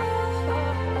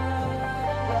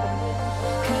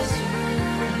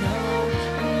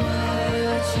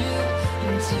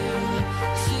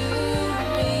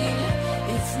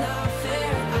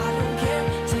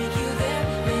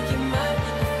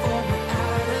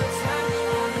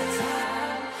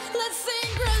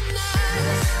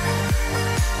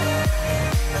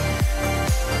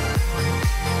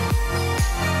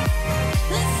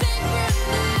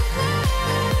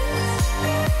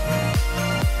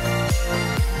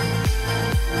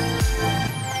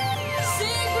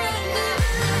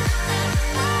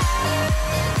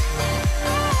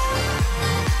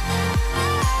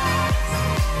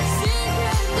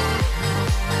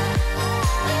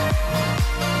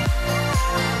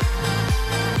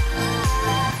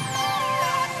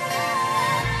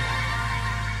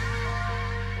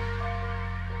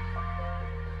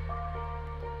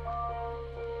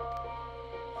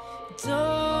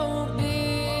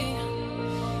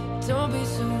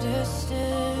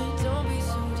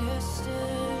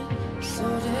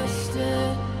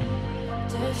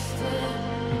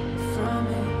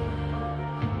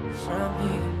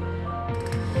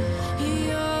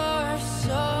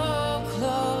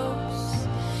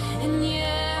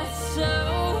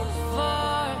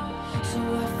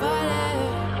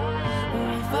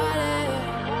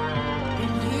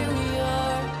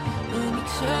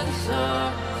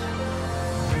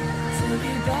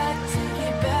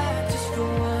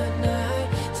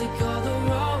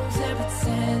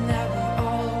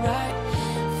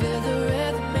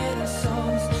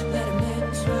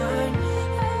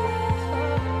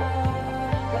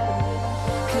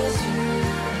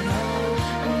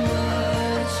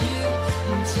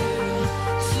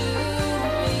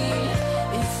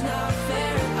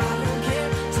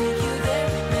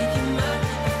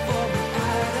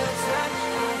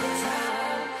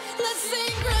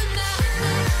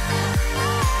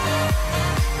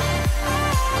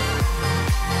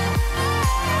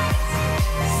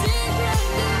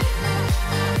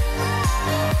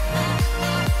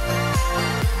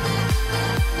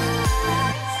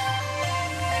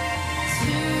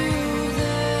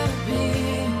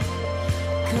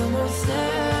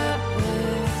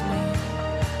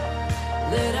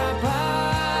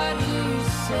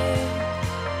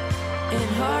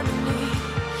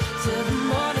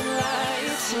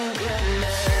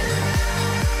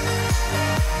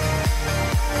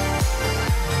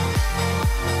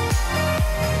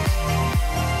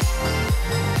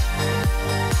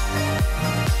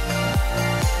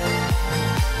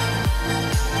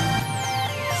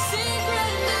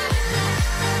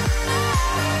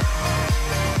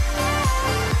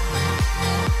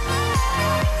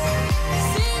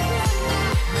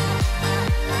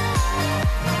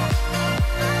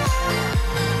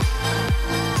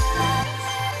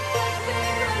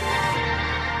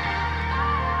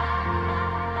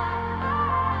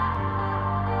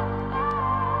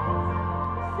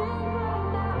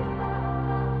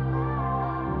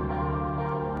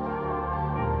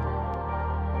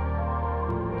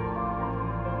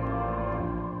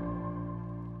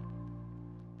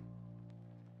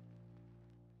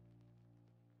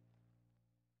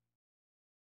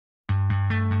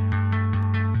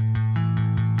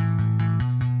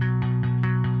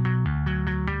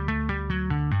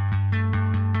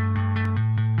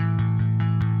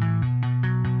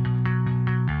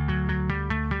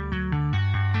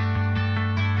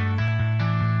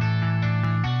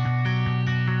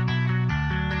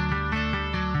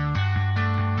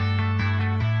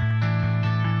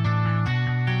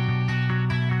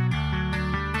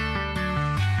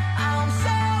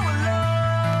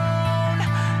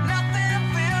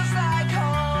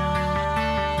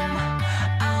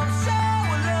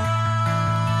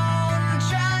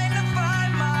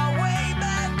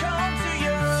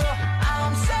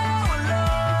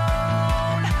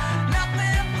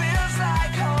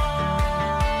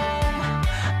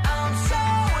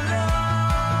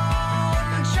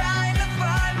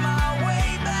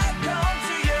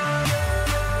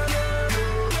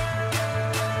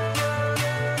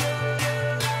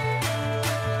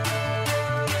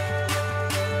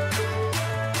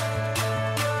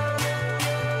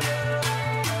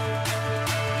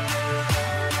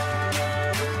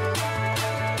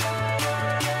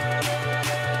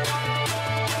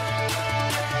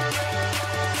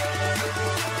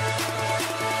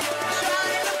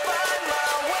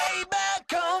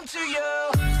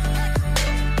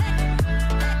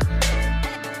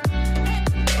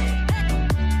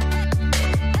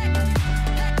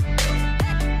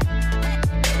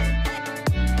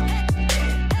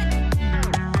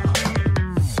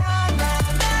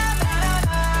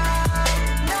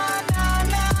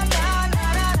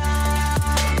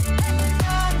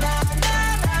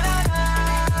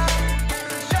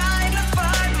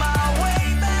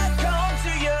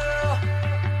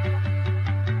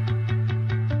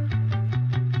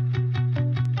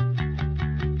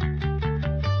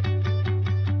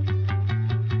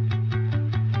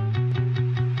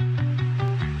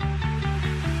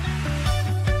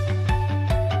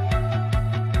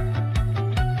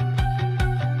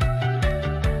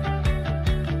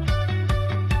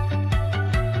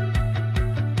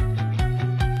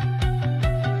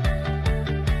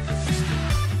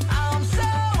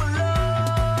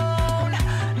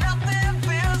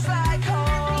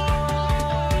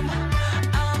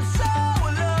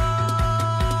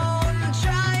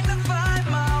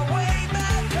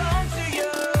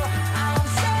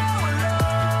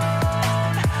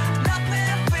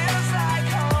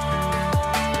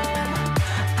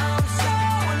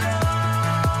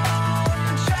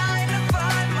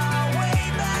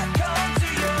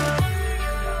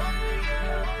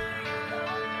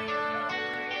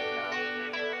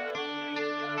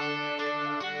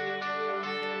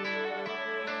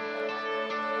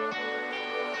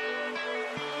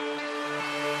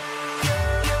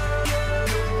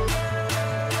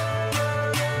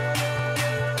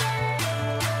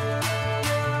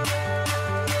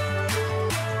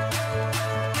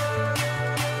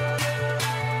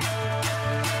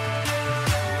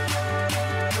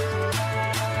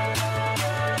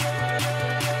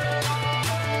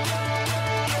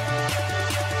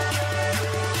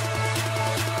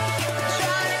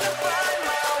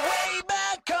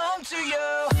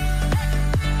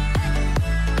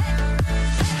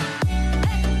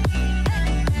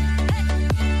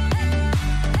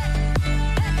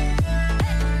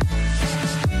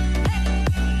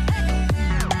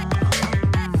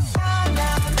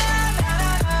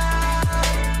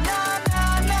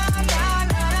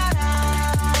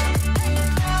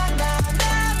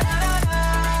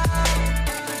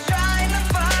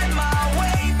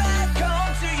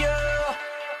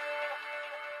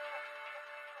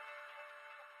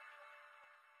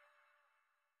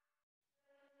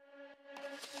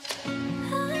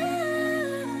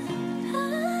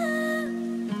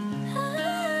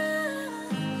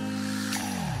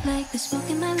 The smoke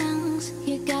in my lungs,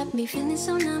 you got me feeling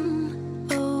so numb.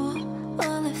 Oh,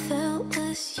 all I felt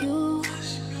was you.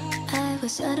 I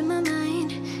was out of my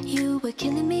mind, you were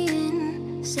killing me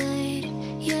inside.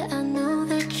 Yeah, I know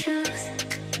the truth.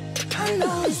 I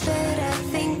know it's that I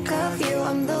think of you,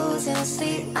 I'm losing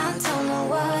sleep. I don't know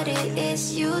what it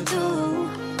is you do.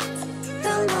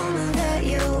 The moment that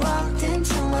you walked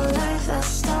into my life, I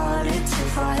started to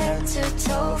fall head to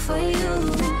toe for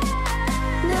you.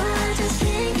 No, I just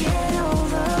can't get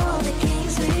over all the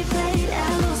games we played.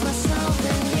 I lose myself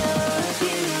in your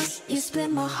abuse. You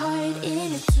split my heart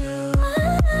in two.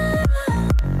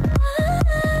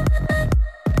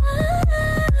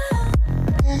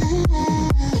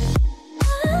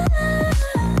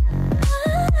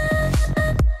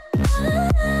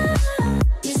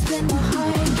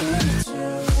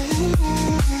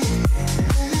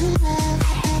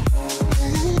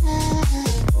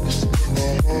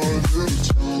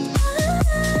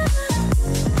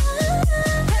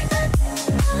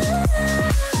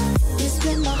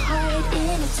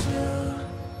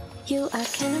 You I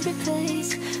cannot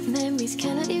replace, memories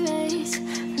cannot erase.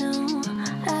 No,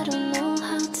 I don't know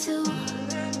how to.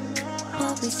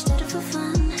 What we started for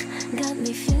fun got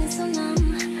me feeling so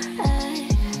numb. I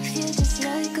feel just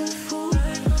like a fool.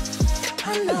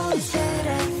 I know it's that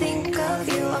I think of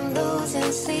you, I'm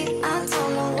losing sleep. I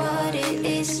don't know what it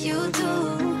is you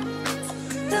do.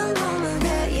 The moment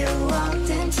that you walked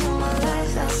into my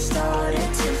life, I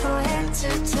started to fall head to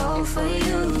toe for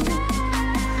you.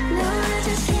 No, I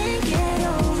just can't get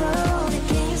over all the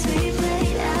games we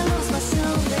played. I lost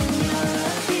myself in your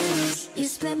abuse. You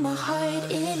split my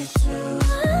heart in two.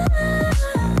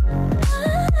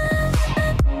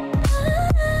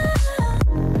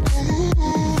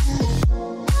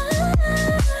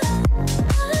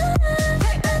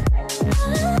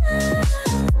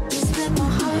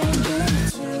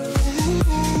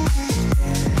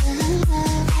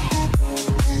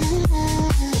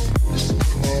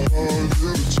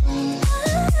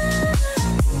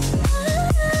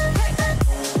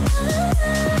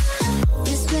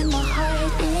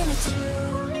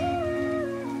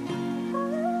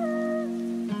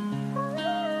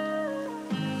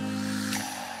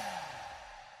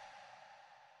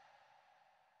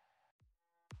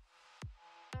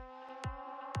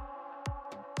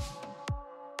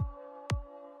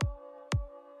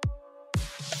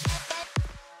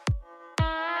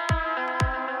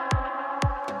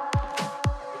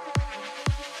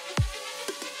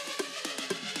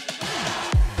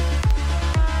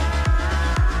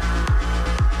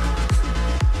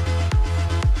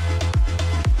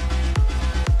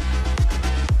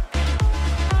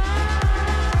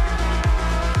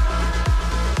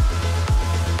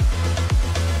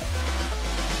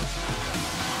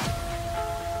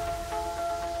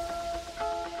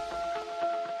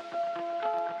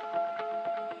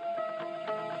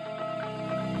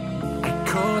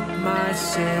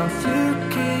 Myself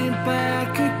looking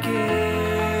back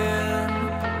again,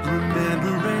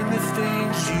 remembering the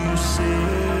things you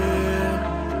said,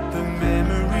 the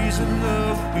memories of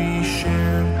love we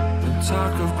shared, the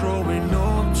talk of growing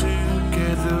old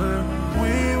together.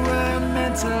 We were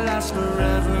meant to last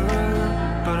forever,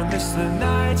 but I miss the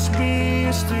nights we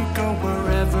used to go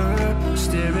wherever,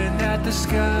 staring at the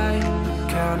sky,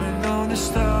 counting on the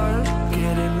stars,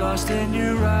 getting lost in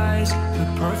your eyes, the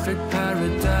perfect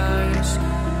paradise.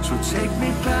 So take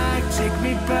me back to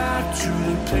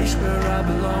the place where I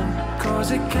belong.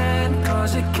 Cause it can,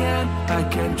 I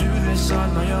can't do this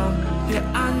on my own. Yeah,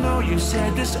 I know you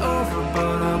said this over,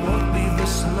 but I won't leave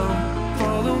this alone.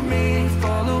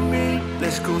 Follow me,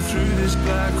 let's go through this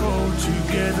black hole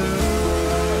together.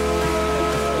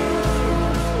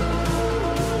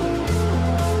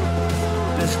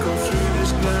 Let's go through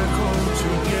this black hole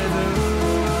together.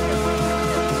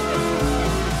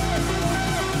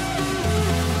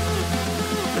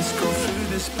 Let's go through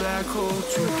this black hole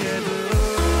together.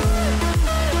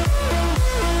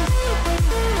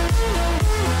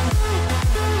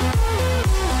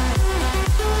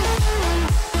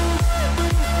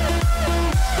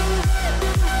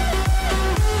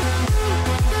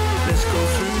 Let's go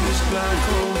through this black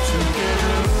hole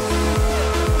together.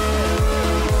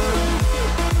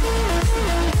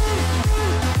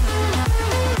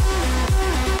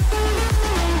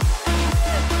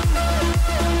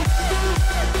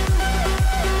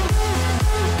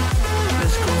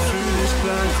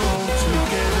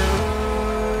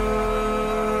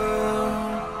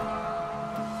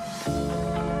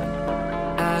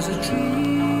 As a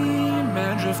dream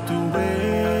and drift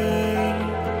away,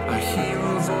 I hear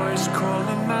a voice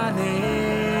calling my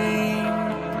name.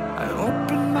 I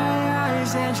open my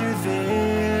eyes and you're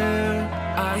there.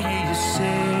 I hear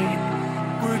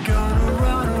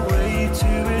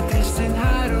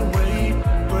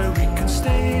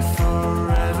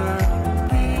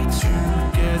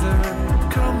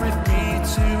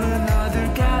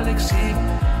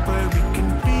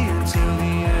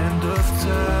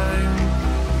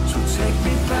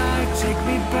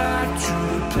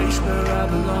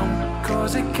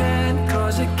 'cause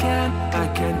I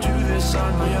can't do this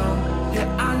on my own. Yeah,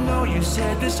 I know you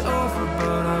said this over,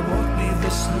 but I won't leave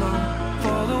this alone.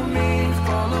 Follow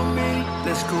me,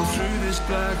 let's go through this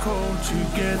black hole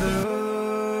together.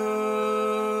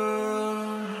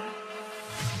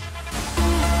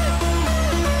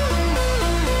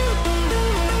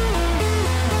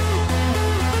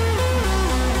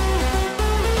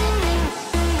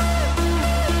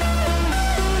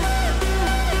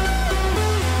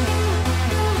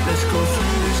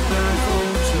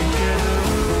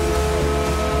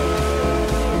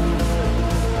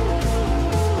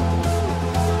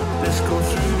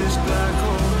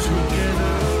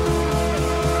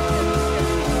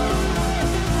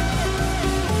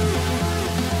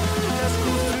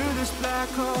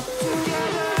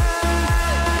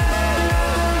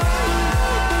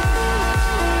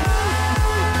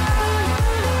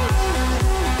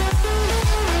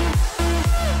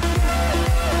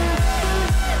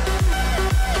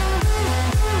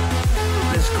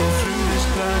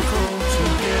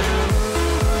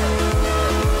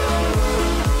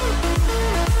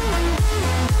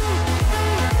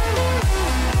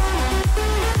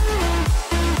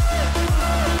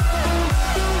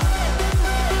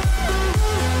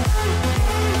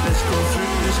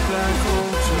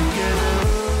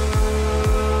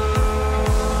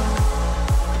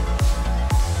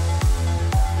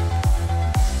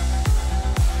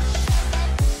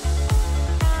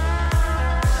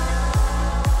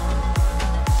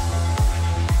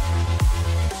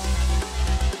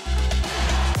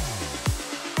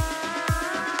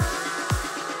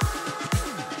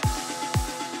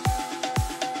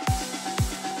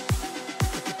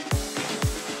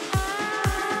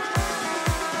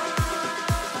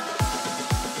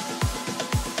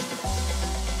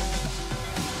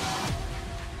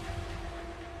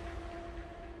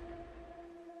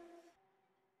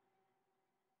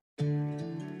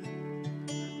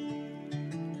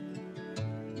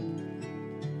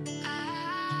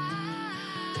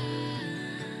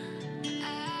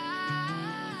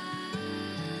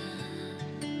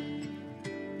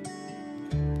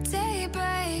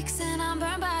 And I'm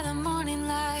burned by the morning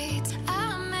light.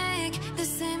 I make the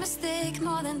same mistake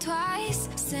more than twice.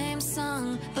 Same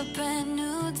song, but brand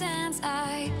new dance.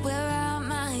 I wear out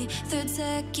my third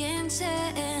second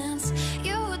chance.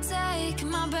 You take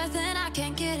my breath and I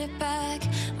can't get it back.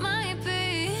 Might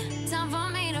be time for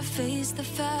me to face the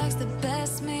facts. The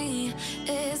best me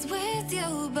is with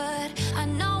you, but I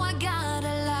know I got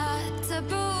a lot to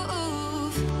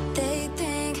prove. They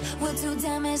think we're too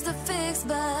damaged to fix,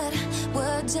 but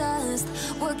we're just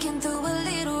working through a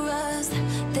little rust.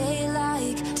 They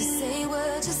like to say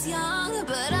we're just young,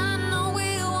 but I know we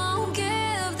won't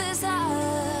give this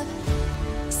up.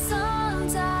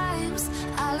 Sometimes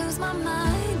I lose my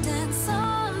mind, and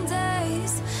some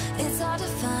days it's hard to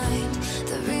find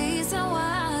the reason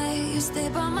why you stay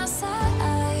by my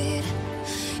side.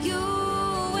 You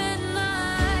and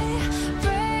I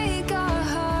break our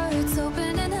hearts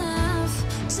open in half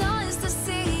just to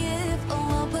see if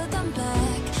we'll put them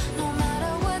back. No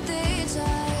matter what they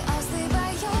try, I'll stay by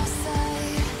your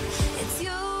side. It's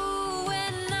you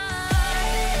and I.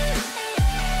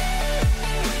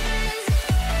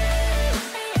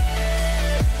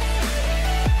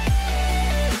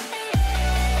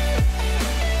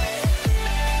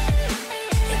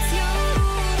 It's you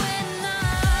and I.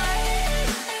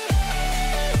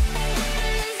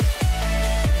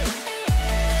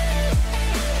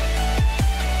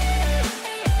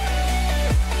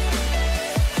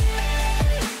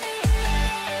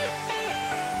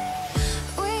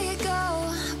 We go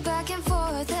back and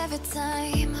forth every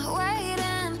time,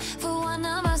 waiting for one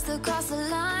of us to cross the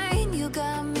line. You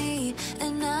got me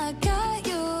and I got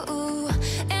you,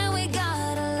 and we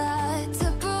got a lot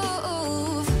to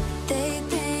prove. They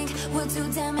think we're too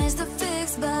damaged to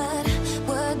fix, but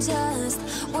we're just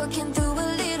working through a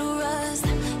little rust.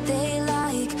 They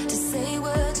like to say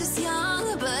we're just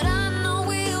young, but I know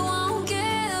we won't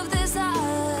give this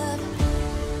up.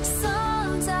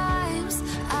 Sometimes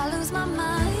I lose my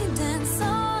mind, and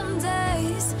some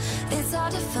days it's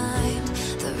hard to find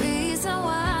the reason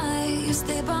why you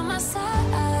stay by my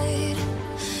side.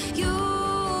 You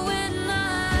and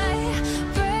I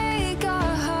break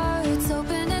our hearts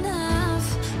open in half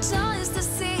just to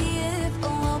see if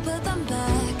we'll put them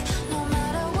back. No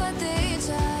matter what they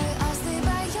try, I'll stay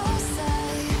by your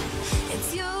side. It's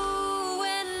you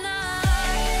and I.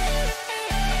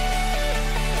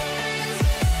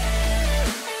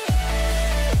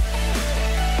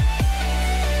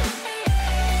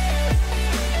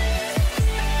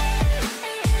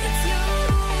 It's you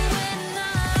and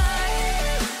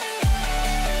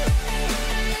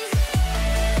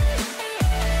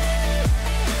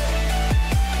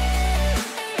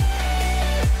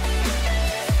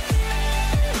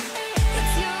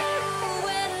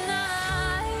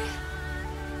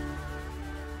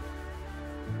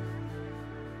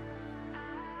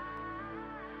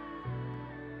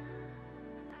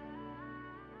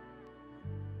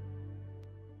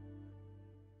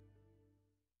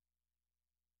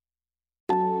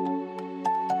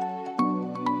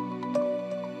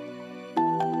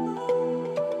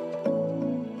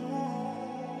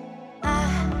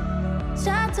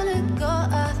Try to let go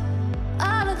of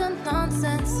all of the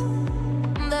nonsense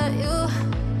that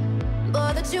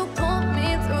you put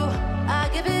me through. I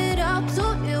give it up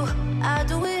to you, I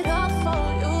do it all for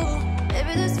you.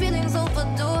 Maybe this feeling's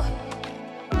overdue.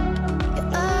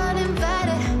 You're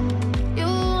uninvited, you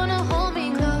wanna hold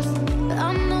me close, but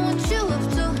I know what you have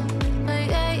to.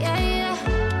 Yeah, yeah, yeah.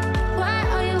 Why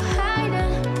are you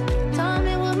hiding? Tell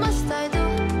me what must I do?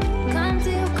 Come to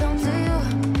you, come to you.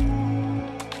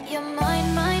 You're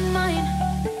mine, mine, mine.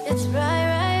 It's right,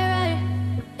 right, right.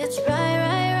 It's right,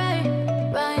 right, right,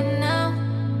 right now.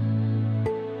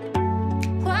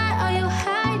 Why are you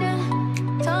hiding?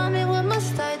 Tell me what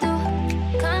must I do?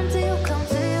 Come to you, come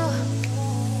to you.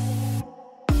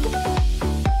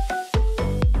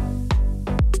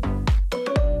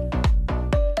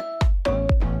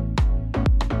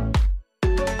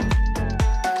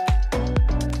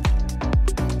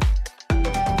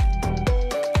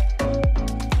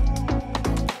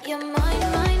 You're mine,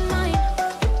 mine, mine.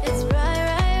 It's right,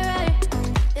 right, right.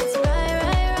 It's right,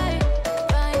 right, right,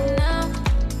 right now.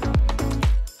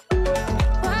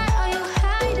 Why are you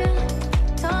hiding?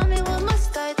 Tell me what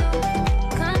must I do?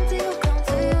 Come to you, come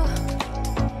to you.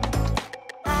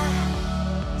 I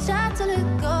try to let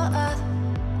go of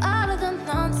all of the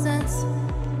nonsense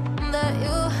that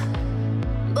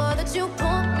you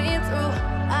put me through.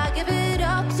 I give it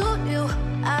up to you,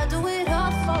 I do it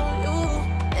all for you.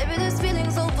 Maybe this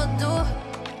feeling's overdue.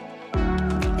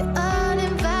 You're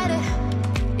uninvited,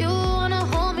 you wanna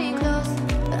hold me close,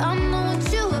 but I know what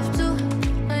you have to.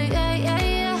 Yeah, yeah,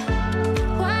 yeah.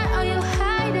 Why are you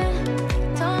hiding?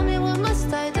 Tell me what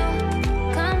must I do?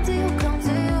 Come to you, come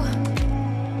to you.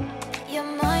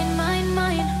 You're mine, mine,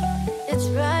 mine. It's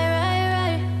right, right,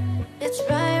 right. It's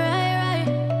right, right, right,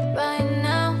 right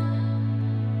now.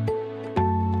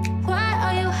 Why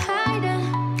are you hiding?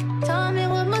 Tell me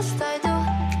what must I do?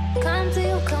 Come to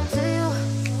you, come to you.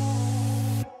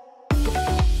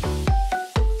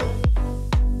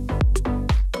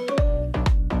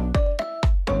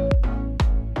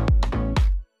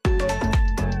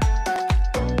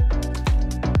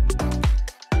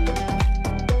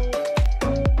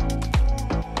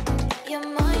 You're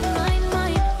mine, mine,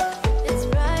 mine. It's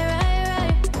right, right,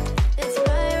 right. It's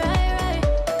right, right, right,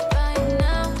 right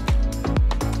now.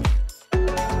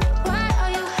 Why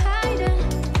are you hiding?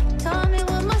 Tell me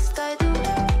what must I do?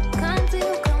 Come to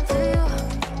you, come to you.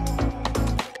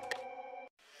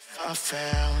 I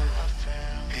fell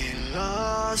and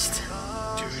lost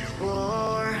to the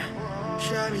war,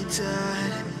 shot me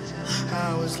dead. I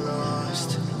was lost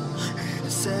and I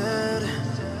said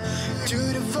to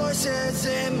the voices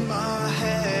in my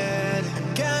head,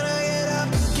 I'm gonna get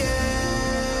up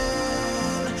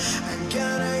again. I'm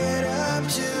gonna get up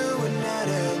to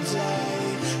another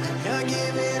day. I'm not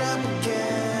giving up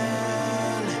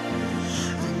again.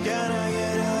 I'm gonna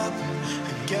get up.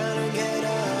 I'm gonna get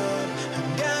up. I'm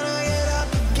gonna get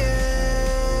up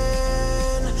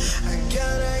again. I'm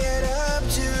gonna get up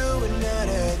to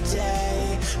another day.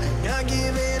 I'm not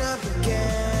giving up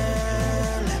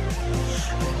again.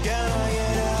 I'm gonna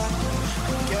get up.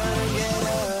 I'm gonna get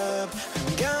up.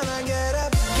 I'm gonna get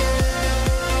up again.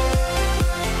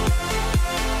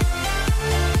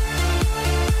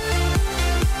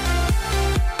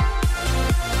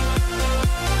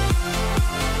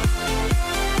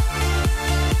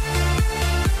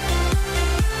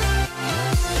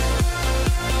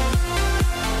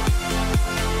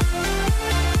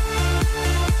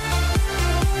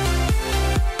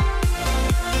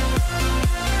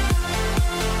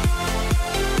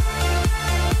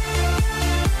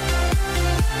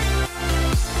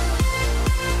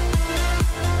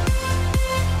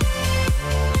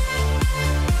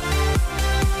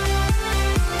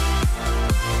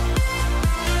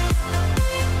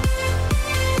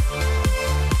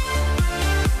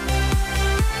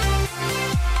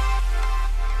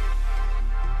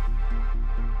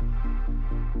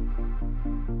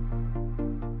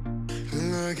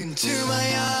 Look into my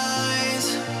eyes.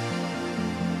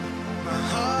 My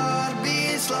heart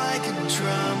beats like a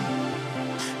drum.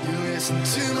 You listen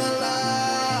to my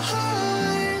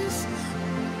lies.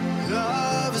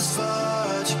 Love is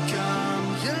far to come.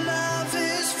 Your love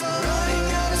is far. Running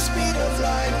at the speed of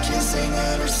light, kissing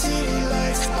under city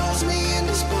lights. Calls me in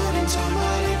this morning time,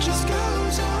 but it just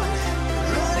goes on.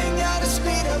 Running at the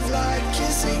speed of light,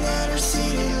 kissing under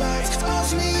city lights.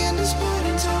 Calls me in this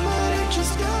morning time, but it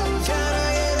just goes on. Gotta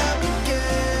get up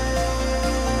again.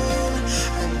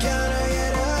 I'm gonna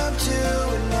get up to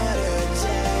another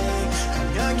day. I'm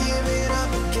not giving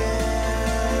up again.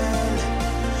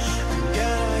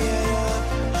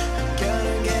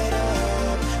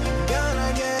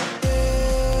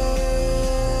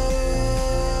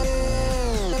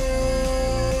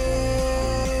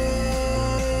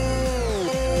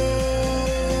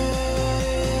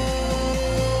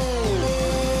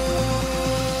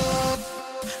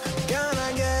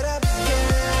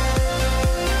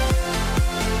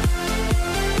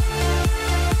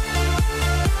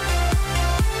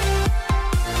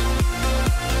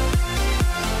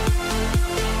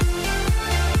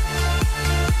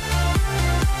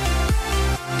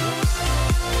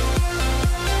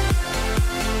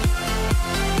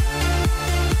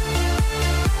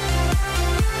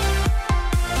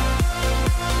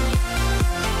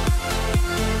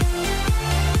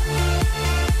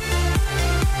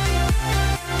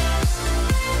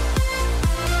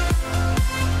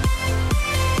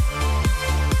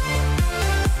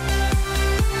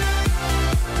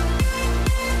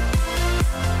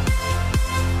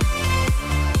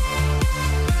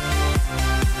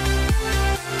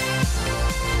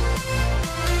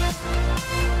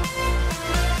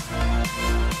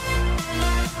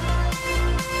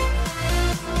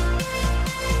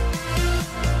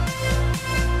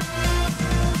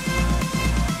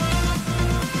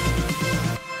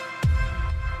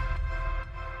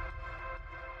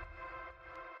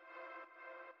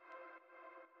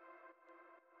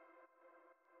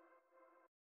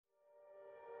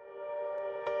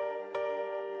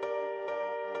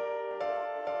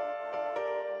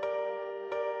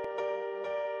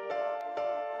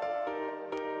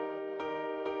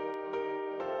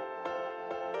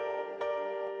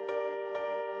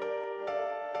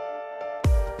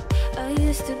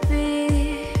 used to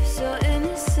be so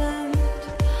innocent.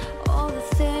 All the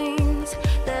things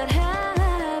that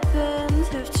happened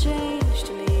have changed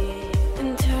me.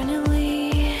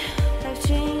 Internally, have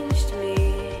changed me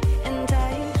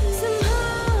entirely.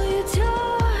 Somehow you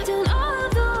tore down all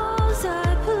of those I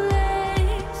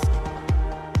placed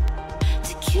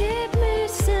to keep me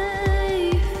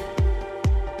safe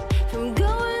from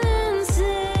going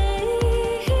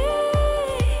insane.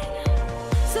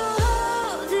 So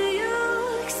how do you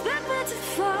expect me to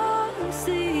fall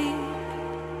asleep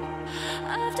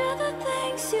after the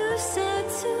things you said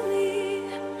to me,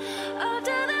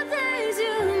 after the things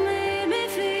you made me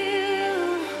feel?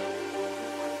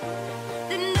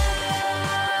 The night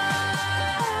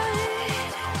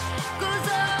goes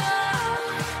on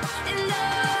and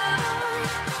on.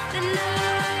 The night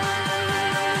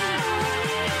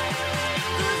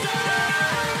goes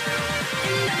on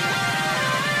and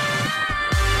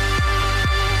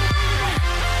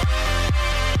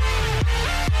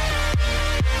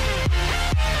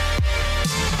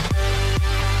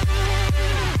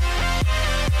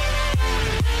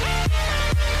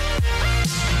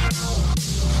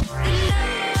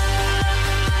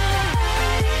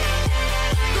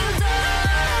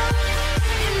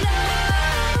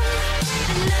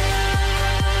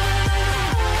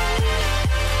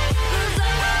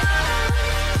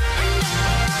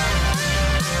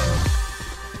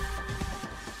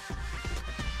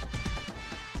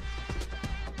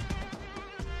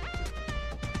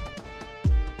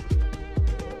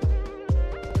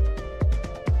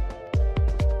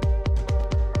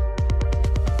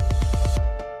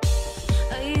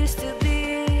I used to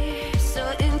be so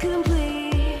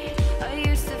incomplete. I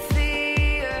used to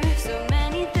fear so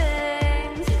many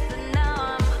things, but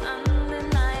now I'm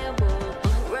undeniable,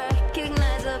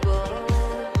 recognizable.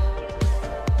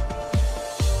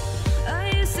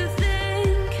 I used to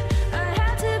think I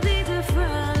had to be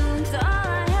different. All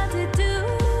I had to do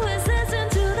was listen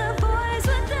to the voice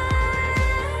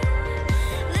within.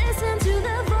 Listen to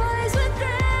the voice within.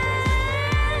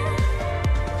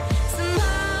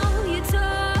 Somehow you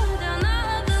tore down all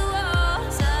of the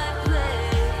walls I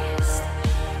placed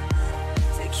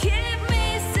to keep me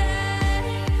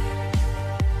safe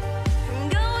from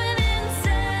going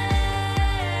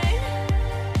insane.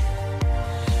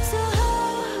 So how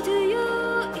do you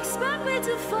expect me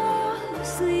to fall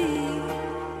asleep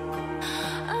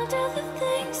after the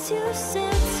things you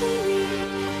said to me,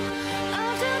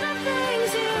 after the things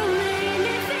you made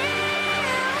me feel?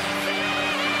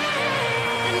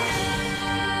 The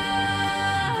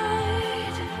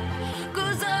night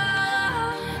goes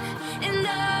on and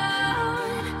on.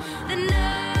 The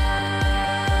night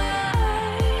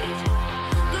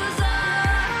goes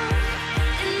on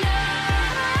and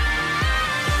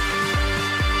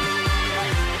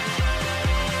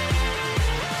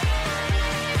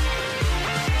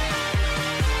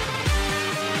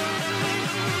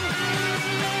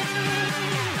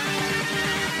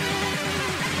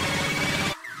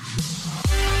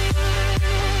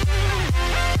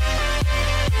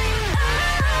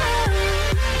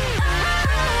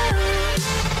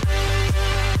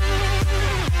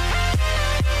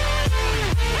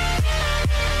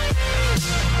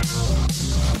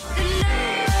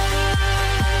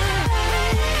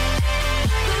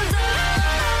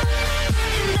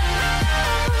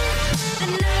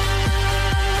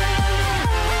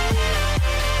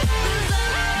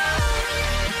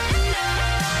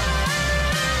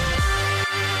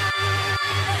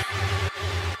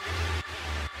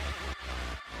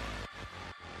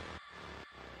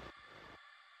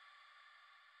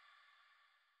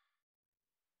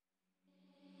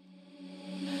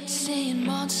seeing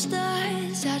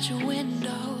monsters out your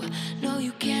window. No,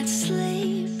 you can't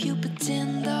sleep. You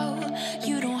pretend though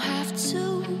you don't have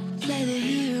to play the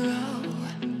hero.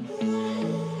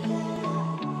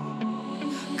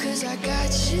 'Cause I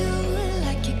got you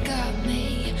like you got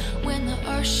me. When the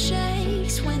earth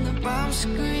shakes, when the bombs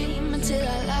scream, until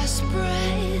our last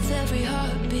breath, every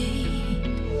heartbeat.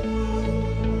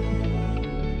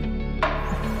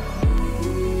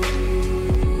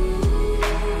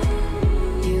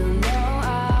 You know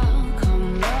I'll come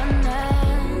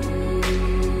running.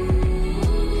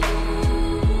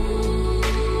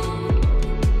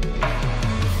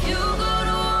 You go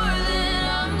to war, then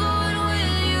I'm going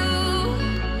with you.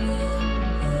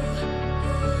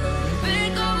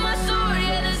 Pick up my sword,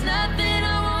 yeah, there's nothing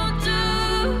I won't do.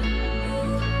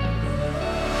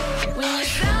 When you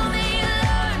found me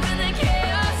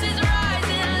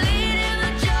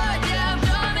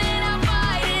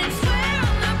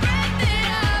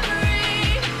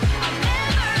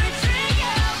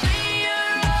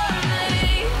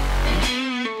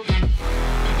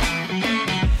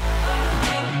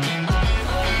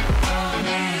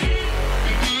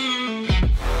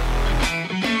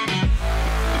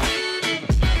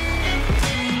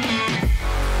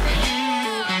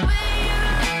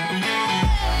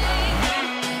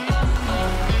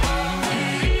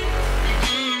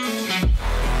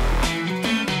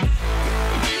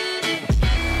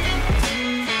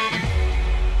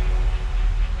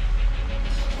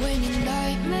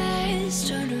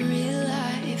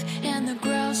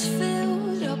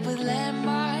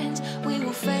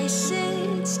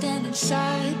standing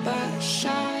side by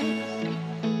side.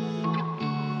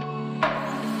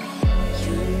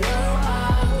 You know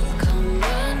I'll come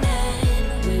running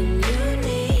when you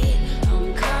need. I'm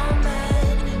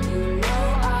coming. You know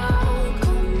I'll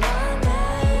come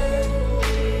running.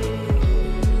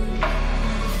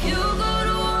 You go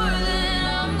to war, then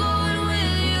I'm going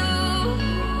with you.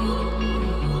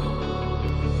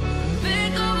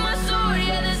 Pick up my sword,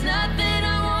 yeah, there's nothing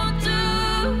I won't do.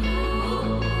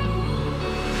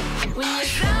 When you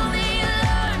sound the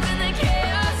alarm and the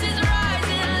chaos is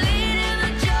rising, leading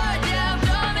the charge, yeah, I'm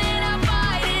coming, I'm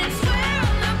fighting. Swear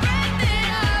on the breath that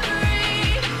I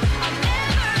breathe, I'll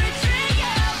never retreat,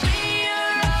 yeah, I'll be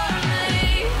your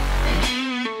army.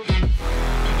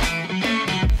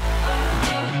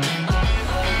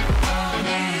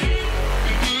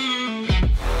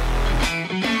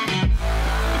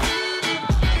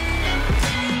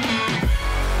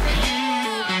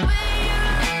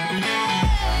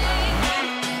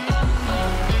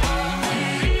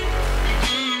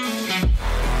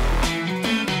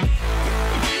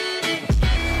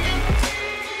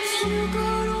 You go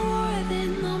to war,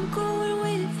 then I'm going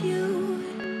with you.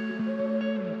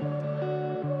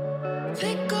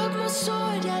 Pick up my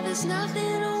sword, yeah, there's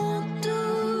nothing I won't do.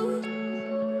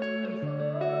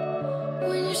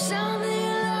 When you sound the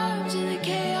alarms and the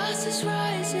chaos is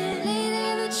rising,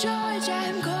 leading the charge,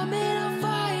 I'm coming, I'm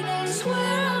fighting.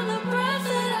 Swear on the breath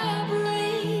that I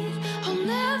breathe, I'll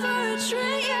never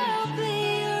retreat, yeah, I'll be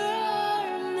your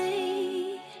army.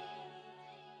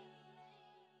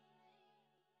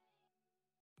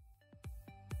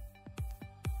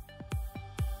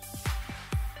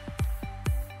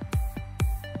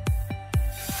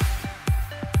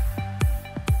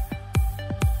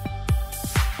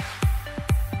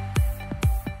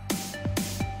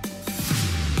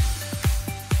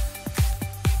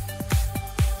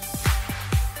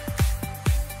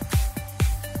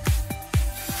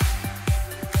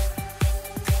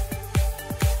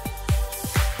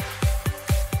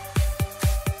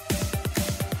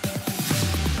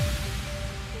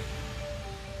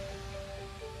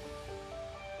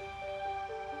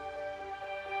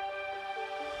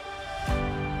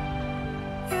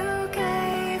 You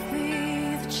gave me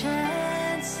the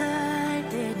chance I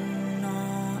didn't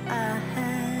know I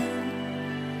had.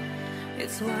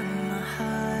 It's what my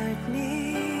heart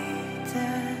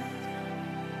needed.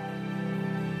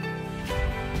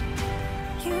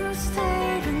 You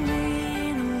stayed with me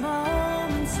in the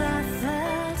moments I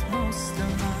felt most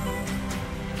alone,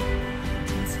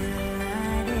 until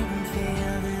I didn't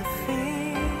feel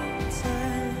defeated.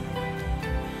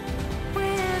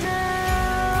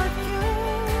 Without you,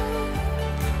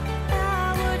 I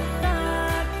would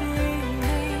not be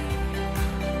me.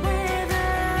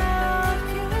 Without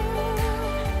you,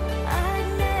 I'd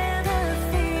never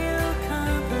feel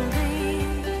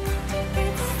complete.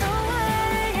 It's the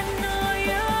way I know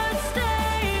you'd stay.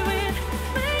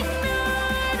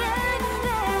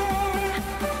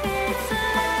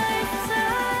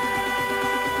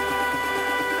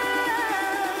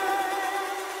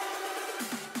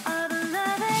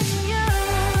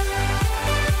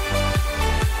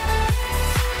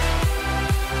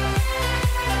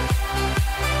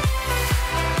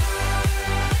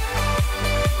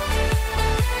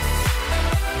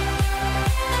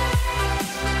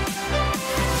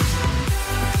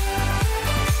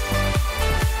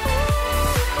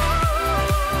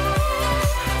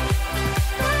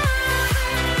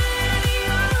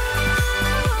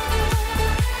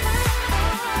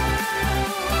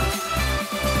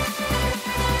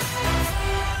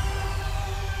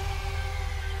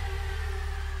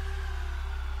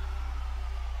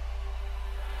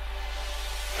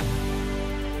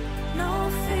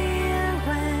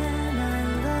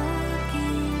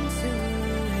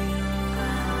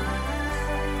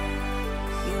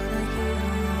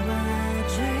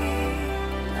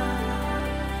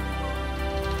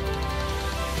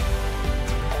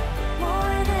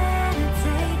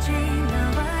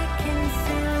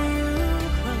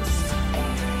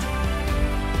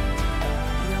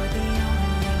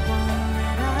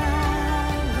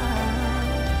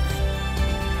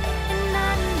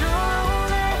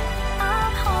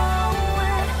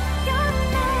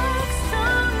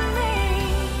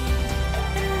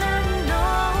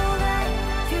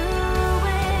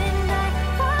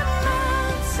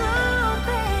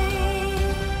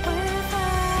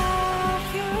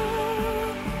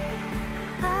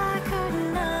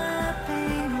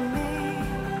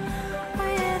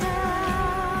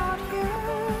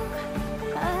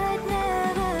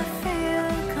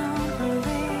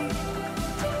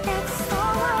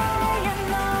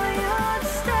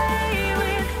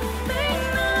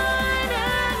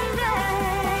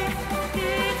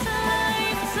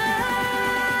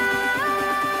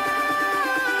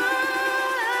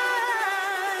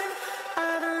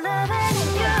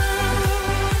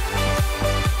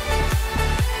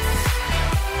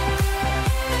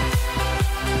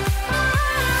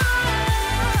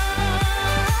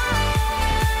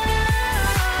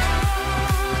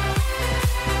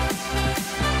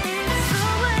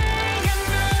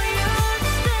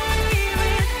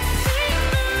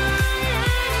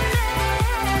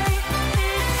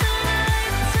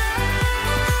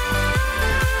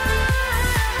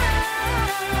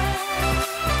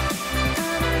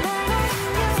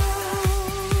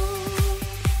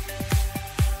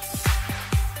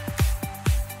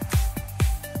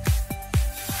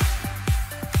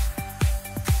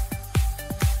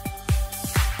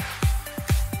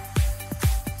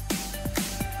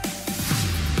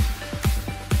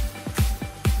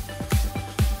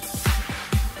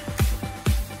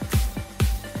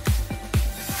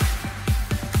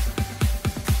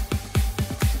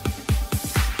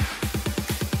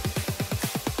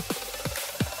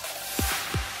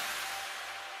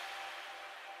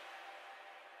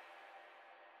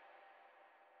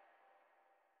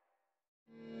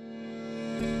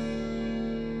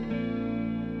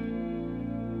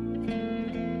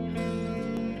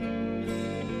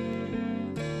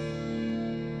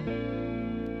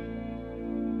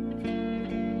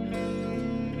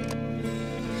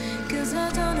 'Cause I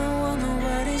don't know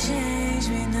what to change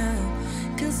me now.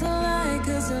 'Cause I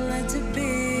like to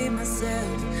be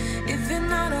myself. If you're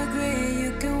not agree,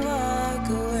 you can walk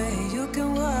away. You can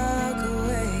walk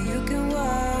away. You can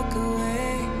walk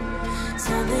away.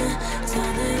 Something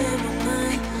in my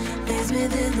mind makes me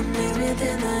think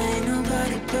that ain't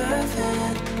nobody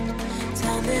perfect.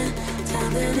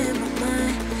 Something in my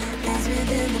mind makes me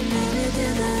think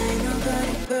that ain't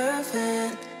nobody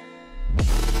perfect.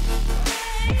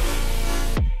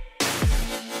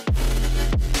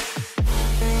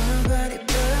 Ain't nobody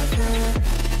perfect.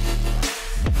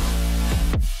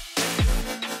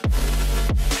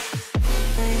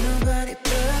 Ain't nobody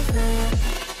perfect.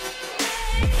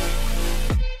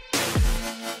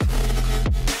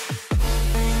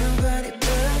 Ain't nobody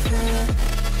perfect.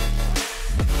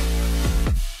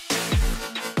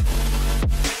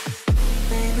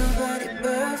 Ain't nobody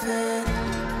perfect.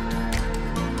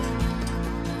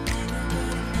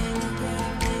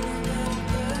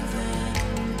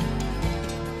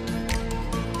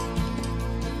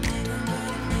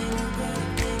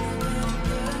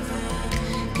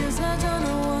 Cause I don't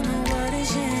know what to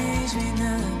change me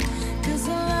now. Cause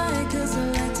I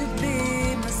like to be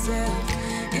myself.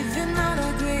 If you're not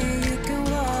agree, you can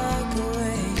walk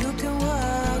away. You can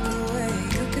walk away.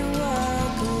 You can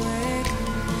walk away.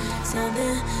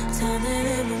 Something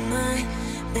in my mind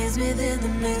makes me think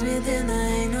that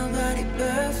ain't nobody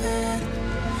perfect.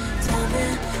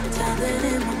 Something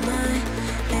in my mind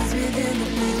makes me think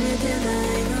that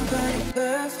ain't nobody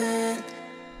perfect.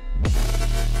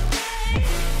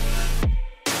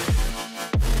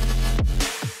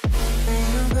 Ain't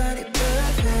nobody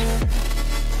perfect.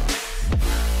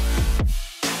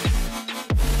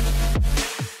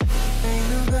 Ain't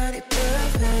nobody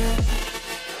perfect.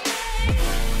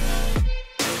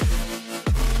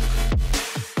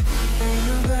 Ain't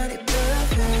nobody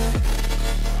perfect.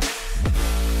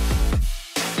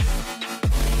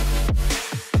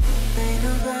 Ain't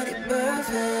nobody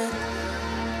perfect.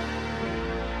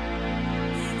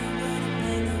 Ain't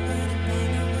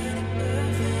nobody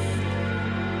perfect.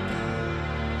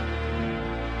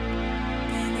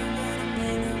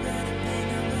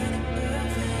 Ain't nobody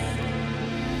perfect.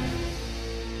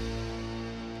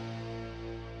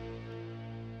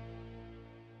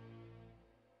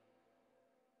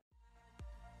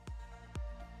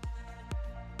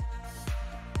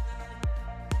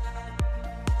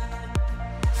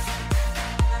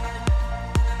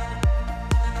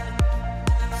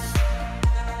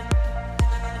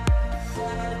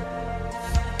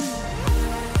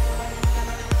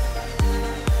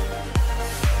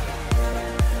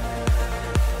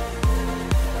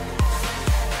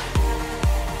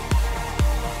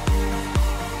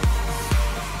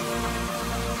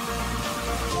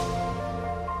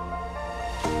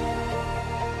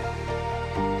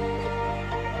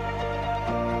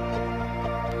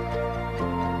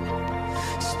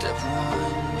 Step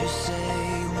one, you say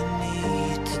we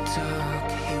need to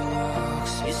talk. He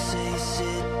walks, you say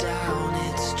sit down,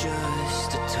 it's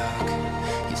just a talk.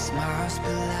 He smiles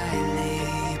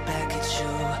politely back at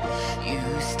you. You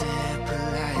stare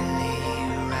politely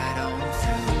right on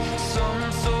through some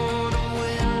sort of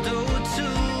window to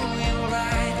your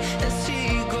right as he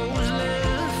goes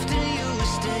left and you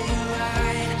stay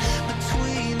right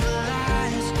between the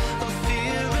lines of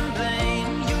fear and blame.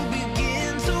 You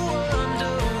begin to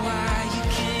wonder why you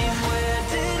came. Where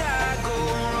did I go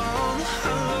wrong?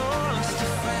 I lost a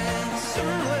friend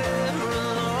somewhere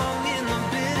along in the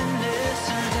bitterness,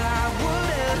 and I would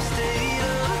have stayed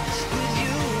up with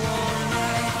you all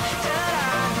night. And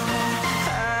I know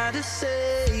how to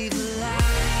save a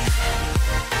life.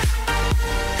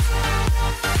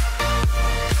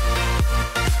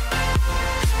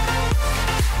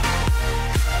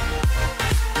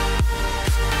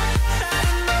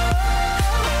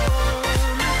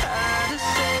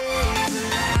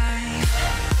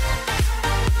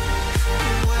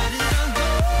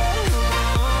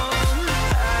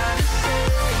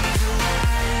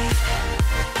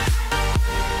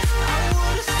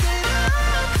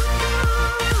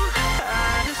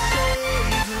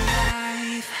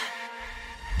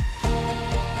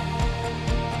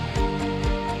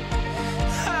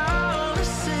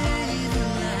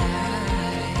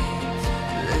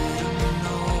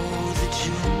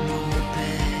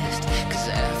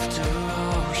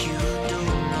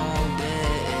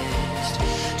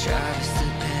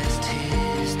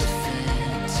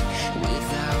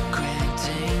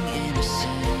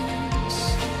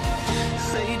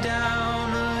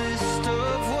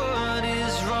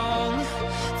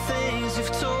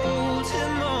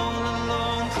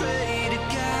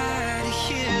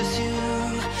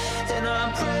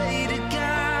 I pray to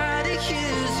God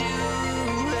here's you.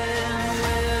 And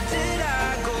where did I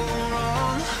go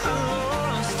wrong? I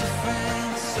lost a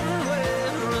friend somewhere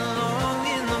along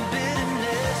in the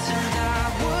bitterness, and I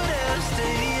would have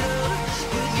stayed up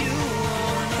with you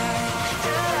all night.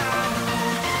 And I know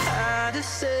how to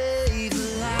save a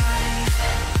life.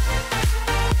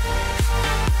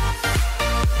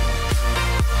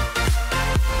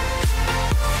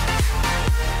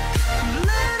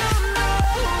 Let 'em know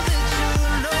that you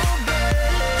know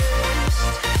best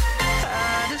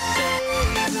how to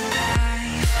save a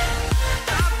life.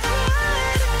 I pray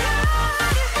to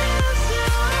God it helps you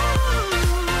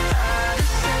how to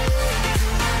save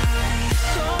a life.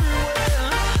 Somewhere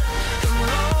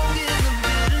along in the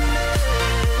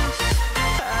bitterness,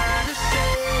 how to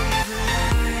save a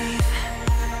life.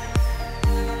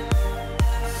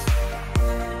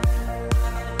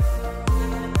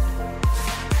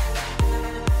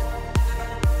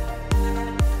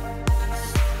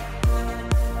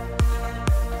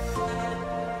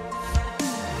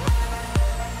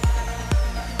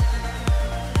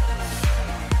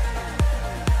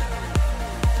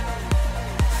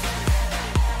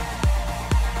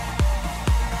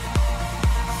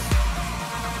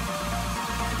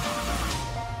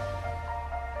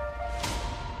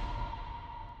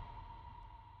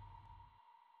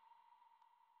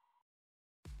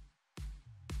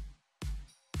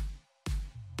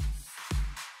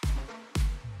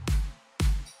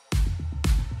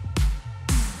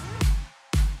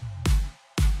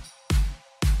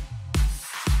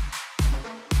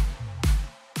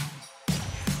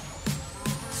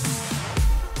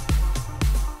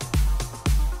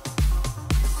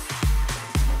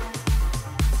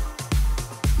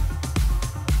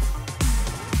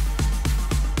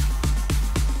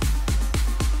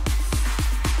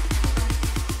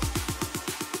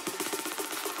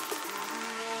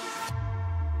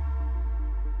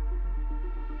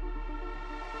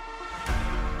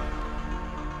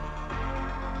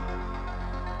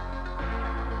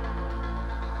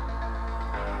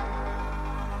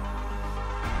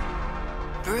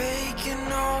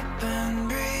 Breaking open,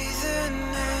 breathing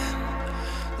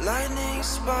in, lightning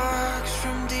sparks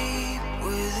from deep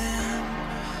within.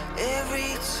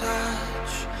 Every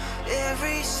touch,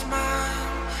 every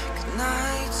smile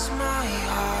ignites my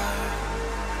heart.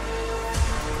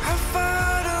 How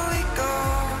far do we go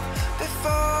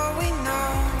before we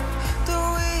know that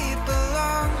we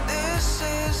belong? This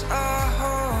is our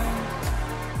home.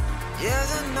 Yeah,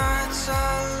 the nights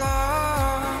are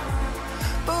long,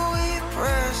 but we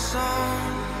press on.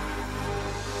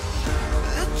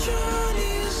 The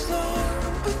journey is long,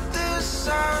 but this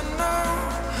I know.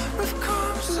 We've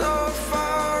come so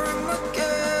far and we're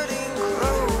getting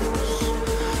close.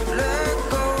 Let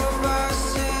go of our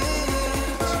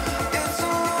sins. It's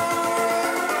a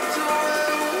long road to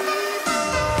where we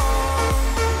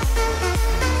belong.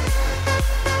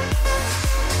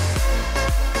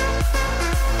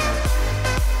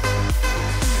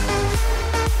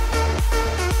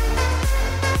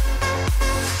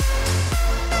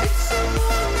 It's a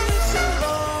long, it's a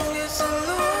long, it's a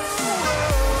long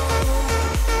road.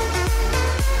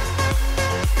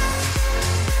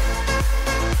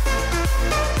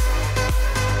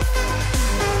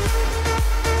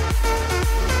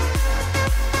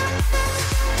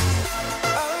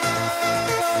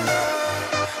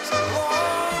 It's a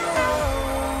long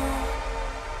road.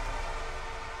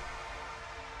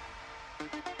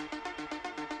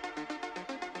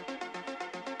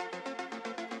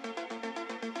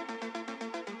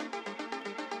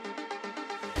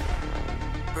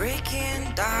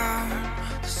 Breaking down,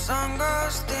 the sun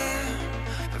goes dim,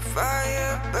 the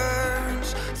fire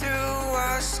burns through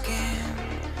our skin.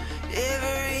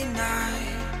 Every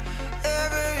night,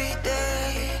 every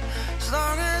day, as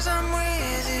long as I'm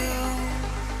with you.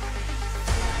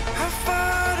 How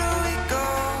far do we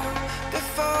go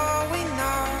before we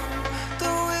know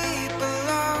that we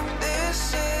belong?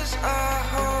 This is our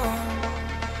home.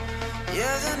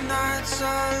 Yeah, the nights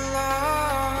are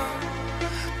long,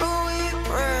 but we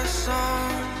press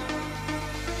on.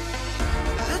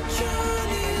 The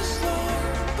journey is long,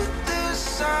 but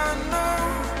this I know.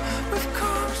 We've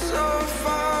come so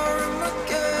far and we're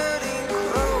getting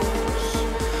close.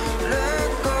 Let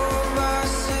go of our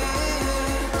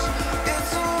sins.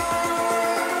 It's a long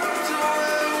road to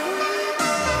where we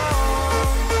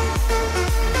belong.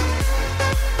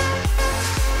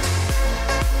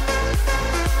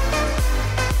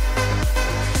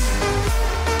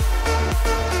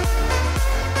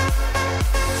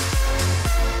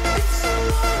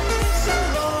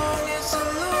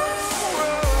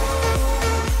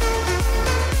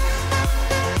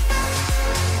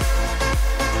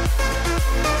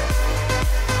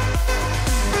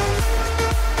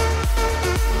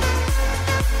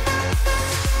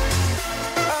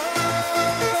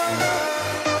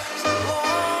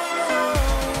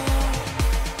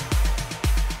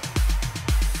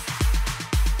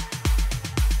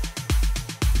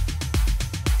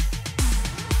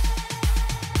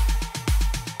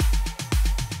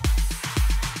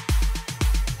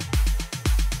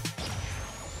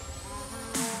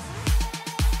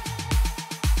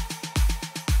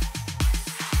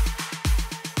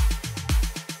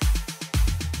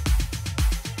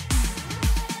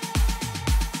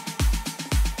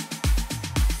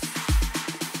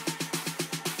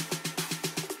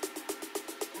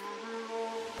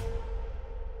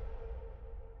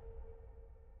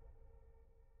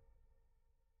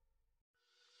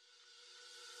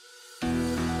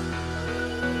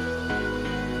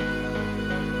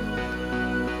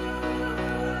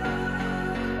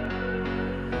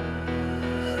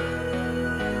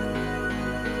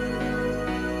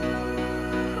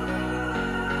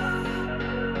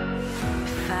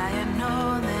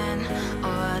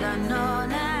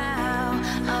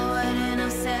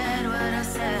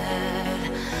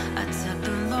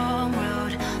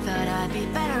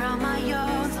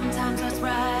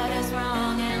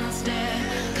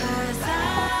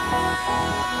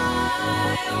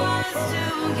 was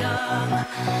too young,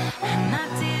 and I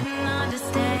didn't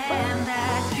understand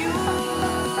that you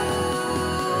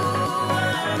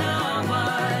were no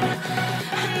one,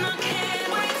 and I can't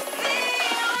wait to see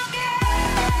you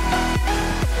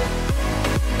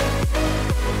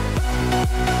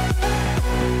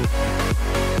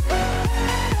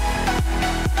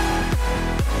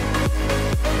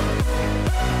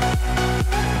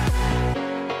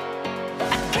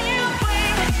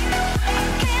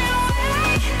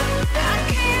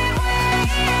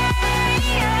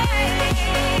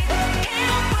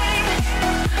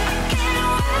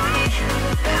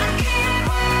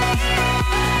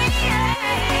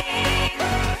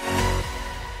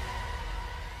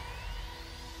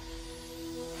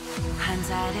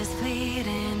Hindsight is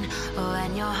fleeting, oh,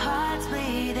 and your heart's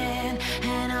bleeding,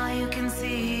 and all you can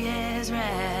see is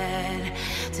red,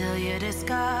 till you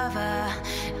discover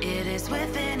it is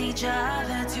within each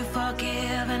other to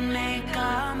forgive and make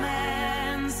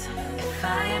amends. If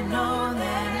I had known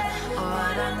then, or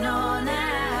what I know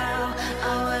now,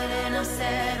 I wouldn't have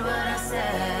said what I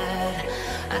said.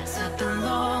 I took the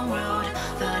long road,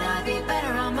 thought I'd be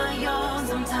better on my own.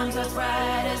 Sometimes what's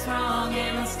right is wrong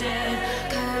instead,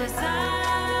 'cause I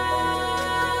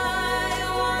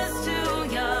was too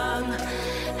young,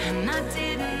 and I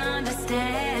didn't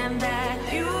understand that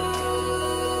you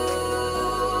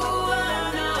were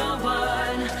no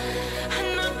one,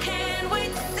 and I can't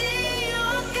wait to see you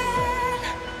again.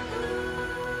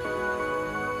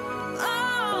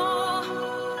 Oh,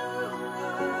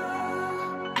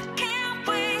 I can't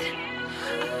wait,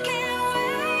 I can't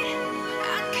wait,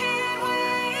 I can't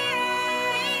wait,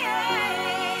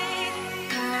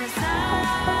 'cause I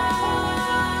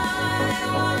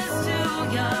was too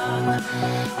young,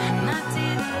 and I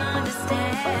didn't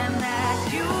understand that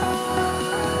you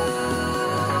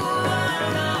were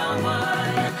no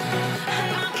one, and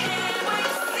I can't wait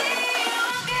to see you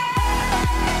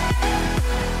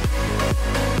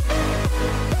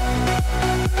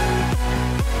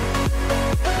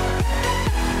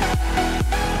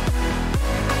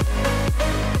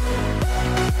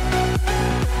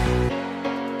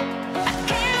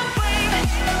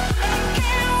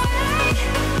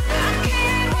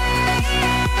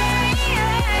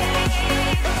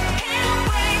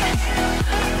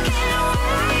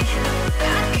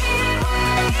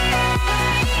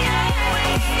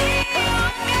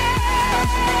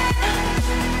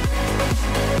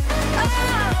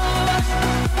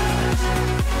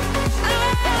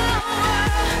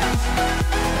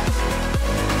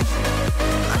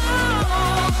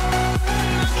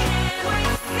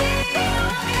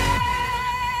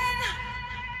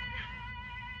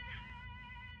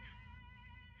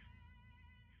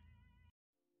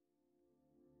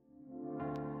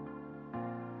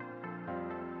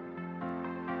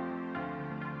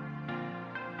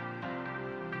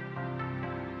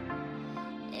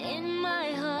in my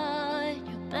heart,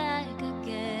 you're back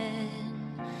again.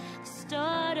 The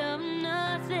start of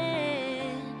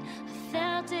nothing. I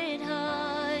felt it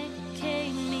hard, you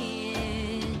came me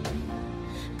in.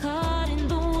 Caught in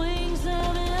the wings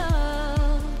of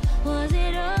love. Was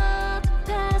it all to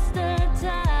pass the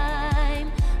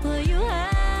time? Well, you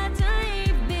had to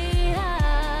leave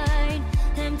behind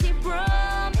empty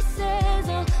promises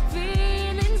or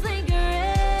feelings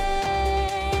lingering.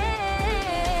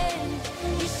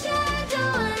 You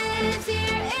shadow lives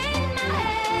here in my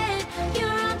head.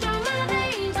 You're all through my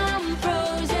veins, I'm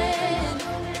frozen.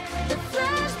 The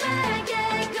flashback,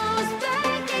 it goes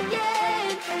back again.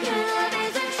 Your love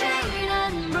is a chain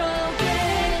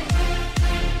unbroken.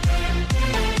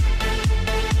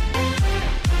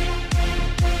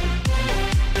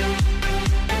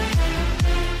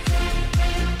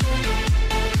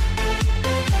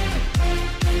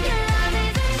 Your love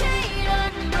is a chain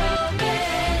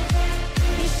unbroken.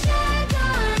 Your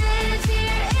shadow lives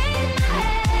here in my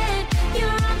head.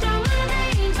 You're all through my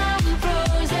veins, I'm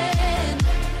frozen.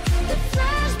 The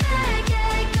flashback,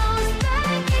 it goes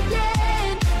back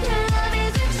again. Your love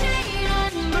is a chain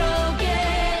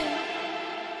unbroken.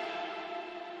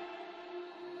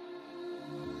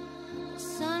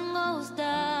 Sun goes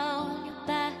down, you're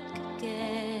back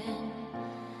again.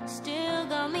 Still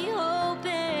got me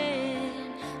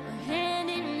hoping. We're hand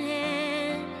in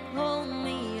hand, hold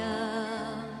me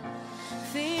up.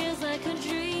 Feels like a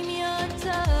dream, your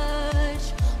touch.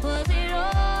 Was it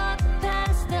all to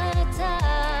pass the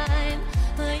time?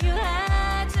 Well, you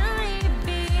had to leave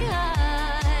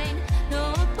behind. No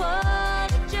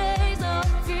apologies or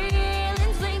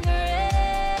feelings lingering.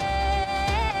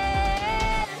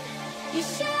 Your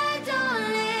shadow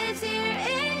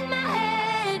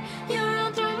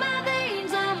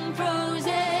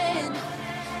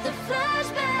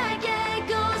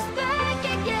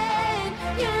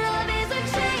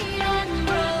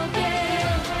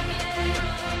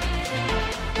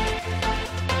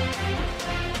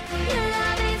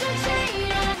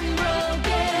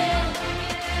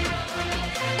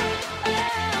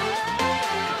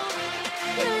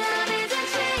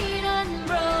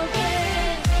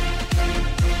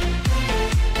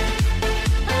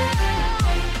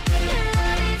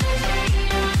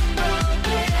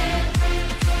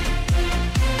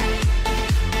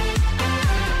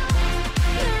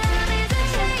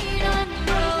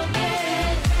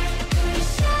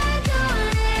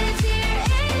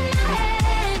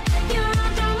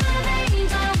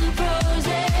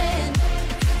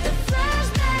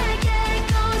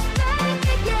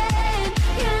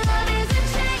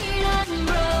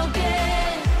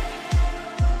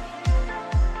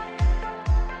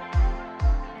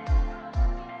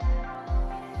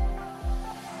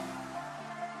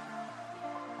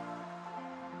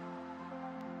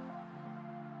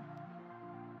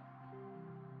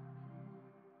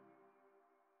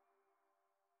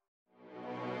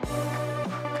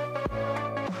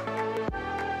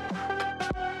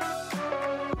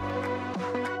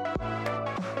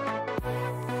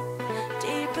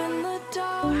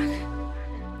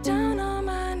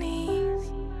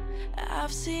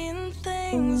I've seen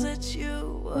things that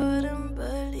you wouldn't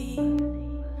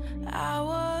believe. I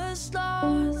was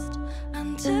lost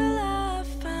until I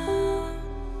found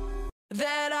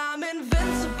that I'm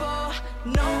invincible.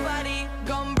 Nobody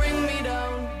gon' bring me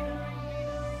down.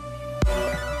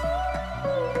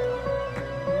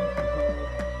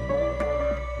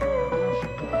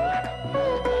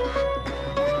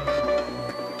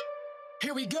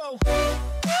 Here we go.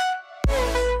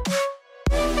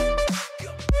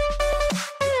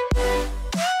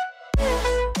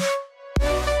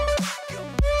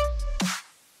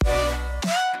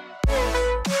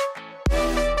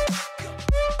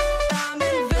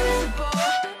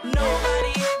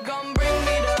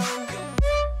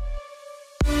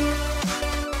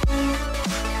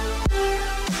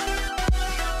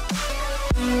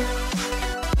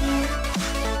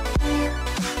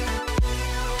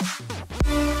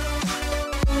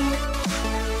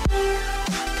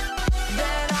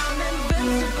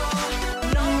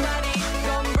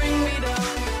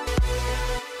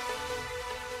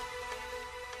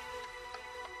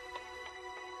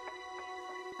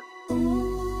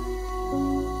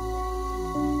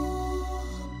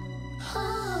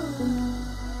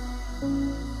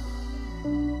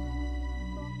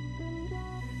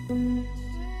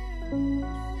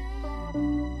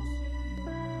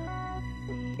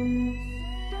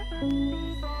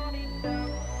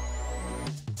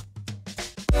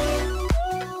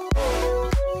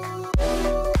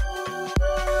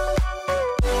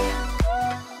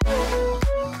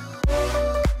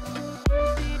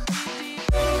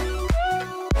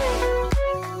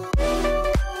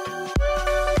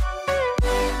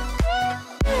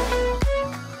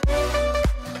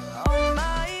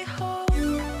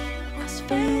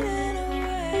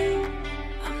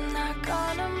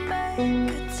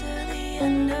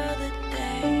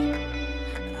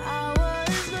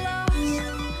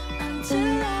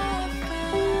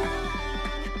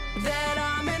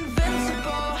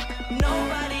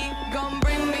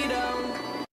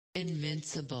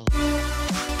 Invincible.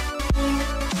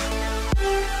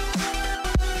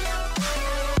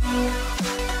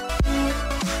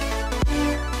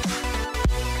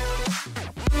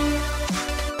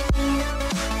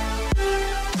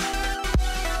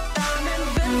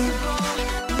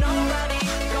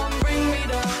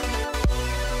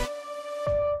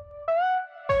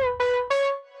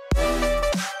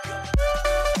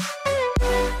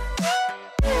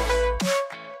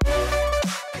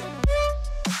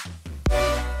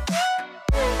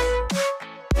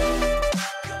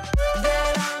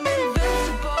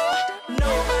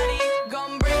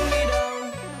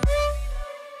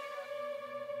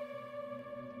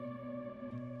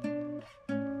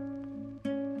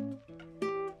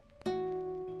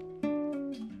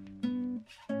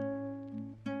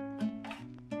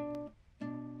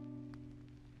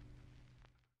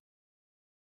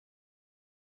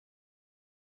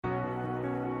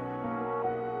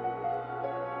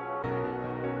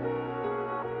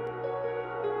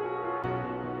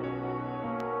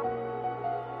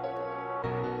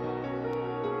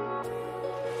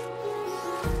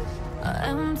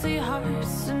 Empty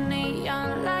hearts and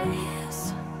neon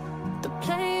lights, they're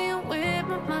playing with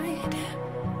my mind.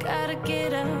 Gotta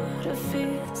get out of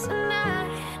here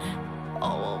tonight. Oh,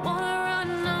 I wanna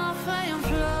run off and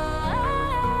fly,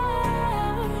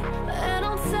 and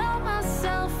I'll tell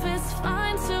myself it's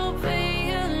fine to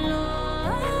be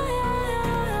alone,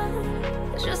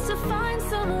 just to find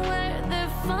somewhere that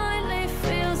finally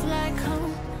feels like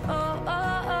home. Oh,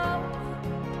 oh, oh.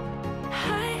 I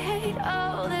hate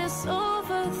all this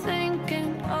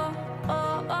overthinking. Oh,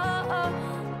 oh, oh, oh.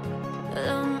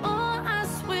 The more I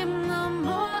swim, the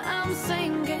more I'm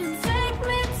sinking. Take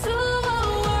me to a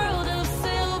world of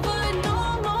silver. No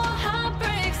more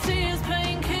heartbreaks, tears,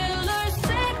 painkillers.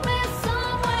 Take me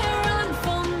somewhere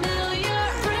unfamiliar.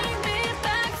 Bring me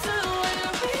back to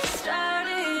where we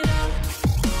started out.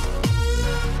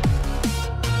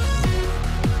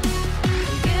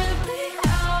 Get me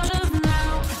out of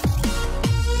now,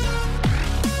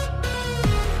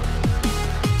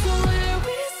 to where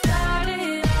we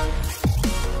started out.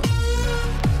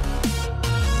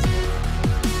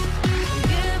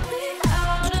 Get me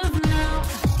out of now,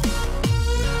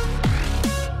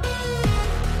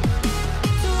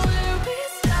 to where we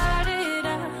started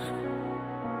out.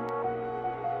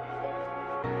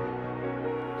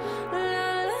 La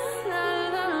la la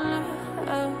la,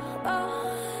 oh, oh.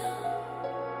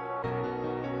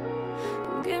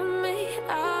 Get me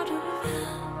out of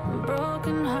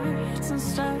broken hearts and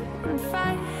starting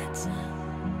fights,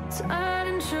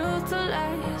 turning truth to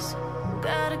lies.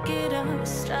 Gotta get up,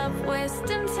 stop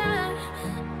wasting time.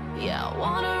 Yeah, I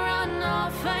wanna run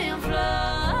off and fly.